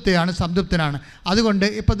സംതൃപ്തനാണ്. അതുകൊണ്ട്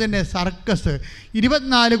ഇപ്പോൾ തന്നെ സർക്കസ്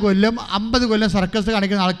 24 കൊല്ലം 50 കൊല്ലം സർക്കസ്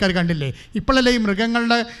കാണിക്കുന്ന ആൾക്കാർ കണ്ടില്ലേ? ഇപ്പോഴല്ലേ ഈ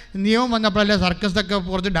മൃഗങ്ങളുടെ നിയമം വന്നപ്പോഴല്ലേ സർക്കസൊക്കെ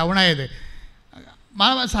കുറച്ച് ഡൗൺ ആയത്.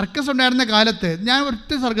 സർക്കസ് ഉണ്ടായിരുന്ന കാലത്ത് ഞാൻ ഒറ്റ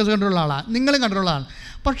സർക്കസ് കണ്ടിട്ടുള്ള ആളാണ്, നിങ്ങളും കണ്ടിട്ടുള്ളതാണ്.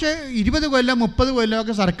 പക്ഷേ 20 കൊല്ലം 30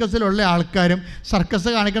 കൊല്ലമൊക്കെ സർക്കസിലുള്ള ആൾക്കാരും സർക്കസ്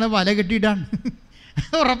കാണിക്കണ വല കെട്ടിയിട്ടാണ്.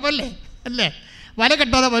 ഉറപ്പല്ലേ? അല്ലേ? വല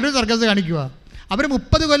കെട്ടാതെ വരും സർക്കസ് കാണിക്കുക. അവർ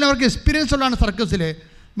 30 കൊല്ലം അവർക്ക് എക്സ്പീരിയൻസ് ഉള്ളതാണ് സർക്കസിൽ.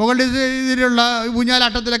 മുകളിൽ ഇതിലുള്ള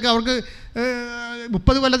ഊഞ്ഞാലാട്ടത്തിലൊക്കെ അവർക്ക്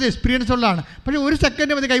 30 കൊല്ലത്തെ എക്സ്പീരിയൻസ് ഉള്ളതാണ്. പക്ഷേ ഒരു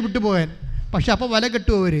സെക്കൻഡ് മതി കൈവിട്ടു പോകാൻ. പക്ഷേ അപ്പോൾ വല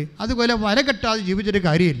കെട്ടും അവർ. അതുപോലെ വല കെട്ടാതെ ജീവിച്ചൊരു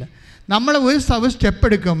കാര്യമില്ല. നമ്മൾ ഒരു സ്റ്റെപ്പ്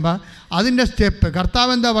എടുക്കുമ്പോൾ അതിൻ്റെ സ്റ്റെപ്പ്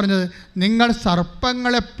കർത്താവ് എന്താ പറഞ്ഞത്? നിങ്ങൾ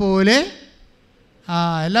സർപ്പങ്ങളെപ്പോലെ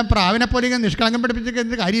എല്ലാം പ്രാവിനെപ്പോലെ ഇങ്ങനെ നിഷ്കളങ്കം പഠിപ്പിച്ചൊക്കെ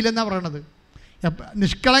എന്ത് കാര്യമില്ലെന്നാണ് പറയണത്.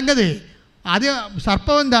 നിഷ്കളങ്കതയെ ആദ്യം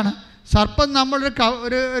സർപ്പം എന്താണ്? സർപ്പം നമ്മളൊരു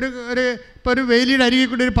ഇപ്പോൾ ഒരു വേലിയുടെ അരികിൽ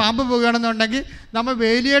കൂടി ഒരു പാമ്പ് പോകുകയാണെന്നുണ്ടെങ്കിൽ നമ്മൾ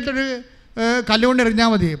വേലിയായിട്ടൊരു കല്ലുകൊണ്ട് എറിഞ്ഞാൽ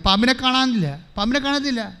മതി. പാമ്പിനെ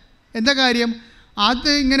കാണത്തില്ല. എന്താ കാര്യം? അത്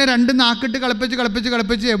ഇങ്ങനെ 2 നാക്കിട്ട്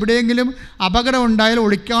കളിപ്പിച്ച് എവിടെയെങ്കിലും അപകടം ഉണ്ടായാലും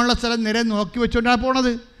ഒളിക്കാനുള്ള സ്ഥലം നേരെ നോക്കി വെച്ചുകൊണ്ടാണ്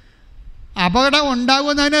പോണത്. അപകടം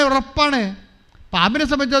ഉണ്ടാകുമെന്നതിന് ഉറപ്പാണ്. പാമ്പിനെ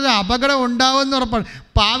സംബന്ധിച്ചത് അപകടം ഉണ്ടാകുമെന്ന് ഉറപ്പാണ്.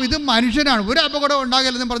 ഇത് മനുഷ്യനാണ്. ഒരു അപകടം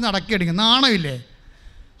ഉണ്ടാകില്ലെന്ന് പറഞ്ഞ് അടക്കിയടിക്കും. നാണമില്ലേ?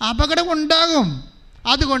 അപകടം ഉണ്ടാകും.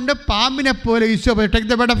 അതുകൊണ്ട് പാമ്പിനെ പോലെ ഈശോ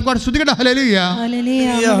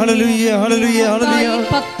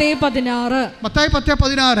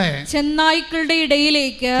ചെന്നായ്ക്കളുടെ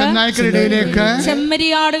ഇടയിലേക്ക്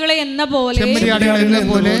ചെമ്മരിയാടുകളെ എന്ന പോലെ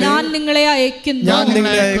ഞാൻ നിങ്ങളെ അയക്കുന്നു.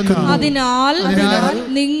 അതിനാൽ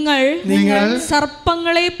നിങ്ങൾ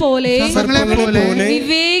സർപ്പങ്ങളെ പോലെ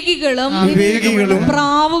വിവേകികളും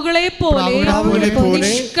പ്രാവുകളെ പോലെ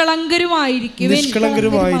നിഷ്കളങ്കരുമായിരിക്കും.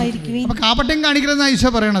 കാപട്യം കാണിക്കണമെന്നാണ് ഈശോ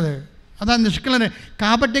പറയണത്. അതാണ് നിഷ്കളങ്കൻ.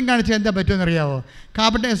 കാപട്യം കാണിച്ചാൽ എന്താ പറ്റുമെന്നറിയാവോ?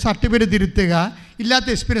 കാപട്യം സർട്ടിഫിക്കറ്റ് തിരുത്തുക, ഇല്ലാത്ത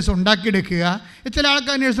എക്സ്പീരിയൻസ് ഉണ്ടാക്കിയെടുക്കുക. ചില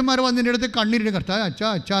ആൾക്കാർ നഴ്സുമാർ വന്നതിൻ്റെ അടുത്ത് കണ്ണീരിന് കർത്താവ്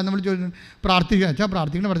അച്ഛാ നമ്മൾ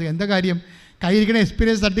പ്രാർത്ഥിക്കണം. എന്താ കാര്യം? കയ്യിരിക്കണ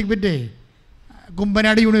എക്സ്പീരിയൻസ് സർട്ടിഫിക്കറ്റേ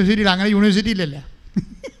കുമ്പനാട് യൂണിവേഴ്സിറ്റിയിൽ അങ്ങനെ യൂണിവേഴ്സിറ്റി ഇല്ലല്ലോ.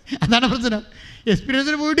 അതാണ് പ്രശ്നം.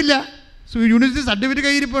 എക്സ്പീരിയൻസിന് പോയിട്ടില്ല, യൂണിവേഴ്സിറ്റി സർട്ടിഫിക്കറ്റ്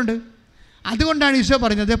കയ്യിരിപ്പുണ്ട്. അതുകൊണ്ടാണ് ഈശോ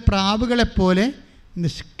പറഞ്ഞത് പ്രാവുകളെപ്പോലെ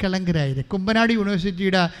നിഷ്കളങ്കരായത്. കുമ്പനാട്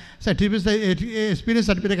യൂണിവേഴ്സിറ്റിയുടെ എക്സ്പീരിയൻസ്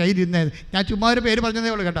സർട്ടിഫിക്കറ്റ് കയ്യിലിരുന്നത്. ഞാൻ ചുമ്മാ ഒരു പേര് പറഞ്ഞതേ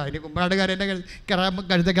ഉള്ളൂ കേട്ടോ. ഇനി കുമ്പനാടുകാരെന്നെ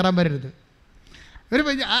കഴുത്തെ കയറാൻ വരരുത്. ഒരു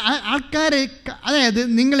ആൾക്കാർ, അതായത്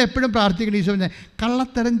നിങ്ങളെപ്പോഴും പ്രാർത്ഥിക്കണം. ഈശോ പറഞ്ഞ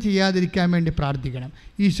കള്ളത്തരം ചെയ്യാതിരിക്കാൻ വേണ്ടി പ്രാർത്ഥിക്കണം.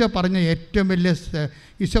 ഈശോ പറഞ്ഞ ഏറ്റവും വലിയ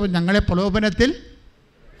ഈശോ ഞങ്ങളെ പ്രലോഭനത്തിൽ,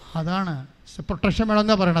 അതാണ് പ്രൊട്ടക്ഷൻ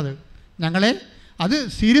വേണമെന്നാണ് പറയണത്. അത്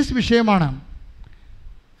സീരിയസ് വിഷയമാണ്.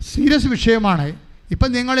 ഇപ്പം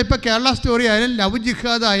നിങ്ങളിപ്പോൾ കേരള സ്റ്റോറി ആയാലും ലവ്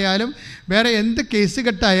ജിഹാദ് ആയാലും വേറെ എന്ത് കേസ്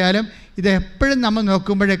കെട്ടായാലും ഇതെപ്പോഴും നമ്മൾ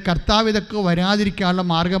നോക്കുമ്പോഴേ കർത്താവ് ഇതൊക്കെ വരാതിരിക്കാനുള്ള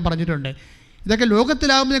മാർഗം പറഞ്ഞിട്ടുണ്ട്. ഇതൊക്കെ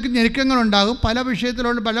ലോകത്തിലാകുമ്പോൾ നിങ്ങൾക്ക് ഞെരുക്കങ്ങളുണ്ടാകും, പല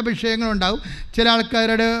വിഷയങ്ങളുണ്ടാകും. ചില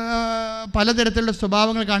ആൾക്കാരുടെ പലതരത്തിലുള്ള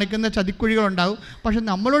സ്വഭാവങ്ങൾ കാണിക്കുന്ന ചതിക്കുഴികളുണ്ടാകും. പക്ഷെ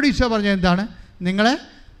നമ്മളോട് ഈശോ പറഞ്ഞത് എന്താണ്? നിങ്ങളെ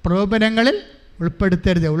പ്രലോഭനങ്ങളിൽ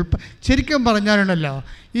ഉൾപ്പെടുത്തരുത്. ശരിക്കും പറഞ്ഞാലുണ്ടല്ലോ,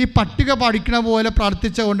 ഈ പട്ടിക പഠിക്കണ പോലെ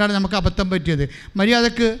പ്രാർത്ഥിച്ച കൊണ്ടാണ് നമുക്ക് അബദ്ധം പറ്റിയത്.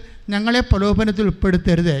 മര്യാദക്ക് ഞങ്ങളെ പ്രലോഭനത്തിൽ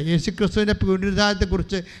ഉൾപ്പെടുത്തരുത്. യേശുക്രിസ്തുവിൻ്റെ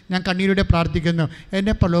പുനരുദ്ധാനത്തെക്കുറിച്ച് ഞാൻ കണ്ണീരോടെ പ്രാർത്ഥിക്കുന്നു,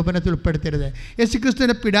 എന്നെ പ്രലോഭനത്തിൽ ഉൾപ്പെടുത്തരുത്.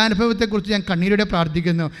 യേശുക്രിസ്തുവിൻ്റെ പീഡാനുഭവത്തെക്കുറിച്ച് ഞാൻ കണ്ണീരോടെ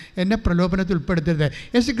പ്രാർത്ഥിക്കുന്നു, എന്നെ പ്രലോഭനത്തിൽ ഉൾപ്പെടുത്തരുത്.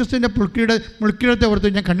 യേശുക്രിസ്തുവിൻ്റെ മുൾക്കിടത്തെ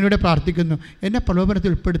ഓർത്ത് ഞാൻ കണ്ണീരോടെ പ്രാർത്ഥിക്കുന്നു, എന്നെ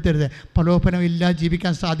പ്രലോഭനത്തിൽ ഉൾപ്പെടുത്തരുത്. പ്രലോഭനം ഇല്ലാതെ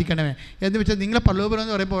ജീവിക്കാൻ സാധിക്കണമേ എന്ന് വെച്ചാൽ നിങ്ങളെ പ്രലോഭനം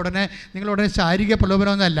എന്ന് പറയുമ്പോൾ നിങ്ങളുടനെ ശാരീരിക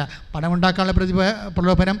പ്രലോഭനമൊന്നുമല്ല. പണമുണ്ടാക്കാനുള്ള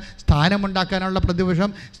പ്രലോഭനം, സ്ഥാനമുണ്ടാക്കാനുള്ള പ്രതിപക്ഷം,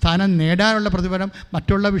 സ്ഥാനം നേടാനുള്ള പ്രതിഫലം,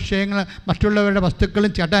 മറ്റുള്ള വിഷയങ്ങൾ, മറ്റുള്ളവരുടെ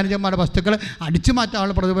വസ്തുക്കളും ചേട്ടാനുജന്മാരുടെ വസ്തുക്കൾ അടിച്ചു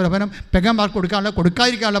മാറ്റാനുള്ള പ്രലോഭനം, പെങ്ങന്മാർക്ക്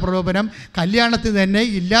കൊടുക്കാതിരിക്കാനുള്ള പ്രലോഭനം, കല്യാണത്തിന് തന്നെ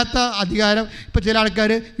ഇല്ലാത്ത അധികാരം. ഇപ്പോൾ ചില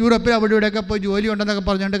ആൾക്കാർ യൂറോപ്പിൽ അവിടെ ഇവിടെയൊക്കെ പോയി ജോലി ഉണ്ടെന്നൊക്കെ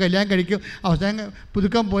പറഞ്ഞുകൊണ്ട് കല്യാണം കഴിക്കും. അവസാനം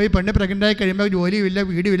പുതുക്കം പോയി പെണ്ണ് പ്രഗ്നൻ്റായി കഴിയുമ്പോൾ ജോലിയുമില്ല,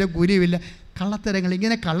 വീടുമില്ല, കൂലിയുമില്ല. കള്ളത്തരങ്ങൾ,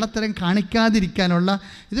 ഇങ്ങനെ കള്ളത്തരം കാണിക്കാതിരിക്കാനുള്ള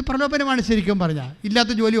ഇത് പ്രലോഭനമാണ് ശരിക്കും പറഞ്ഞാൽ.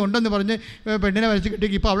 ഇല്ലാത്ത ജോലി ഉണ്ടെന്ന് പറഞ്ഞ് പെണ്ണിനെ വരച്ച് കിട്ടി,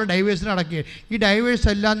 ഇപ്പോൾ അവിടെ ഡൈവേഴ്സിന് നടക്കുക. ഈ ഡൈവേഴ്സ്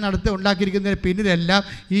എല്ലാം ഉണ്ടാക്കിയിരിക്കുന്നതിന് പിന്നിലെല്ലാം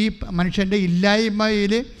ഈ മനുഷ്യൻ്റെ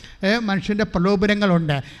ഇല്ലായ്മയിൽ മനുഷ്യൻ്റെ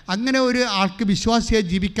പ്രലോഭനങ്ങളുണ്ട്. അങ്ങനെ ഒരു ആൾക്ക് വിശ്വാസിയായി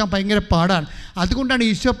ജീവിക്കാൻ ഭയങ്കര പാടാണ്. അതുകൊണ്ടാണ്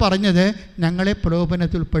ഈശോ പറഞ്ഞത് ഞങ്ങളെ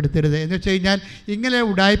പ്രലോഭനത്തിൽ ഉൾപ്പെടുത്തരുത് എന്ന് വെച്ച് കഴിഞ്ഞാൽ ഇങ്ങനെ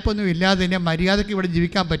ഉടായ്പൊന്നും ഇല്ലാതെ തന്നെ മര്യാദയ്ക്ക് ഇവിടെ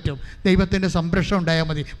ജീവിക്കാൻ പറ്റും. ദൈവത്തിൻ്റെ സംരക്ഷണം ഉണ്ടായാൽ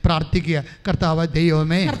മതി. പ്രാർത്ഥിക്കുക, കർത്താവ്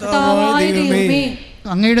ദൈവമേ,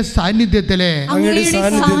 അങ്ങയുടെ സാന്നിധ്യത്തിലെ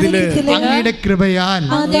അങ്ങയുടെ കൃപയാൽ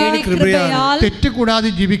തെറ്റുകൂടാതെ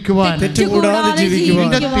ജീവിക്കുവാൻ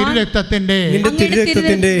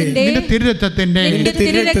നിന്റെ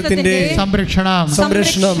തിരുരക്തത്തിന്റെ സംരക്ഷണം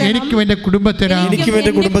എനിക്കും എന്റെ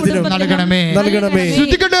കുടുംബത്തിനും നൽകണമേ.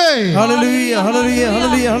 ശ്രദ്ധിക്കട്ടെ. ഹല്ലേലൂയ, ഹല്ലേലൂയ,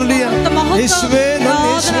 ഹല്ലേലൂയ, ഹല്ലേലൂയ. യേശുവേ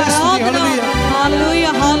നന്ദി, ഹല്ലേലൂയ,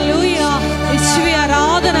 ഹല്ലേലൂയ, യേശുവേ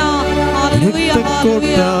ആരാധന. ഹല്ലേലൂയ,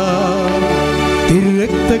 ഹല്ലേലൂയ.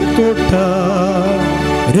 രക്തക്കോട്ട,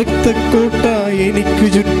 രക്തക്കോട്ട എനിക്ക്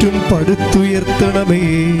ചുറ്റും പടുത്തുയർത്തണമേ.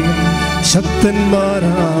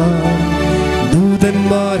 ശക്തന്മാരാ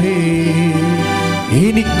ദൂതന്മാരെ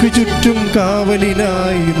എനിക്ക് ചുറ്റും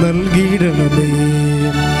കാവലിനായി നൽകിയിടണമേ.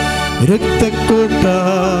 രക്തക്കോട്ട,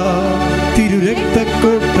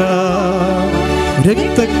 തിരുരക്തക്കോട്ട,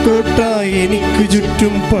 രക്തക്കോട്ട എനിക്ക്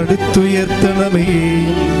ചുറ്റും പടുത്തുയർത്തണമേ.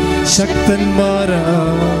 ശക്തന്മാരാ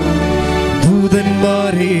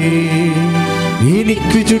ദൂതന്മാരെ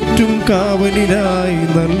എനിക്ക് ചുറ്റും കാവലിനായി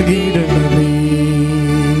നൽകിയിടണമേ.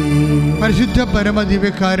 പരിശുദ്ധ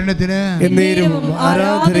പരമദിവ്യകാരുണ്യത്തിന് എന്നേരവും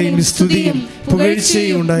ആരാധനയും സ്തുതിയും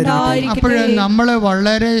പുകഴ്ചയും ഉണ്ടായിരിക്കട്ടെ. അപ്പോൾ നമ്മൾ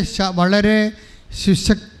വളരെ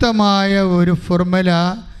സുശക്തമായ ഒരു ഫോർമുല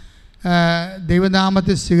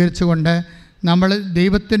ദൈവനാമത്തെ സ്വീകരിച്ചുകൊണ്ട് നമ്മൾ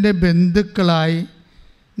ദൈവത്തിൻ്റെ ബന്ധുക്കളായി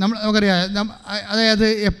നമുക്കറിയാം. അതായത്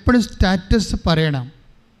എപ്പോഴും സ്റ്റാറ്റസ് പറയണം.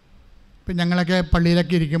 ഇപ്പം ഞങ്ങളൊക്കെ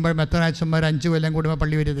പള്ളിയിലൊക്കെ ഇരിക്കുമ്പോൾ മെത്രാച്ചന്മാർ 5 കൊല്ലം കൂടുമ്പോൾ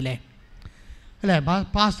പള്ളി വരുന്നില്ലേ അല്ലേ?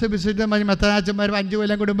 പാസ്റ്റ് വിസിറ്റ് മെത്രാച്ചന്മാർ 5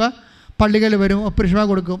 കൊല്ലം കൂടുമ്പോൾ പള്ളികൾ വരും, ഒപ്പുരിഷമ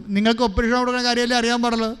കൊടുക്കും. നിങ്ങൾക്ക് ഒപ്പുരിഷമ കൊടുക്കുന്ന കാര്യമല്ലേ അറിയാൻ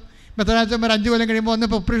പാടുള്ളൂ. മെത്രാച്ചന്മാർ 5 കൊല്ലം കഴിയുമ്പോൾ ഒന്ന്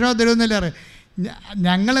ഒപ്പുരിഷമ തരുമെന്നല്ലേ അറിയാം.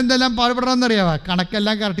 ഞങ്ങളെന്തെല്ലാം പാടുപെടണമെന്നറിയാമോ?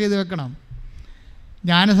 കണക്കെല്ലാം കറക്റ്റ് ചെയ്ത് വെക്കണം,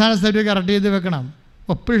 ജ്ഞാനസ്ഥാന സർട്ടിഫിക്കറ്റ് കറക്റ്റ് ചെയ്ത് വെക്കണം,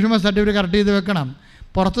 ഒപ്പുരിഷമ സർട്ടിഫിക്കറ്റ് കറക്റ്റ് ചെയ്ത് വെക്കണം.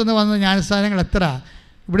 പുറത്തുനിന്ന് വന്ന ജ്ഞാനസ്ഥാനങ്ങൾ എത്ര,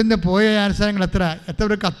 ഇവിടുന്ന് പോയ ജ്ഞാനസ്ഥാനങ്ങൾ എത്ര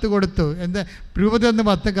ഒരു കത്ത് കൊടുത്തു, എന്താ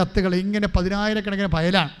 21 കത്തുകൾ, ഇങ്ങനെ 10,000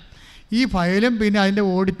 ഫയലാണ്. ഈ ഫയലും പിന്നെ അതിൻ്റെ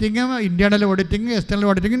ഓഡിറ്റിങ്ങും, ഇൻറ്റേർണൽ ഓഡിറ്റിങ്ങും, എക്സ്റ്റേണൽ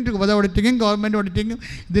ഓഡിറ്റിങ്ങും, രൂപത ഓഡിറ്റിങ്ങും, ഗവൺമെൻറ് ഓഡിറ്റിങ്ങും,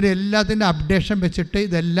 ഇതിനെല്ലാത്തിൻ്റെ അപ്ഡേഷൻ വെച്ചിട്ട്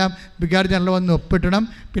ഇതെല്ലാം വികാരി ജനറൽ വന്ന് ഒപ്പിട്ടണം.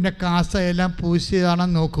 പിന്നെ കാസ എല്ലാം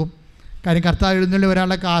പൂശിയതാണെന്ന് നോക്കും. കാര്യം കർത്താവ് എഴുന്നള്ളി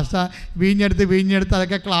ഒരാളുടെ കാസ വീഞ്ഞെടുത്ത്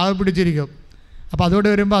അതൊക്കെ ക്ലാവ് പിടിച്ചിരിക്കും. അപ്പോൾ അതോടെ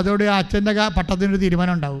വരുമ്പോൾ അതോടെ അച്ഛൻ്റെ പട്ടത്തിനൊരു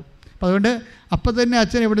തീരുമാനം ഉണ്ടാവും. അപ്പോൾ അതുകൊണ്ട് അപ്പം തന്നെ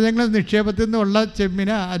അച്ഛൻ എവിടെയെങ്കിലും നിക്ഷേപത്തിൽ നിന്നുള്ള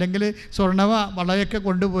ചെമ്മിന അല്ലെങ്കിൽ സ്വർണ്ണവ വളയൊക്കെ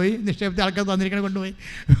കൊണ്ടുപോയി നിക്ഷേപത്തിൽ ആൾക്കാർ തന്നിരിക്കണ കൊണ്ടുപോയി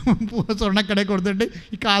സ്വർണ്ണക്കടയിൽ കൊടുത്തിട്ട്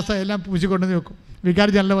ഈ കാസ എല്ലാം പൂശിക്കൊണ്ട് നോക്കും.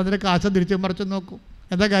 വികാരി ജനറൽ വന്നിട്ട് കാസ തിരിച്ചു മറിച്ച് നോക്കും.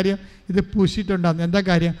 എന്താ കാര്യം? ഇത് പൂശിയിട്ടുണ്ടാകുന്നു. എന്താ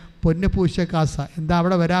കാര്യം? പൊന്ന് പൂശിയ കാസ. എന്താ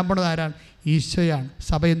അവിടെ വരാൻ പോണത് ആരാണ്? ഈശോയാണ്.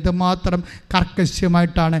 സഭ എന്തുമാത്രം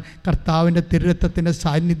കർക്കശ്യമായിട്ടാണ് കർത്താവിൻ്റെ തിരുരക്തത്തിൻ്റെ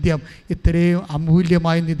സാന്നിധ്യം ഇത്രയും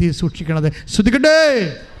അമൂല്യമായ നിധി സൂക്ഷിക്കണത്. ശ്രദ്ധിക്കട്ടെ.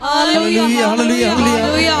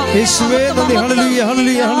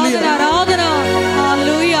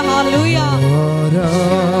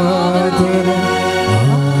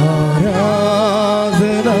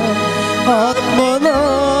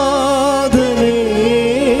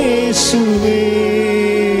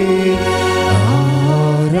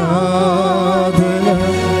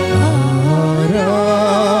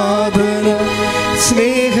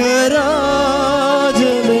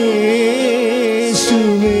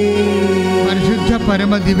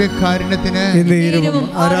 പരമദിവ്യകാരുണ്യത്തിന്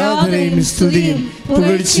ആരാധനയും സ്തുതിയും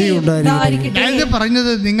പുകഴ്ചയും ഉണ്ടായിരിക്കട്ടെ. ഞാനിത്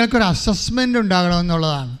പറഞ്ഞത് നിങ്ങൾക്കൊരു അസസ്മെൻ്റ്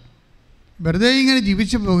ഉണ്ടാകണമെന്നുള്ളതാണ്. വെറുതെ ഇങ്ങനെ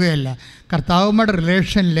ജീവിച്ചു പോവുകയല്ല. കർത്താവുമായിട്ട്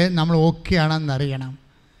റിലേഷനിൽ നമ്മൾ ഓക്കെ ആണെന്നറിയണം.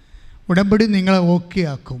 ഉടമ്പടി നിങ്ങളെ ഓക്കെ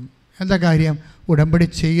ആക്കും. എന്താ കാര്യം? ഉടമ്പടി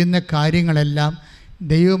ചെയ്യുന്ന കാര്യങ്ങളെല്ലാം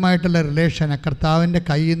ദൈവമായിട്ടുള്ള റിലേഷൻ, കർത്താവിൻ്റെ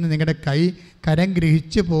കയ്യിൽ നിന്ന് നിങ്ങളുടെ കരം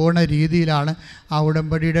ഗ്രഹിച്ച് പോകുന്ന രീതിയിലാണ് ആ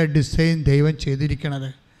ഉടമ്പടിയുടെ ഡിസൈൻ ദൈവം ചെയ്തിരിക്കുന്നത്.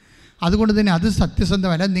 അതുകൊണ്ട് തന്നെ അത്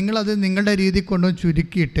സത്യസന്ധമല്ല. നിങ്ങളത് നിങ്ങളുടെ രീതി കൊണ്ടും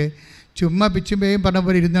ചുരുക്കിയിട്ട് ചുമ്മാ പിച്ചുമ്പേയും പറഞ്ഞ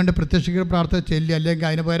പോലെ ഇരുന്നുകൊണ്ട് പ്രത്യക്ഷ പ്രാർത്ഥന ചൊല്ലി, അല്ലെങ്കിൽ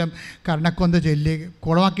അതിന് പകരം കർണക്കൊന്ത ചൊല്ലി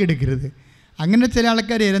കുളമാക്കിയെടുക്കരുത്. അങ്ങനെ ചില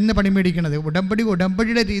ആൾക്കാർ ഇരന്ന് പണി മേടിക്കണത്.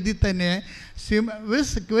 ഉടമ്പടിയുടെ രീതിയിൽ തന്നെ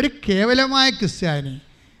ഒരു കേവലമായ ക്രിസ്ത്യാനി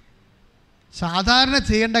സാധാരണ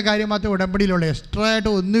ചെയ്യേണ്ട കാര്യം മാത്രമേ ഉടമ്പടിയിലുള്ള, എക്സ്ട്രാ ആയിട്ട്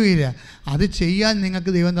ഒന്നുമില്ല. അത് ചെയ്യാൻ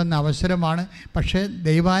നിങ്ങൾക്ക് ദൈവം തന്ന അവസരമാണ്. പക്ഷേ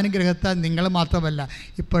ദൈവാനുഗ്രഹത്താൽ നിങ്ങൾ മാത്രമല്ല,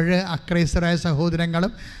 ഇപ്പോഴ് അക്രൈസ്തരായ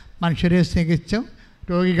സഹോദരങ്ങളും മനുഷ്യരെ സ്നേഹിച്ചും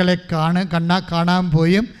രോഗികളെ കാണാൻ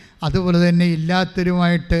പോയും അതുപോലെ തന്നെ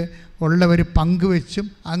ഇല്ലാത്തവരുമായിട്ട് ഉള്ളവർ പങ്കുവെച്ചും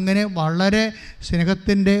അങ്ങനെ വളരെ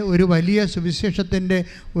സ്നേഹത്തിൻ്റെ ഒരു വലിയ സുവിശേഷത്തിൻ്റെ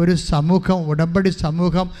ഒരു സമൂഹം, ഉടമ്പടി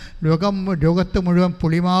സമൂഹം ലോകത്ത് മുഴുവൻ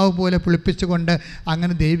പുളിമാവ് പോലെ പുളിപ്പിച്ചുകൊണ്ട്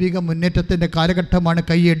അങ്ങനെ ദൈവിക മുന്നേറ്റത്തിൻ്റെ കാലഘട്ടമാണ്.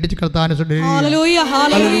 കൈ അടിച്ച് കർത്താവിനെ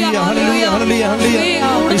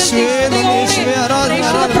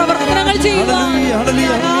പ്രവർത്തനങ്ങൾ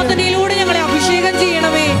ആരാധനയിലൂടെ ഞങ്ങളെ അഭിഷേകം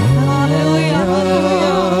ചെയ്യണമേ.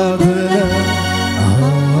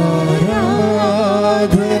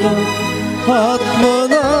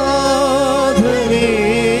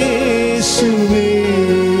 ആത്മനാഥനേശുവേ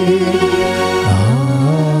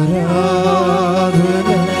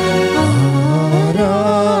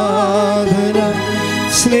ആരാധന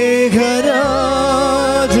സ്നേഹരാജനേശുവേ.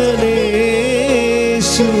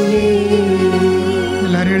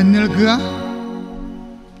 എല്ലാവരും എഴുന്നേൽക്കുക,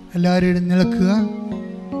 എല്ലാവരും എഴുന്നേൽക്കുക.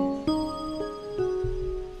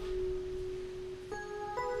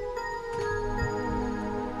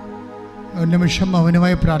 ഒരു നിമിഷം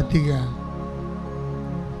മൗനമായി പ്രാർത്ഥിക്കുക.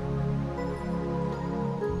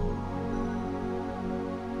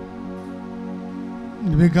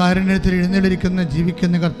 വികാരത്തിൽ എഴുന്നേലിരിക്കുന്ന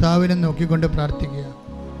ജീവിക്കുന്ന കർത്താവിനെ നോക്കിക്കൊണ്ട് പ്രാർത്ഥിക്കുക.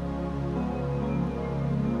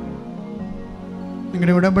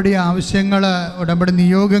 നിങ്ങളുടെ ഉടമ്പടി ആവശ്യങ്ങൾ, ഉടമ്പടി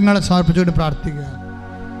നിയോഗങ്ങൾ സമർപ്പിച്ചുകൊണ്ട് പ്രാർത്ഥിക്കുക.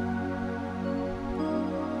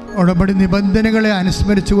 ഉടമ്പടി നിബന്ധനകളെ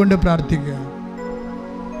അനുസ്മരിച്ചുകൊണ്ട് പ്രാർത്ഥിക്കുക.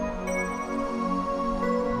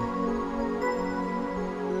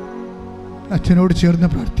 അച്ഛനോട് ചേർന്ന്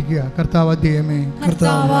പ്രാർത്ഥിക്കുക. കർത്താവായ ദൈവമേ,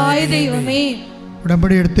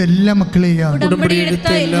 ഉടമ്പടി എടുത്ത എല്ലാ മക്കളെയും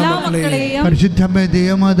പരിശുദ്ധമ്മേ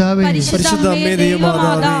ദൈവമാതാവേ,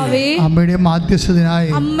 അമ്മയുടെ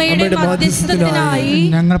മാധ്യസ്ഥനായി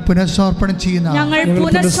ഞങ്ങൾ പുനഃസമർപ്പണം ചെയ്യുന്നു.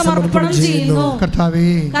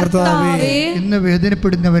 കർത്താവേ, ഇന്ന്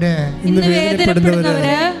വേദനപ്പെടുന്നവരെ,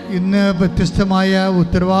 ഇന്ന് വ്യത്യസ്തമായ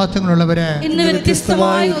ഉത്തരവാദിത്തങ്ങളുള്ളവരെ,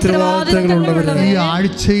 ഈ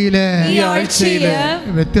ആഴ്ചയിലെ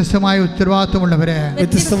വ്യത്യസ്തമായ ഉത്തരവാദിത്തമുള്ളവരെ,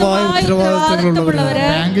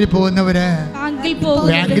 ബാങ്കിൽ പോകുന്നവരെ,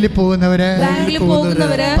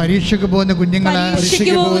 പരീക്ഷയ്ക്ക് പോകുന്ന കുഞ്ഞുങ്ങളെ,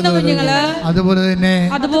 അതുപോലെ തന്നെ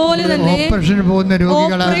ഓപ്പറേഷന് പോകുന്ന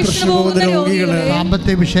രോഗികളെ,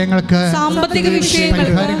 സാമ്പത്തിക വിഷയങ്ങൾക്ക്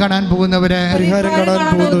പരിഹാരം കാണാൻ പോകുന്നവരെ,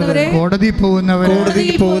 കോടതി പോകുന്നവരെ,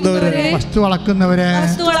 വസ്തു അളക്കുന്നവരെ,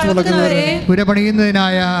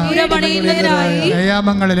 പുരപണിയുന്നതിനായ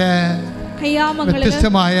വ്യായാമങ്ങളിലെ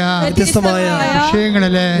വ്യത്യസ്തമായ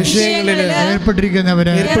വിഷയങ്ങളിലെ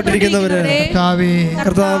ഏർപ്പെട്ടിരിക്കുന്നവരെ,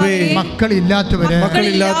 കർത്താവേ, മക്കളില്ലാത്തവരെ,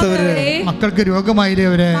 മക്കൾക്ക്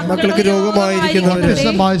രോഗമായവരെ,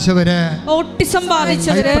 ഓട്ടിസം ബാധിച്ചവരെ,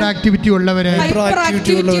 ഹൈപ്പർ ആക്ടിവിറ്റി ഉള്ളവരെ,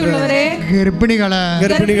 ഗർഭിണികള്,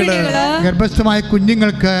 ഗർഭസ്ഥമായ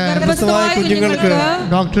കുഞ്ഞുങ്ങൾക്ക്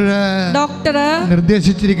ഡോക്ടർ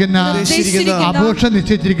നിർദ്ദേശിച്ചിരിക്കുന്ന അബോർഷൻ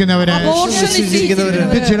നിശ്ചയിച്ചിരിക്കുന്നവരെ,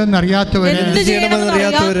 എന്ത് ചെയ്യണമെന്ന് അറിയാത്തവരെ,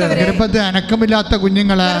 ഗർഭത്തെ അനക്കമില്ലാത്ത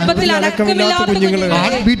കുഞ്ഞുങ്ങളെ,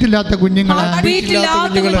 ഹാർട്ട് ബീറ്റില്ലാത്ത കുഞ്ഞുങ്ങളെ,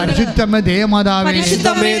 പരിശുദ്ധമ്മേ ദൈവമാതാവേ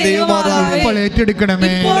ഇപ്പോൾ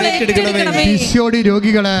ഏറ്റെടുക്കണമേ. പിസിഒഡി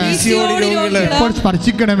രോഗികളെ ഇപ്പോൾ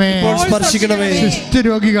സ്പർശിക്കണമേ. സിസ്റ്റ്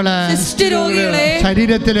രോഗികളെ,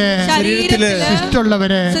 ശരീരത്തിലെ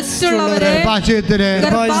സിസ്റ്റുള്ളവരെ, ഗർഭാശയത്തിലെ,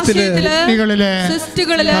 കിഡ്നികളിലെ,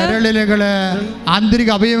 കരളിലെ, ആന്തരിക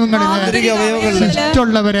അവയവങ്ങളിലെ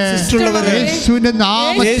സിസ്റ്റുള്ളവരെ യേശുവിന്റെ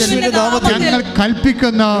നാമത്തിൽ ഞങ്ങൾ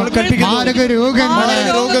കൽപ്പിക്കുന്നു. മാരക രോഗങ്ങളെ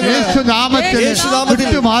യേശുനാമത്തിൽ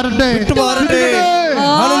വിട്ടുമാറട്ടെ.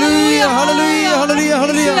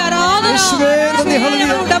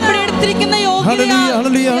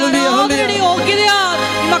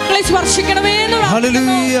 മക്കളെ സ്പർശിക്കണമേ എന്ന്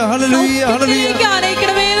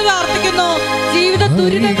പ്രാർത്ഥിക്കുന്നു. ജീവിത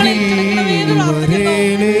ദുരിതങ്ങളെ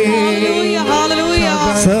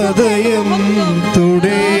സദയം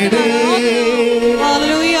തുടേടേ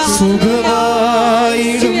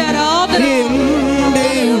സുഖമായിടും എൻ്റെ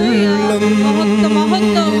ഉള്ളം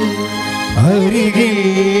അരികിൽ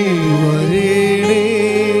വരേണേ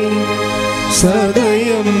സദയം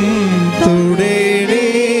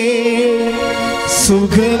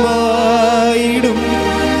സുഖമായിടും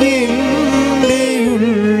എൻ്റെ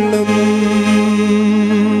ഉള്ളം.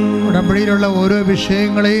 ഉടമ്പടിയിലുള്ള ഓരോ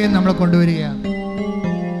വിഷയങ്ങളെയും നമ്മൾ കൊണ്ടുവരിക.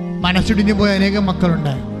 മനസ്സിടിഞ്ഞു പോയ അനേകം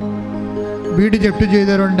മക്കളുണ്ട്, വീട് ജപ്തി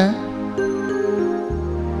ചെയ്തവരുണ്ട്,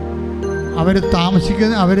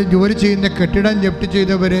 അവർ ജോലി ചെയ്യുന്ന കെട്ടിടം ജപ്തി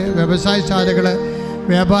ചെയ്തവർ, വ്യവസായശാലകൾ,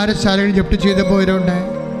 വ്യാപാരശാലകൾ ജപ്തി ചെയ്തു പോയവരുണ്ട്.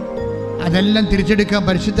 അതെല്ലാം തിരിച്ചെടുക്കാൻ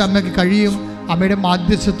പരിശുദ്ധ അമ്മയ്ക്ക് കഴിയും. അമ്മയുടെ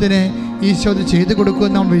മാധ്യസ്ഥത്തിന് ഈശോ ചെയ്തു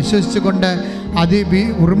കൊടുക്കുമെന്ന് നമ്മൾ വിശ്വസിച്ചുകൊണ്ട്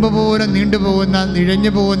ഉറുമ്പ് പോലെ നീണ്ടുപോകുന്ന,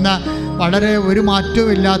 നിഴഞ്ഞു പോകുന്ന, വളരെ ഒരു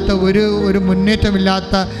മാറ്റവുമില്ലാത്ത, ഒരു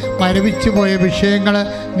മുന്നേറ്റമില്ലാത്ത മരവിച്ചു പോയ വിഷയങ്ങൾ,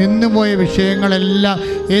 നിന്നുപോയ വിഷയങ്ങളെല്ലാം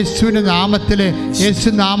യേശുവിൻ്റെ നാമത്തിൽ, യേശു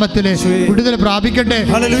നാമത്തിൽ വിടുതൽ പ്രാപിക്കട്ടെ.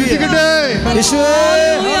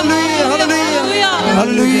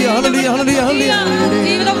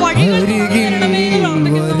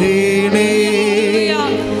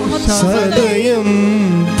 സദയം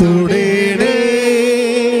തുടേണേ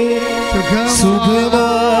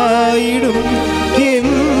സുഖമായിടും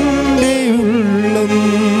എൻ്റെ ഉള്ളം.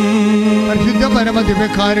 പരിശുദ്ധ പരമ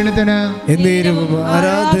ദിവ്യകാരുണ്യത്തിന് എന്നേരവും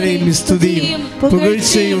ആരാധനയും സ്തുതിയും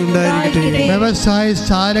പുകഴ്ചയും ഉണ്ടായിരിക്കട്ടെ.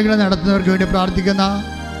 വ്യവസായശാലകൾ നടത്തുന്നവർക്ക് വേണ്ടി പ്രാർത്ഥിക്കുന്ന,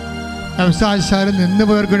 വ്യവസായശാല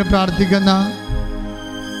നിന്നുപോയവർക്ക് വേണ്ടി പ്രാർത്ഥിക്കുന്ന,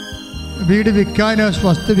 വീട് വിൽക്കാനോ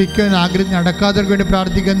വസ്തു വിൽക്കാനോ ആഗ്രഹം നടക്കാത്തവർക്ക് വേണ്ടി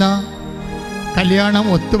പ്രാർത്ഥിക്കുന്ന, കല്യാണം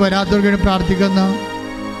ഒത്തുവരാത്തവർക്ക് വേണ്ടി പ്രാർത്ഥിക്കുന്ന,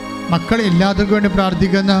 മക്കളില്ലാത്തവർക്ക് വേണ്ടി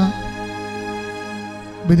പ്രാർത്ഥിക്കുന്ന,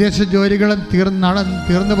 വിദേശ ജോലികൾ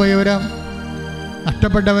തീർന്നു പോയവരും,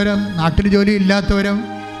 നഷ്ടപ്പെട്ടവരും, നാട്ടിൽ ജോലി ഇല്ലാത്തവരും,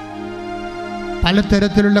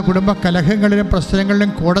 പലതരത്തിലുള്ള കുടുംബ കലഹങ്ങളിലും പ്രശ്നങ്ങളിലും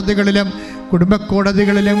കോടതികളിലും കുടുംബ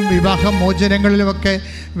കോടതികളിലും വിവാഹ മോചനങ്ങളിലുമൊക്കെ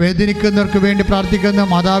വേദനിക്കുന്നവർക്ക് വേണ്ടി പ്രാർത്ഥിക്കുന്ന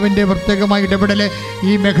മാതാവിൻ്റെ പ്രത്യേകമായ ഇടപെടൽ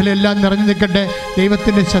ഈ മേഖലയെല്ലാം നിറഞ്ഞു നിൽക്കട്ടെ.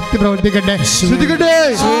 ദൈവത്തിൻ്റെ ശക്തി പ്രവർത്തിക്കട്ടെ.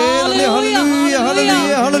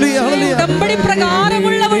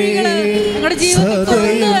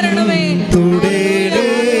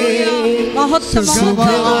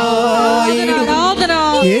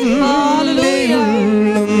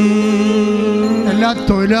 എല്ലാ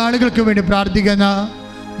തൊഴിലാളികൾക്കും വേണ്ടി പ്രാർത്ഥിക്കുന്ന,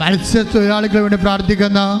 മത്സ്യത്തൊഴിലാളികൾക്ക് വേണ്ടി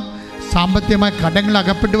പ്രാർത്ഥിക്കുന്ന, സാമ്പത്തികമായ കടങ്ങൾ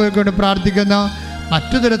അകപ്പെട്ടുപോയവർക്ക് വേണ്ടി പ്രാർത്ഥിക്കുന്ന,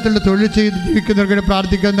 മറ്റു തരത്തിലുള്ള തൊഴിൽ ചെയ്ത് ജീവിക്കുന്നവർക്ക് വേണ്ടി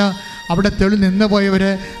പ്രാർത്ഥിക്കുന്ന, അവിടെ തൊഴിൽ നിന്ന് പോയവർ,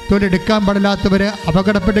 തൊഴിലെടുക്കാൻ പാടില്ലാത്തവർ,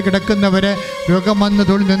 അപകടപ്പെട്ട് കിടക്കുന്നവർ, രോഗം വന്ന്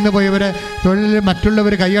തൊഴിൽ നിന്ന് പോയവർ, തൊഴിലിൽ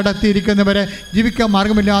മറ്റുള്ളവർ കൈയടത്തിയിരിക്കുന്നവർ, ജീവിക്കാൻ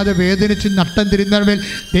മാർഗമില്ലാതെ വേദനിച്ച് നട്ടം തിരിയുന്നവരിൽ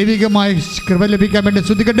ദൈവികമായ കൃപ ലഭിക്കാൻ വേണ്ടി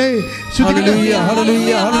ശ്രദ്ധിക്കട്ടെ.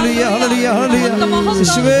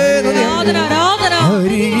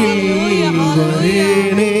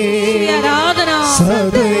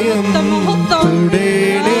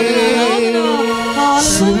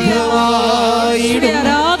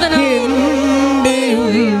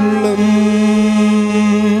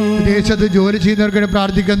 വിദേശത്ത് ജോലി ചെയ്യുന്നവർക്ക് വേണ്ടി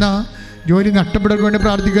പ്രാർത്ഥിക്കുന്ന, ജോലി നഷ്ടപ്പെട്ടവർക്ക് വേണ്ടി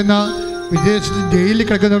പ്രാർത്ഥിക്കുന്ന, വിദേശത്ത് ജയിലിൽ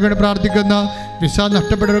കിടക്കുന്നവർക്ക് വേണ്ടി പ്രാർത്ഥിക്കുന്ന, വിസ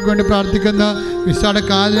നഷ്ടപ്പെട്ടവർക്ക് വേണ്ടി പ്രാർത്ഥിക്കുന്ന, വിസയുടെ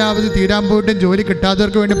കാലാവധി തീരാൻ പോയിട്ടും ജോലി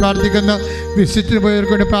കിട്ടാത്തവർക്ക് വേണ്ടി പ്രാർത്ഥിക്കുന്ന, വിസിറ്റിന്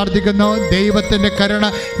പോയവർക്ക് വേണ്ടി പ്രാർത്ഥിക്കുന്നു. ദൈവത്തിൻ്റെ കരുണ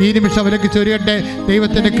ഈ നിമിഷം അവർക്ക് ചൊരിയട്ടെ.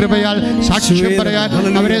 ദൈവത്തിൻ്റെ കൃപയാൽ സാക്ഷ്യം പറയാൻ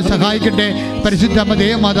അവരെ സഹായിക്കട്ടെ. പരിശുദ്ധ അമ്മ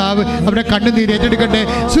ദേവമാതാവ് അവരെ കണ്ണുനീര് ഏറ്റെടുക്കട്ടെ.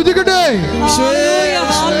 ശ്രദ്ധിക്കട്ടെ.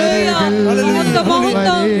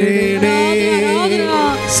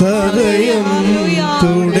 സദയം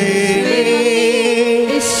തുടേ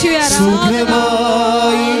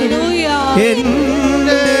സുഖമായി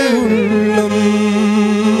എൻ്റെ ഉള്ളം.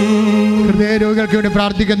 ഹൃദയരോഗികൾക്ക് വേണ്ടി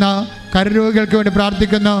പ്രാർത്ഥിക്കുന്ന, കരരോഗികൾക്ക് വേണ്ടി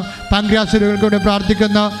പ്രാർത്ഥിക്കുന്ന, പാങ്ക്രിയാസ് രോഗികൾക്ക് വേണ്ടി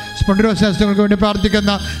പ്രാർത്ഥിക്കുന്ന, സ്പോണ്ടിലോസിസ്റ്റുകൾക്ക് വേണ്ടി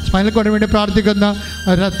പ്രാർത്ഥിക്കുന്ന, സ്പൈനൽ കോഡിന് വേണ്ടി പ്രാർത്ഥിക്കുന്ന,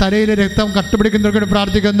 തലയിലെ രക്തം കട്ടുപിടിക്കുന്നവർക്ക് വേണ്ടി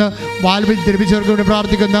പ്രാർത്ഥിക്കുന്ന, വാൽവിൽ ദ്രവിച്ചവർക്ക് വേണ്ടി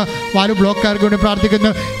പ്രാർത്ഥിക്കുന്ന, വാൽവ് ബ്ലോക്കാർക്ക് വേണ്ടി പ്രാർത്ഥിക്കുന്ന,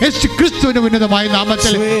 യേശു ക്രിസ്തുവിന്റെ ഉന്നതമായ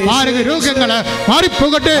നാമത്തിൽ മാരക രോഗങ്ങൾ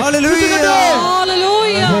മാറിപ്പോകട്ടെ.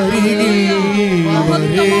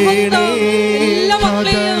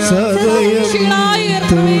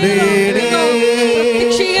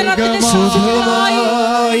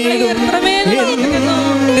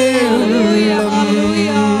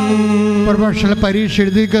 പ്രൊഫഷണൽ പരീക്ഷ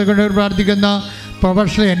എഴുതിക്കൊണ്ട് പ്രാർത്ഥിക്കുന്ന,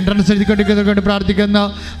 പ്രൊഫഷണൽ എൻട്രൻസ് എഴുതിക്കൊണ്ടിരിക്കുന്നവർക്ക് വേണ്ടി പ്രാർത്ഥിക്കുന്ന,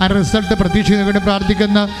 ആ റിസൾട്ട് പ്രതീക്ഷിക്കുന്നവർക്ക് വേണ്ടി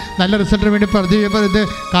പ്രാർത്ഥിക്കുന്ന, നല്ല റിസൾട്ടിന് വേണ്ടി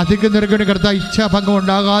കാത്തിക്കുന്നവർക്ക് വേണ്ടി കർത്താവ് ഇച്ഛാഭംഗം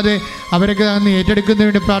ഉണ്ടാകാതെ അവരൊക്കെ ഏറ്റെടുക്കുന്നതിന്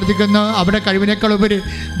വേണ്ടി പ്രാർത്ഥിക്കുന്ന, അവരുടെ കഴിവിനേക്കാൾ ഉപരി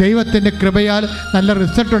ദൈവത്തിൻ്റെ കൃപയാൽ നല്ല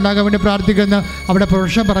റിസൾട്ട് ഉണ്ടാകാൻ വേണ്ടി പ്രാർത്ഥിക്കുന്ന, അവിടെ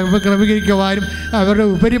പ്രൊഫഷൻ ക്രമീകരിക്കുവാനും അവരുടെ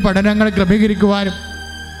ഉപരി പഠനങ്ങൾ ക്രമീകരിക്കുവാനും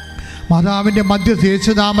മാതാവിന്റെ മധ്യസ്ഥ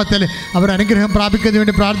യേശുനാമത്തിൽ അവർ അനുഗ്രഹം പ്രാപിക്കുന്നതിന്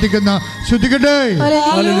വേണ്ടി പ്രാർത്ഥിക്കുന്ന. ശ്രദ്ധിക്കട്ടെ.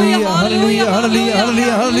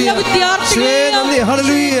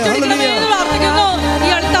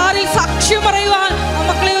 സാക്ഷ്യം പറയുവാൻ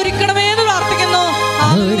മക്കളെ ഒരുക്കണമേ എന്ന് പ്രാർത്ഥിക്കുന്നു.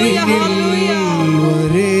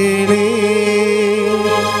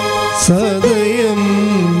 സദയം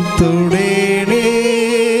തുടേണേ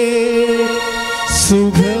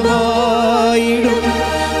സുഖമായിടും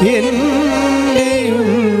എൻ്റെ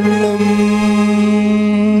ഉള്ളം.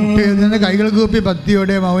 കൈകൾ കൂപ്പി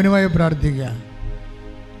ഭക്തിയോടെ മൗനമായി പ്രാർത്ഥിക്കുക.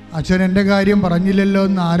 അച്ഛൻ എൻ്റെ കാര്യം പറഞ്ഞില്ലല്ലോ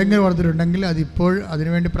എന്ന് ആരെങ്കിലും ഓർത്തിട്ടുണ്ടെങ്കിൽ അതിപ്പോൾ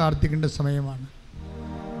അതിനുവേണ്ടി പ്രാർത്ഥിക്കേണ്ട സമയമാണ്.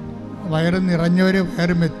 വയറ് നിറഞ്ഞവർ,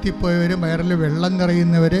 വയറ് മെത്തിപ്പോയവർ, വയറിൽ വെള്ളം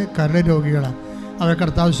നിറയുന്നവർ കരൾ രോഗികളാണ്. അവർ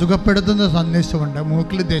കർത്താവ് സുഖപ്പെടുത്തുന്ന സന്ദേശമുണ്ട്.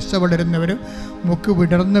 മൂക്കിൽ ദശ പടരുന്നവരും മൂക്ക്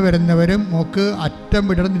വിടർന്നു വരുന്നവരും മൂക്ക് അറ്റം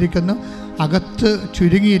വിടർന്നിരിക്കുന്നു, അകത്ത്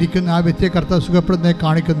ചുരുങ്ങിയിരിക്കുന്ന ആ വ്യക്തിയെ കർത്താവ് സുഖപ്പെടുന്നതായി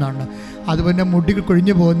കാണിക്കുന്നതാണ്. അതുപോലെ മുടി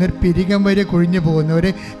കൊഴിഞ്ഞു പോകുന്നവർ, പിരികം വരെ കൊഴിഞ്ഞു പോകുന്നവർ,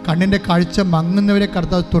 കണ്ണിൻ്റെ കാഴ്ച മങ്ങുന്നവരെ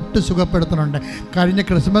കർത്താവ് തൊട്ട് സുഖപ്പെടുത്തുന്നുണ്ട്. കഴിഞ്ഞ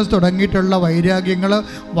ക്രിസ്മസ് തുടങ്ങിയിട്ടുള്ള വൈരാഗ്യങ്ങൾ,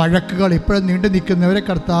 വഴക്കുകൾ ഇപ്പോഴും നീണ്ടു നിൽക്കുന്നവരെ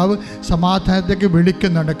കർത്താവ് സമാധാനത്തേക്ക്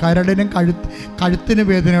വിളിക്കുന്നുണ്ട്. കരളിനും കഴുത്തിന്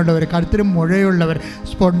വേദനയുള്ളവർ, കഴുത്തിന് മുഴയുള്ളവർ,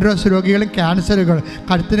 സ്പോണ്ടിലോസ് രോഗികളും ക്യാൻസറുകൾ,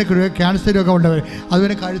 കഴുത്തിന് ക്യാൻസർ രോഗമുള്ളവർ,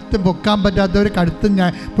 അതുപോലെ കഴുത്ത് പൊക്കാൻ പറ്റാത്തവർ, കഴുത്ത്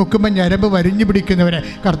പൊക്കുമ്പോൾ ഞരമ്പ് വരിഞ്ഞു പിടിക്കുന്നവരെ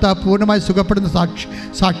കർത്താവ് പൂർണ്ണമായി സുഖപ്പെടുന്ന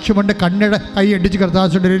സാക്ഷ്യമുണ്ട്. കണ്ണട കൈ അടിച്ച് കർത്താവ്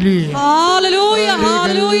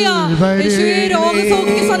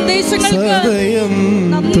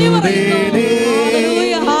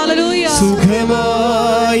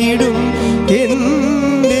സുഖമായിടും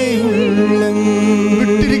എൻ്റെ ഉള്ളം.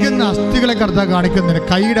 വിട്ടിരിക്കുന്ന അസ്ഥികളെ കർത്താവ് കാണിക്കുന്നുണ്ട്.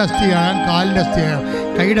 കൈയുടെ അസ്ഥിയാണ്, കാലിൻ്റെ അസ്ഥിയാണ്.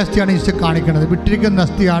 കൈയുടെ അസ്ഥിയാണ് ഈശോ കാണിക്കുന്നത്. വിട്ടിരിക്കുന്ന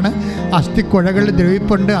അസ്ഥിയാണ്. അസ്ഥിക്കുഴകളിൽ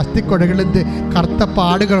ദ്രവിപ്പുണ്ട്, അസ്ഥിക്കുഴകളിൽ കറുത്ത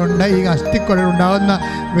പാടുകളുണ്ട്. ഈ അസ്ഥിക്കുഴലുണ്ടാകുന്ന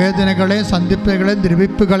വേദനകളെയും സന്ധിപ്പുകളെയും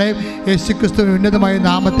ദ്രവിപ്പുകളെയും യേശുക്രിസ്തു ഉന്നതമായ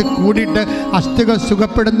നാമത്തിൽ കൂടിയിട്ട് അസ്ഥികൾ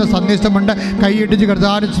സുഖപ്പെടുന്ന സന്ദേശമുണ്ട്. കൈയിടിച്ച്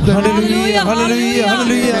കർത്താവിനെ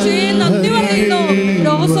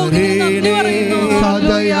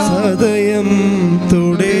സദയം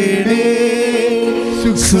തുടേണേ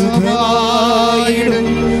സുഖമായിടും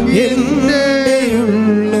എൻ്റെ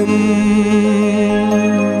ഉള്ളം.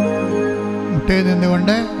 മുട്ടയിൽ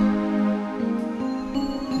നിന്നുകൊണ്ട്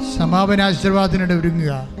സമാപനാശീർവാദത്തിനിടെ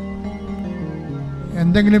ഒരുങ്ങുക.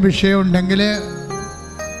 എന്തെങ്കിലും വിഷയമുണ്ടെങ്കിൽ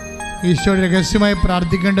ഈശോയുടെ രഹസ്യമായി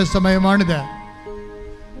പ്രാർത്ഥിക്കേണ്ട സമയമാണിത്.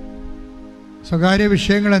 സ്വകാര്യ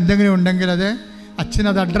വിഷയങ്ങൾ എന്തെങ്കിലും ഉണ്ടെങ്കിൽ അത്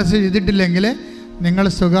അച്ഛനത് അഡ്രസ്സ് ചെയ്തിട്ടില്ലെങ്കിൽ നിങ്ങൾ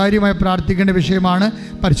സ്വകാര്യമായി പ്രാർത്ഥിക്കേണ്ട വിഷയമാണ്.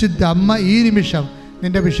 പരിശുദ്ധ അമ്മ ഈ നിമിഷം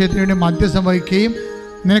നിൻ്റെ വിഷയത്തിന് വേണ്ടി മധ്യസ്ഥം വഹിക്കുകയും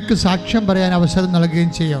നിനക്ക് സാക്ഷ്യം പറയാൻ അവസരം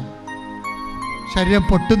നൽകുകയും ചെയ്യും. ശരീരം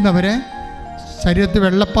പൊട്ടുന്നവരെ, ശരീരത്തിൽ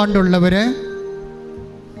വെള്ളപ്പാണ്ടുള്ളവരെ,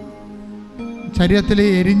 ശരീരത്തിൽ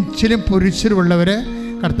എരിച്ചിലും പൊരിച്ചിലും ഉള്ളവരെ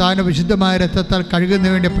കർത്താവിൻ്റെ വിശുദ്ധമായ രക്തത്താൽ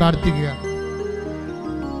കഴുകുന്നതിന് വേണ്ടി പ്രാർത്ഥിക്കുക.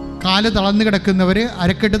 കാല് തളർന്നു കിടക്കുന്നവർ,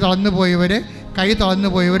 അരക്കെട്ട് തളർന്നു പോയവർ, കൈ തളർന്നു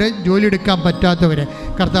പോയവർ, ജോലി എടുക്കാൻ പറ്റാത്തവരെ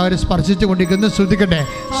കർത്താവിനെ സ്പർശിച്ചു കൊണ്ടിരിക്കുന്നു. ശ്രുതിക്കട്ടെ,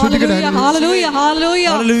 ശ്രുതിക്കട്ടെ.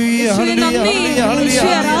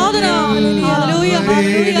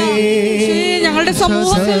 ഞങ്ങളുടെ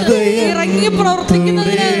സമൂഹത്തിൽ ഇറങ്ങി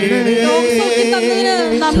പ്രവർത്തിക്കുന്നതിന്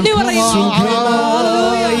നന്ദി പറയുന്നു.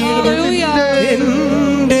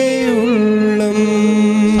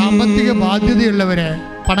 സാമ്പത്തിക ബാധ്യതയുള്ളവരെ,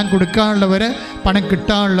 പണം കൊടുക്കാനുള്ളവർ, പണം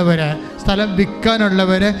കിട്ടാനുള്ളവർ, സ്ഥലം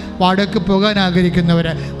വിൽക്കാനുള്ളവർ, വാടകയ്ക്ക് പോകാൻ ആഗ്രഹിക്കുന്നവർ,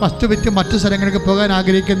 വസ്തു വിറ്റ് മറ്റു സ്ഥലങ്ങൾക്ക് പോകാൻ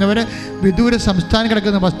ആഗ്രഹിക്കുന്നവർ, വിദൂര സംസ്ഥാനം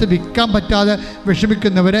കിടക്കുന്ന വസ്തു വിൽക്കാൻ പറ്റാതെ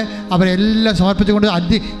വിഷമിക്കുന്നവർ, അവരെല്ലാം സമർപ്പിച്ചുകൊണ്ട്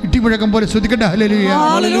അതി ഇട്ടിമുഴക്കം പോലെ ശ്രദ്ധിക്കട്ടെ. ഹല്ലേലൂയ,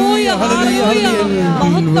 ഹല്ലേലൂയ, ഹല്ലേലൂയ.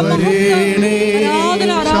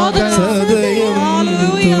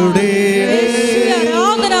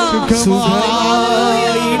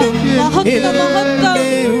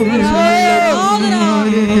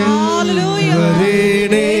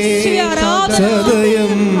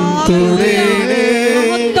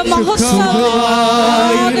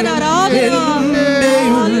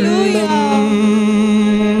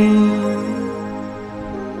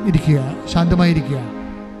 ഇരിക്കുക, ശാന്തമായിരിക്കുക.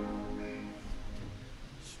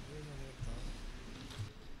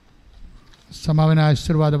 സമാപന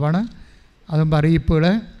ആശീർവാദമാണ്. അതും അറിയിപ്പുകൾ.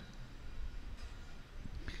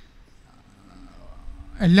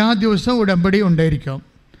 എല്ലാ ദിവസവും ഉടമ്പടി ഉണ്ടായിരിക്കും.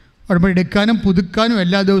 ഉടമ്പടി എടുക്കാനും പുതുക്കാനും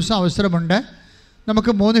എല്ലാ ദിവസവും അവസരമുണ്ട്.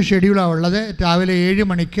 നമുക്ക് 3 ഷെഡ്യൂളാണ് ഉള്ളത്. രാവിലെ 7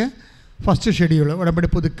 മണിക്ക് ഫസ്റ്റ് ഷെഡ്യൂൾ, ഉടമ്പടി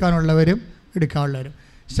പുതുക്കാനുള്ളവരും എടുക്കാനുള്ളവരും.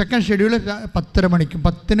 സെക്കൻഡ് ഷെഡ്യൂൾ 10:30 മണിക്കും,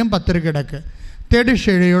 10-നും 10:30 ഇടയ്ക്ക്. തേർഡ്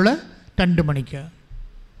ഷെഡ്യൂൾ 2 മണിക്ക്.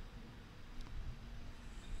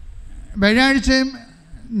 വ്യാഴാഴ്ചയും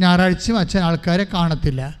ഞായറാഴ്ചയും അച്ഛൻ ആൾക്കാരെ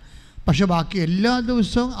കാണത്തില്ല, പക്ഷെ ബാക്കി എല്ലാ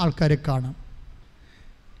ദിവസവും ആൾക്കാരെ കാണും.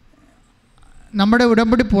 നമ്മുടെ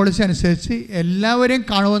ഉടമ്പടി പോളിസി അനുസരിച്ച് എല്ലാവരെയും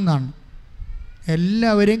കാണുമെന്നാണ്.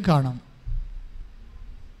 എല്ലാവരെയും കാണും,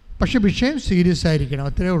 പക്ഷെ വിഷയം സീരിയസ് ആയിരിക്കണം,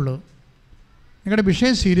 അത്രയേ ഉള്ളൂ. നിങ്ങളുടെ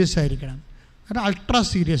വിഷയം സീരിയസ് ആയിരിക്കണം. കാരണം അൾട്രാ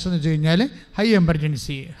സീരിയസ് എന്ന് വെച്ച് കഴിഞ്ഞാൽ ഹൈ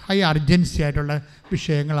എമർജൻസി, ഹൈ അർജൻസി ആയിട്ടുള്ള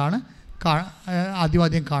വിഷയങ്ങളാണ്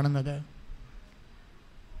ആദ്യം കാണുന്നത്.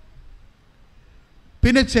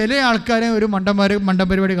 പിന്നെ ചില ആൾക്കാരെ ഒരു മണ്ടം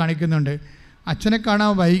പരിപാടി കാണിക്കുന്നുണ്ട്. അച്ഛനെ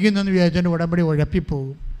കാണാൻ വൈകുന്നെന്ന് വിചാരിച്ചുകൊണ്ട് ഉടമ്പടി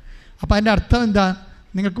ഉഴപ്പിപ്പോകും. അപ്പോൾ അതിൻ്റെ അർത്ഥം എന്താ?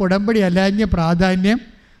 നിങ്ങൾക്ക് ഉടമ്പടി അല്ലാഞ്ഞ പ്രാധാന്യം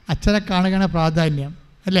അച്ഛനെ കാണുകയാണ് പ്രാധാന്യം,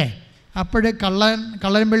 അല്ലേ? അപ്പോൾ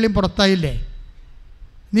കള്ളനും വെള്ളിയും പുറത്തായില്ലേ?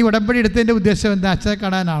 നീ ഉടമ്പടി എടുത്തതിൻ്റെ ഉദ്ദേശം എന്താ? അച്ഛനെ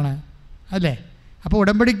കാണാനാണ്, അല്ലേ? അപ്പോൾ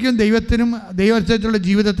ഉടമ്പടിക്കും ദൈവത്തിനും ദൈവമനുസരിച്ചുള്ള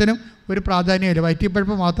ജീവിതത്തിനും ഒരു പ്രാധാന്യമില്ല,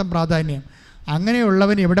 വയറ്റിപ്പഴപ്പ് മാത്രം പ്രാധാന്യം.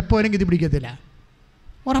 അങ്ങനെയുള്ളവൻ എവിടെ പോലും ഇത് പിടിക്കത്തില്ല,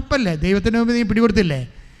 ഉറപ്പല്ലേ? ദൈവത്തിന് മുമ്പ് നീ പിടികൊടുത്തില്ലേ?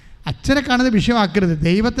 അച്ഛനെ കാണുന്ന വിഷയമാക്കരുത്,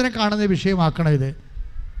 ദൈവത്തിനെ കാണുന്ന വിഷയമാക്കണം ഇത്.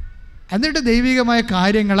 എന്നിട്ട് ദൈവികമായ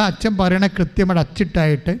കാര്യങ്ങൾ അച്ഛൻ പറയണ കൃത്യമായിട്ട്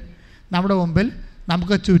അച്ചിട്ടായിട്ട് നമ്മുടെ മുമ്പിൽ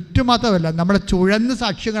നമുക്ക് ചുറ്റും മാത്രമല്ല നമ്മുടെ ചുഴന്ന്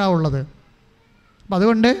സാക്ഷ്യങ്ങളാണുള്ളത്. അപ്പം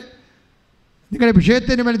അതുകൊണ്ട് നിങ്ങളുടെ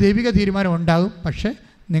വിഷയത്തിന് മേൽ ദൈവിക തീരുമാനം ഉണ്ടാകും. പക്ഷേ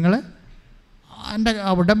നിങ്ങൾ എൻ്റെ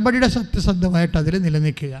ഉടമ്പടിയുടെ സത്യസന്ധമായിട്ട് അതിൽ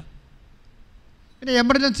നിലനിൽക്കുക. പിന്നെ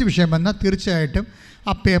എമർജൻസി വിഷയം വന്നാൽ തീർച്ചയായിട്ടും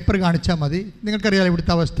ആ പേപ്പർ കാണിച്ചാൽ മതി. നിങ്ങൾക്കറിയാലോ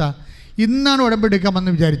ഇവിടുത്തെ അവസ്ഥ. ഇന്നാണ് ഉടമ്പെടുക്കാൻ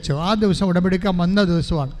വന്ന് വിചാരിച്ചോ, ആ ദിവസം ഉടമ്പെടുക്കാൻ വന്ന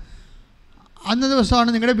ദിവസമാണ്, അന്ന ദിവസമാണ്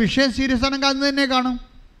നിങ്ങളുടെ വിഷയം സീരിയസ് ആണെങ്കിൽ അന്ന് തന്നെ കാണും.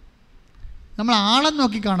 നമ്മൾ ആളെ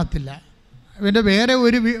നോക്കി കാണത്തില്ല, ഇതിൻ്റെ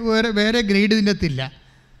വേറെ ഗ്രേഡ് ഇതിൻ്റെ അകത്തില്ല.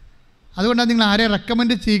 അതുകൊണ്ടാണ് നിങ്ങൾ ആരെ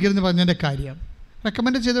റെക്കമെൻഡ് ചെയ്യരുതെന്ന് പറഞ്ഞതിൻ്റെ കാര്യം.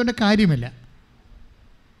 റെക്കമെൻഡ് ചെയ്തതിൻ്റെ കാര്യമില്ല.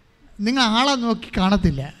 നിങ്ങൾ ആളെ നോക്കി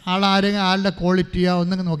കാണത്തില്ല, ആളുടെ ക്വാളിറ്റിയോ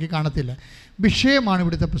ഒന്നും നോക്കി കാണത്തില്ല. വിഷയമാണ്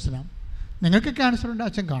ഇവിടുത്തെ പ്രശ്നം. നിങ്ങൾക്ക് ക്യാൻസർ ഉണ്ട്,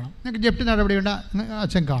 അച്ഛൻ കാണും. നിങ്ങൾക്ക് ജപ്തി നടപടിയുണ്ട്,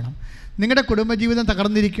 അച്ഛൻ കാണും. നിങ്ങളുടെ കുടുംബജീവിതം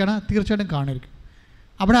തകർന്നിരിക്കുകയാണ്, തീർച്ചയായിട്ടും കാണിരിക്കും.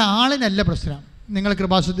 അവിടെ ആളിനല്ല പ്രശ്നം. നിങ്ങൾ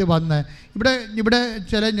കൃപാസനത്തിൽ വന്ന് ഇവിടെ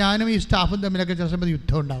ഞാനും ഈ സ്റ്റാഫും തമ്മിലൊക്കെ ചില സമയത്ത്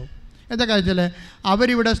യുദ്ധം ഉണ്ടാവും. എന്താ കാര്യം?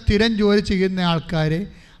 അവരിവിടെ സ്ഥിരം ജോലി ചെയ്യുന്ന ആൾക്കാർ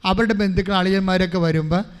അവരുടെ ബന്ധുക്കൾ അളിയന്മാരൊക്കെ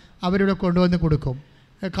വരുമ്പോൾ അവരിവിടെ കൊണ്ടുവന്ന് കൊടുക്കും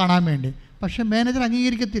കാണാൻ വേണ്ടി. പക്ഷേ മാനേജർ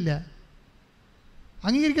അംഗീകരിക്കത്തില്ല.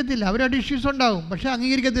 അവരുടെ ഇഷ്യൂസ് ഉണ്ടാവും, പക്ഷേ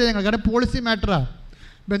അംഗീകരിക്കത്തില്ല ഞങ്ങൾ. കാരണം പോളിസി മാറ്ററാണ്.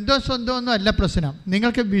 ബന്ധോ സ്വന്തമൊന്നും അല്ല പ്രശ്നം,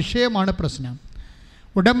 നിങ്ങൾക്ക് വിഷയമാണ് പ്രശ്നം.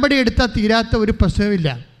 ഉടമ്പടി എടുത്താൽ തീരാത്ത ഒരു പ്രശ്നമില്ല.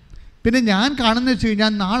 പിന്നെ ഞാൻ കാണുന്നത് വെച്ച്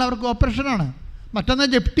കഴിഞ്ഞാൽ നാളെ അവർക്ക് ഓപ്പറേഷനാണ്, മറ്റന്നാൾ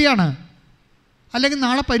ജപ്തിയാണ്, അല്ലെങ്കിൽ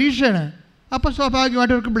നാളെ പരീക്ഷയാണ്. അപ്പോൾ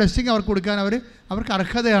സ്വാഭാവികമായിട്ട് അവർക്ക് ബ്ലെസ്സിങ് അവർക്ക് കൊടുക്കാൻ അവർക്ക്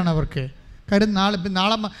അർഹതയാണ് അവർക്ക്. കാര്യം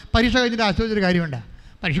നാളെ പരീക്ഷ കഴിഞ്ഞിട്ട് ആശ്രയിച്ചൊരു കാര്യമുണ്ട്.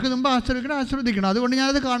 പരീക്ഷയ്ക്ക് മുമ്പ് ആശ്രദിക്കണം. അതുകൊണ്ട്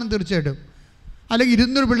ഞാനത് കാണും തീർച്ചയായിട്ടും. അല്ലെങ്കിൽ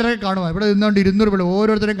 200 പിള്ളേരെ കാണുമോ? ഇവിടെ നിന്നുകൊണ്ട് 200 പിള്ളേർ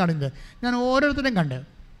ഓരോരുത്തരെയും കാണുന്നത് ഞാൻ ഓരോരുത്തരെയും കണ്ട്.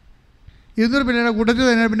 200 പിള്ളേരുടെ കൂട്ടത്തിൽ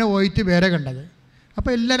തന്നെ പിന്നെ പോയിട്ട് വേറെ കണ്ടത്.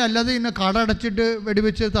 അപ്പോൾ എല്ലാവരും അല്ലാതെ ഇന്ന് കട അടച്ചിട്ട്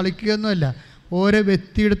വെടിവെച്ച് തളിക്കുകയൊന്നുമല്ല. ഓരോ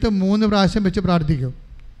വ്യക്തിയെടുത്ത് 3 പ്രാവശ്യം വെച്ച് പ്രാർത്ഥിക്കും.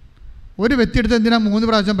 ഒരു വ്യക്തിയെടുത്ത് എന്തിനാണ് 3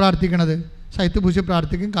 പ്രാവശ്യം പ്രാർത്ഥിക്കണത്? സൈത്ത് പൂശി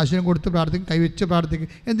പ്രാർത്ഥിക്കും, കാശിനും കൊടുത്ത് പ്രാർത്ഥിക്കും, കൈവച്ച് പ്രാർത്ഥിക്കും.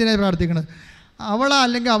 എന്തിനാണ് പ്രാർത്ഥിക്കണത്? അവളെ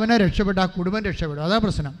അല്ലെങ്കിൽ അവനെ രക്ഷപ്പെട്ട ആ കുടുംബം രക്ഷപ്പെടും. അതാ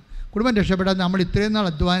പ്രശ്നം. കുടുംബം രക്ഷപ്പെടാൻ നമ്മൾ ഇത്രയും നാൾ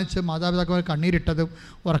അധ്വാനിച്ച് മാതാപിതാക്കൾ കണ്ണീരിട്ടതും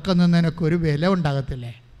ഉറക്കം നിന്നതിനൊക്കെ ഒരു വില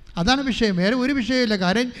ഉണ്ടാകത്തില്ലേ? അതാണ് വിഷയം, വേറെ ഒരു വിഷയമില്ല.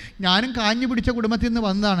 കാര്യം ഞാനും കാഞ്ഞു പിടിച്ച കുടുംബത്തിൽ നിന്ന്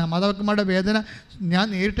വന്നതാണ്. മാതാപിതാക്കന്മാരുടെ വേദന ഞാൻ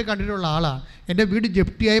നേരിട്ട് കണ്ടിട്ടുള്ള ആളാണ്. എൻ്റെ വീട്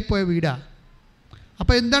ജപ്തിയായി പോയ വീടാണ്.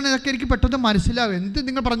 അപ്പോൾ എന്താണ് ഇതൊക്കെ എനിക്ക് പെട്ടെന്ന് മനസ്സിലാവും. എന്ത്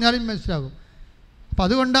നിങ്ങൾ പറഞ്ഞാലും മനസ്സിലാകും. അപ്പോൾ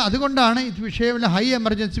അതുകൊണ്ടാണ് ഇത് വിഷയമില്ല, ഹൈ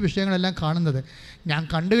എമർജൻസി വിഷയങ്ങളെല്ലാം കാണുന്നത്. ഞാൻ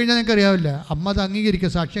കണ്ടു കഴിഞ്ഞാൽ നിങ്ങൾക്ക് അറിയാവില്ല, അമ്മ അത്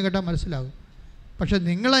അംഗീകരിക്കുക, സാക്ഷ്യം കേട്ടാൽ മനസ്സിലാകും. പക്ഷേ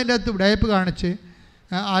നിങ്ങളതിൻ്റെ അകത്ത് ഉടായ്പ് കാണിച്ച്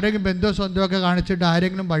ആരെങ്കിലും ബന്ധോ സ്വന്തമൊക്കെ കാണിച്ചിട്ട്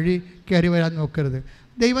ആരെങ്കിലും വഴി കയറി വരാൻ നോക്കരുത്.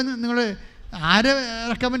 ദൈവം നിങ്ങൾ ആരെ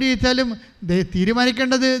റെക്കമെൻഡ് ചെയ്താലും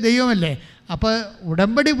തീരുമാനിക്കേണ്ടത് ദൈവമല്ലേ. അപ്പോൾ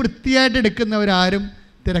ഉടമ്പടി വൃത്തിയായിട്ട് എടുക്കുന്നവരാരും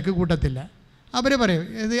തിരക്ക് കൂട്ടത്തില്ല. അവർ പറയും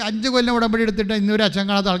ഇത് 5 കൊല്ലം ഉടമ്പടി എടുത്തിട്ട് ഇന്നുവരെ അച്ഛൻ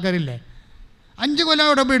കാണാത്ത ആൾക്കാരില്ലേ? 5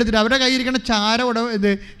 കൊല്ലം ഉടമ്പടി എടുത്തിട്ട് അവരുടെ കയ്യിരിക്കുന്ന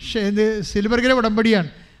ഇത് സിൽവർ ഗ്രേ ഉടമ്പടിയാണ്.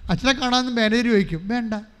 അച്ഛനെ കാണാമെന്ന് മാനേജർ ചോദിക്കും.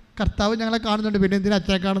 വേണ്ട, കർത്താവ് ഞങ്ങളെ കാണുന്നുണ്ട്, പിന്നെ എന്തിനാ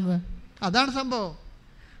അച്ഛനെ കാണുന്നത്? അതാണ് സംഭവം.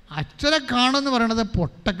 അച്ഛനെ കാണുമെന്ന് പറയണത്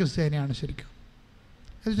പൊട്ട ക്രിസ്ത്യാനിയാണ് ശരിക്കും.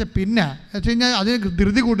 പിന്നെ വെച്ച് കഴിഞ്ഞാൽ അതിന്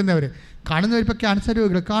ധൃതി കൂട്ടുന്നവർ കാണുന്നവർ. ഇപ്പോൾ ക്യാൻസർ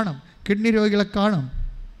രോഗികളെ കാണും, കിഡ്നി രോഗികളെ കാണും,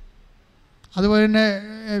 അതുപോലെ തന്നെ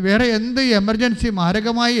വേറെ എന്ത് എമർജൻസി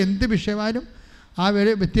മാരകമായി എന്ത് വിഷയമായാലും ആ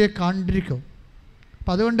വ്യക്തിയെ കണ്ടിരിക്കും.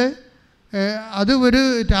 അപ്പം അതുകൊണ്ട് അത് ഒരു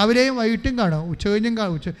രാവിലെയും വൈകിട്ടും കാണും, ഉച്ചകഴിഞ്ഞും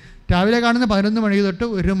കാണും. രാവിലെ കാണുന്ന 11 മണി തൊട്ട്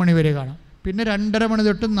 1 മണി വരെ കാണും. പിന്നെ 2:30 മണി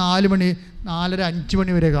തൊട്ട് 4 മണി, 4:30, 5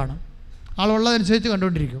 മണി വരെ കാണും. ആളുള്ളതനുസരിച്ച്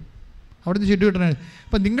കണ്ടുകൊണ്ടിരിക്കും. അവിടുന്ന് ചീട്ട് കിട്ടണ.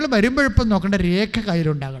 അപ്പം നിങ്ങൾ വരുമ്പോഴിപ്പം നോക്കേണ്ട രേഖ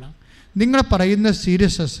കയ്യിലുണ്ടാകണം. നിങ്ങൾ പറയുന്ന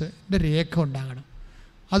സീരിയസ്നെസ്സിൻ്റെ രേഖ ഉണ്ടാകണം.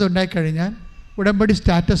 അതുണ്ടായിക്കഴിഞ്ഞാൽ ഉടമ്പടി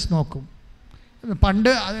സ്റ്റാറ്റസ് നോക്കും. പണ്ട്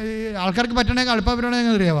ആൾക്കാർക്ക് പറ്റണമെങ്കിൽ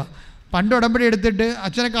അല്പപരമാണെങ്കിൽ അറിയാവാ. പണ്ട് ഉടമ്പടി എടുത്തിട്ട്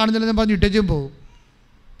അച്ഛനെ കാണുന്നില്ലെന്ന് പറഞ്ഞ് ഇട്ടേച്ചും പോകും.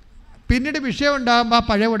 പിന്നീട് വിഷയം ഉണ്ടാകുമ്പോൾ ആ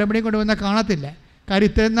പഴയ ഉടമ്പടിയും കൊണ്ടുവന്നാൽ കാണത്തില്ല. കാര്യം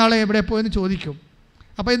ഇത്രയും നാളെ എവിടെ പോയെന്ന് ചോദിക്കും.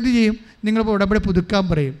 അപ്പോൾ എന്ത് ചെയ്യും? നിങ്ങളിപ്പോൾ ഉടമ്പടി പുതുക്കാൻ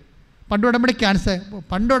പറയും. പണ്ട് ഉടമ്പടി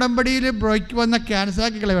പണ്ട് ഉടമ്പടിയിൽ ബ്രേക്ക് വന്ന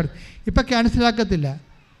ക്യാൻസലാക്കി കളയാൻ. ഇപ്പം ക്യാൻസലാക്കത്തില്ല.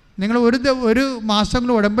 നിങ്ങൾ ഒരു മാസങ്ങൾ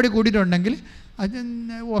ഉടമ്പടി കൂടിയിട്ടുണ്ടെങ്കിൽ അത്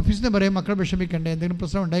ഓഫീസിൽ നിന്ന് പറയും മക്കൾ വിഷമിക്കണ്ടേ, എന്തെങ്കിലും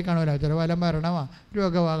പ്രശ്നം ഉണ്ടായി കാണുമല്ലോ, ചിലവല്ല മരണമാ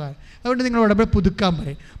രോഗമാകാൻ. അതുകൊണ്ട് നിങ്ങൾ ഉടമ്പടി പുതുക്കാൻ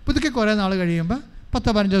പറയും. പുതുക്കി കുറേ നാൾ കഴിയുമ്പോൾ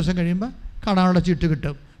 10-15 ദിവസം കഴിയുമ്പോൾ കാണാനുള്ള ചീട്ട്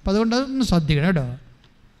കിട്ടും. അപ്പോൾ അതുകൊണ്ട് അതൊന്ന് ശ്രദ്ധിക്കണം കേട്ടോ.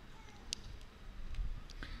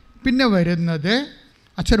 പിന്നെ വരുന്നത്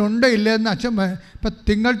അച്ഛനുണ്ടോ ഇല്ലയെന്ന് ഇപ്പം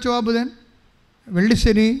തിങ്കൾ ചൊവ്വ ബുധൻ വെള്ളി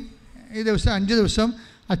ശനി ഈ ദിവസം 5 ദിവസം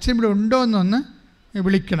അച്ഛൻ ഇവിടെ ഉണ്ടോ എന്നൊന്ന്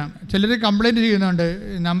വിളിക്കണം. ചിലർ കംപ്ലയിൻറ്റ് ചെയ്യുന്നുണ്ട്,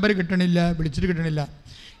 നമ്പർ കിട്ടണില്ല, വിളിച്ചിട്ട് കിട്ടണില്ല.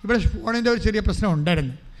 ഇവിടെ ഫോണിൻ്റെ ഒരു ചെറിയ പ്രശ്നം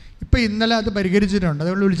ഉണ്ടായിരുന്നു. ഇപ്പോൾ ഇന്നലെ അത് പരിഹരിച്ചിട്ടുണ്ട്.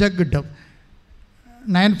 അതുകൊണ്ട് വിളിച്ചാൽ കിട്ടും.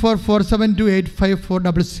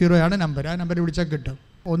 9447285400 നമ്പർ. ആ നമ്പർ വിളിച്ചാൽ കിട്ടും.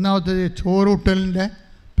 ഒന്നാമത്തെ ചോറൂട്ടലിൻ്റെ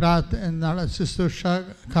ശുശ്രൂഷ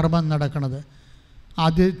കർമ്മം നടക്കുന്നത്.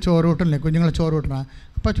 ആദ്യം ചോറൂട്ടലിന് കുഞ്ഞുങ്ങളെ ചോറൂട്ടണം.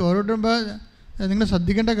 അപ്പോൾ ചോറൂട്ടുമ്പോൾ നിങ്ങൾ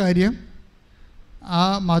ശ്രദ്ധിക്കേണ്ട കാര്യം, ആ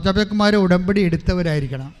മാതാപിതാക്കന്മാർ ഉടമ്പടി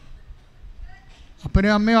എടുത്തവരായിരിക്കണം.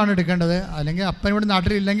 അപ്പനും അമ്മയുമാണ് എടുക്കേണ്ടത്. അല്ലെങ്കിൽ അപ്പൻ ഇവിടെ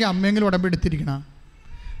നാട്ടിലില്ലെങ്കിൽ അമ്മയെങ്കിലും ഉടമ്പടി എടുത്തിരിക്കണം.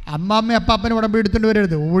 അമ്മ അപ്പനെ ഉടമ്പടി എടുത്തുകൊണ്ട്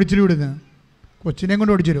വരരുത്, ഓടിച്ചിട്ട് വിടുന്നു. കൊച്ചിനെയും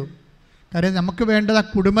കൊണ്ട് ഓടിച്ചിരും. കാര്യം നമുക്ക് വേണ്ടത് ആ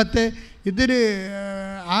കുടുംബത്തെ, ഇതൊരു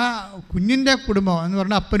ആ കുഞ്ഞിൻ്റെ കുടുംബം എന്ന്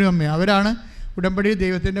പറഞ്ഞാൽ അപ്പനും അമ്മയും അവരാണ് ഉടമ്പടി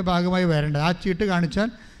ദൈവത്തിൻ്റെ ഭാഗമായി വരേണ്ടത്. ആ ചീട്ട് കാണിച്ചാൽ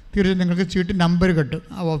തീർച്ചയായും നിങ്ങൾക്ക് ചീട്ട് നമ്പർ കിട്ടും,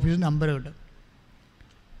 ആ ഓഫീസിൽ നമ്പർ കിട്ടും.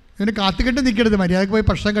 ഇതിന് കാത്തുകെട്ട് നിൽക്കരുത്, മര്യാദക്ക് പോയി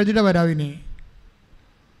ഭക്ഷണം കഴിച്ചിട്ട് വരാം. ഇനി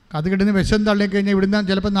കാത്തുകെട്ടിന് വിഷം തള്ളി കഴിഞ്ഞാൽ ഇവിടുന്ന്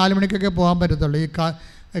ചിലപ്പോൾ 4 മണിക്കൊക്കെ പോകാൻ പറ്റത്തുള്ളൂ. ഈ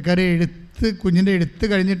കാര്യം കുഞ്ഞിൻ്റെ എഴുത്ത്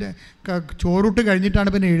കഴിഞ്ഞിട്ട് ചോറൂട്ട് കഴിഞ്ഞിട്ടാണ്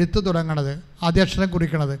പിന്നെ എഴുത്ത് തുടങ്ങണത്, ആദ്യാക്ഷരം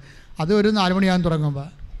കുറിക്കണത്. അത് ഒരു 4 മണിയാകാൻ തുടങ്ങുമ്പോൾ.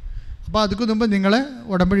 അപ്പോൾ അതിക്ക് മുമ്പ് നിങ്ങൾ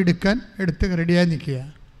ഉടമ്പടി എടുത്ത് റെഡിയായി നിൽക്കുക.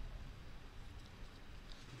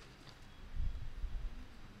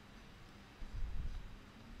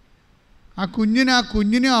 ആ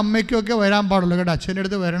കുഞ്ഞിനും അമ്മയ്ക്കുമൊക്കെ വരാൻ പാടുള്ളൂ കേട്ടോ. അച്ഛൻ്റെ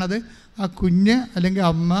അടുത്ത് വരണത് ആ കുഞ്ഞ് അല്ലെങ്കിൽ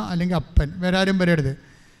അമ്മ അല്ലെങ്കിൽ അപ്പൻ, വേറെ ആരും വരരുത്.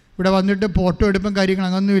 ഇവിടെ വന്നിട്ട് ഫോട്ടോ എടുപ്പും കാര്യങ്ങൾ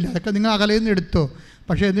അങ്ങനൊന്നുമില്ല. അതൊക്കെ നിങ്ങൾ അകലയിൽ നിന്ന് എടുത്തോ.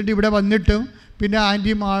 പക്ഷേ എന്നിട്ട് ഇവിടെ വന്നിട്ടും പിന്നെ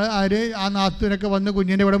ആൻറ്റിയും ആ നാത്തൂനൊക്കെ വന്ന്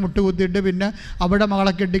കുഞ്ഞിൻ്റെ ഇവിടെ മുട്ടുകുത്തിയിട്ട് പിന്നെ അവിടെ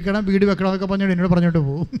മകളെ കെട്ടിക്കണം, വീട് വെക്കണം എന്നൊക്കെ പറഞ്ഞിട്ട് എന്നോട് പറഞ്ഞിട്ട്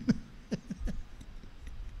പോകും.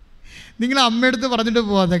 നിങ്ങൾ അമ്മയെടുത്ത് പറഞ്ഞിട്ട്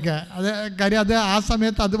പോകും. അതൊക്കെ കാര്യം അത് ആ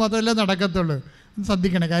സമയത്ത് അത് മാത്രമല്ലേ നടക്കത്തുള്ളൂ.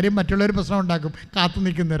 ശ്രദ്ധിക്കണം. കാര്യം മറ്റുള്ളവർ പ്രശ്നം ഉണ്ടാക്കും, കാത്തു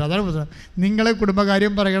നിൽക്കുന്നവർ. അതാണ് പ്രശ്നം. നിങ്ങളെ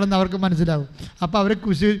കുടുംബകാര്യം പറയണമെന്ന് അവർക്ക് മനസ്സിലാവും. അപ്പോൾ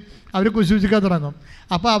അവർ കുശിക്കാൻ തുടങ്ങും.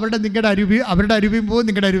 അപ്പോൾ അവരുടെ അരുവിയും പോവും,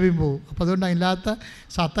 നിങ്ങളുടെ അരുവിയും പോവും. അപ്പോൾ അതുകൊണ്ട് അതില്ലാത്ത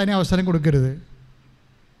സാത്താനെ അവസരം കൊടുക്കരുത്.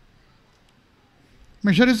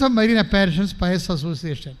 Missionaries of marine apparitions Pius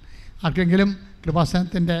association ആർക്കെങ്കിലും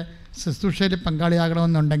കൃപാസനത്തിൻ്റെ ശുശ്രൂഷയിൽ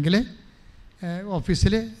പങ്കാളിയാകണമെന്നുണ്ടെങ്കിൽ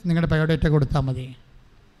ഓഫീസിൽ നിങ്ങളുടെ ബയോഡേറ്റ കൊടുത്താൽ മതി.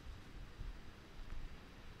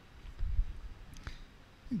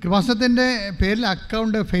 കൃപാസനത്തിൻ്റെ പേരിൽ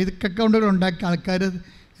ഫേക്ക് അക്കൗണ്ടുകൾ ഉണ്ടാക്കി ആൾക്കാർ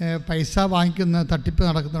പൈസ വാങ്ങിക്കുന്ന തട്ടിപ്പ്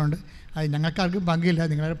നടക്കുന്നുണ്ട്. അത് ഞങ്ങൾക്കാർക്കും പങ്കില്ല.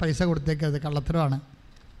 നിങ്ങളുടെ പൈസ കൊടുത്തേക്കത് കള്ളത്തരമാണ്.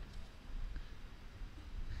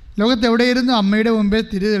 ലോകത്തെവിടെയിരുന്നു അമ്മയുടെ മുമ്പിൽ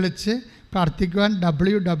തിരി തെളിച്ച് പ്രാർത്ഥിക്കുവാൻ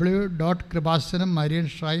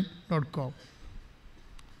www.kribasanamarianshrine.com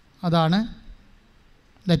അതാണ്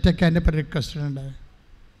ലെറ്റക്കാൻ്റെ റിക്വസ്റ്റ് ഉണ്ട്.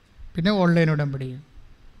 പിന്നെ ഓൺലൈൻ ഉടമ്പടി.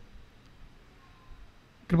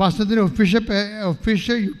 കൃപാസനത്തിൻ്റെ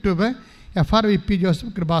official YouTube FRVP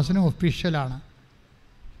Joseph Kripasanam ഒഫീഷ്യലാണ്.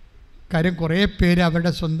 കാര്യം കുറേ പേര്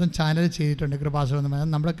അവരുടെ സ്വന്തം ചാനൽ ചെയ്തിട്ടുണ്ട് കൃപാസനം.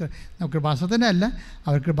 നമ്മുടെ കൃപാസനത്തിൻ്റെ അല്ല,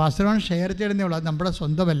 അവർ കൃപാസനമാണ് ഷെയർ ചെയ്യുന്നേ ഉള്ളൂ. അത് നമ്മുടെ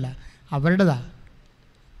സ്വന്തമല്ല, അവരുടേതാണ്.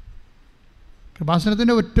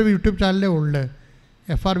 കൃപാസനത്തിൻ്റെ ഒറ്റ യൂട്യൂബ് ചാനലേ ഉള്ളൂ,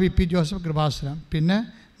 FRVP ജോസഫ് കൃപാസനം. പിന്നെ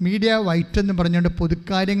മീഡിയ വൈറ്റ് എന്ന് പറഞ്ഞുകൊണ്ട്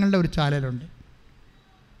പൊതുക്കാര്യങ്ങളുടെ ഒരു ചാനലുണ്ട്.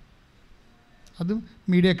 അതും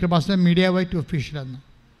കൃപാസനം മീഡിയ വൈറ്റ് ഒഫീഷ്യലെന്ന്.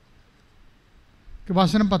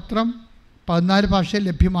 കൃപാസനം പത്രം 14 ഭാഷയിൽ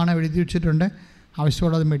ലഭ്യമാണ്, എഴുതി വെച്ചിട്ടുണ്ട്.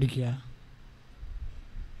 ആവശ്യമുള്ളത് മേടിക്കുക.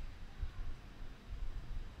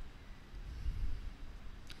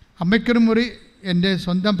 അമ്മയ്ക്കൊരു മുറി എൻ്റെ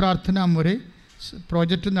സ്വന്തം പ്രാർത്ഥനാ മുറി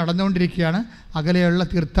പ്രോജക്റ്റ് നടന്നുകൊണ്ടിരിക്കുകയാണ്. അകലെയുള്ള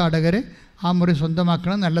തീർത്ഥാടകർ ആ മുറി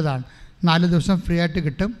സ്വന്തമാക്കണം, നല്ലതാണ്. 4 ദിവസം ഫ്രീ ആയിട്ട്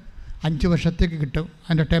കിട്ടും, 5 വർഷത്തേക്ക് കിട്ടും.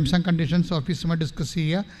 അതിൻ്റെ ടേംസ് ആൻഡ് കണ്ടീഷൻസ് ഓഫീസുമായി ഡിസ്കസ്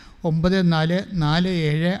ചെയ്യുക.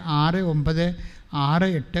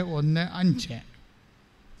 9447696815.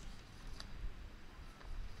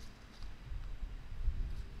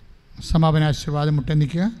 സമാപനാശീർവാദം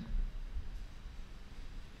മുട്ടെന്നിക്കുക.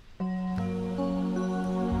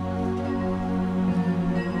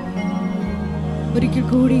 ഒരിക്കൽ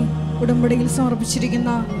കൂടി ഉടമ്പടിയിൽ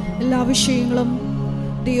സമർപ്പിച്ചിരിക്കുന്ന എല്ലാ വിഷയങ്ങളും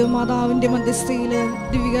ദൈവമാതാവിൻ്റെ മധ്യസ്ഥയിൽ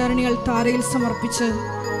ദിവ്യകാരുണ്യ അൾത്താരയിൽ സമർപ്പിച്ച്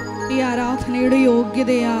ഈ ആരാധനയുടെ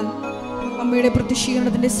യോഗ്യതയാൽ അമ്മയുടെ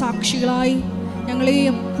പ്രത്യക്ഷീകരണത്തിൻ്റെ സാക്ഷികളായി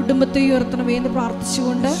ഞങ്ങളെയും കുടുംബത്തെയും ഉയർത്തണമേ എന്ന്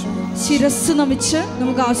പ്രാർത്ഥിച്ചുകൊണ്ട് ശിരസ് നമിച്ച്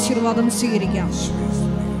നമുക്ക് ആശീർവാദം സ്വീകരിക്കാം.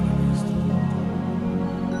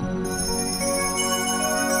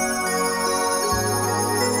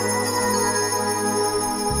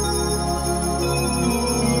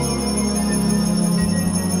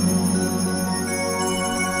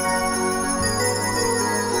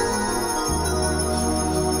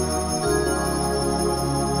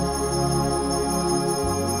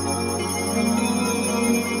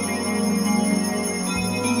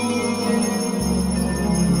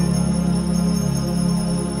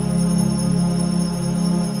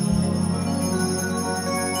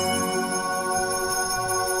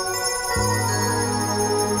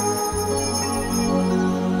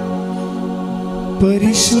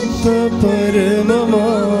 പരിശുദ്ധ പരമമാ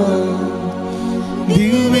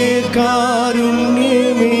ദിവ്യകാരുണ്യമേ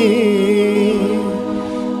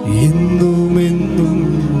എന്നുമെന്നും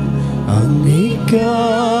അങ്ങേക്കാരാധന.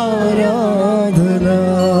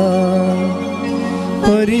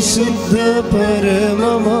 പരിശുദ്ധ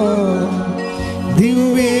പരമമാ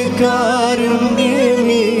ദിവ്യകാരുണ്യമേ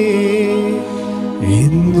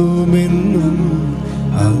എന്നുമെന്നും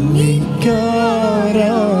അങ്ങേക്കാരാധന.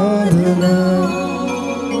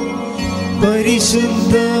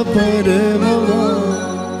 പരിശുദ്ധ പരമമാ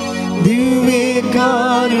ദിവ്യകാരുണ്യമേ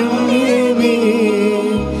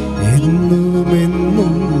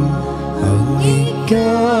എന്നുമെന്നും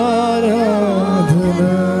അങ്ങേക്കാരാധന.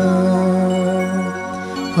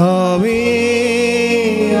 ആവേ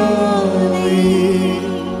ആവേ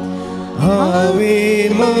ആവേ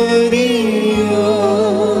മരിയ,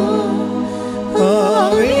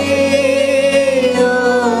 ആവേ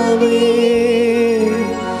ആവേ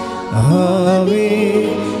ആവേ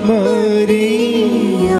മരിയ.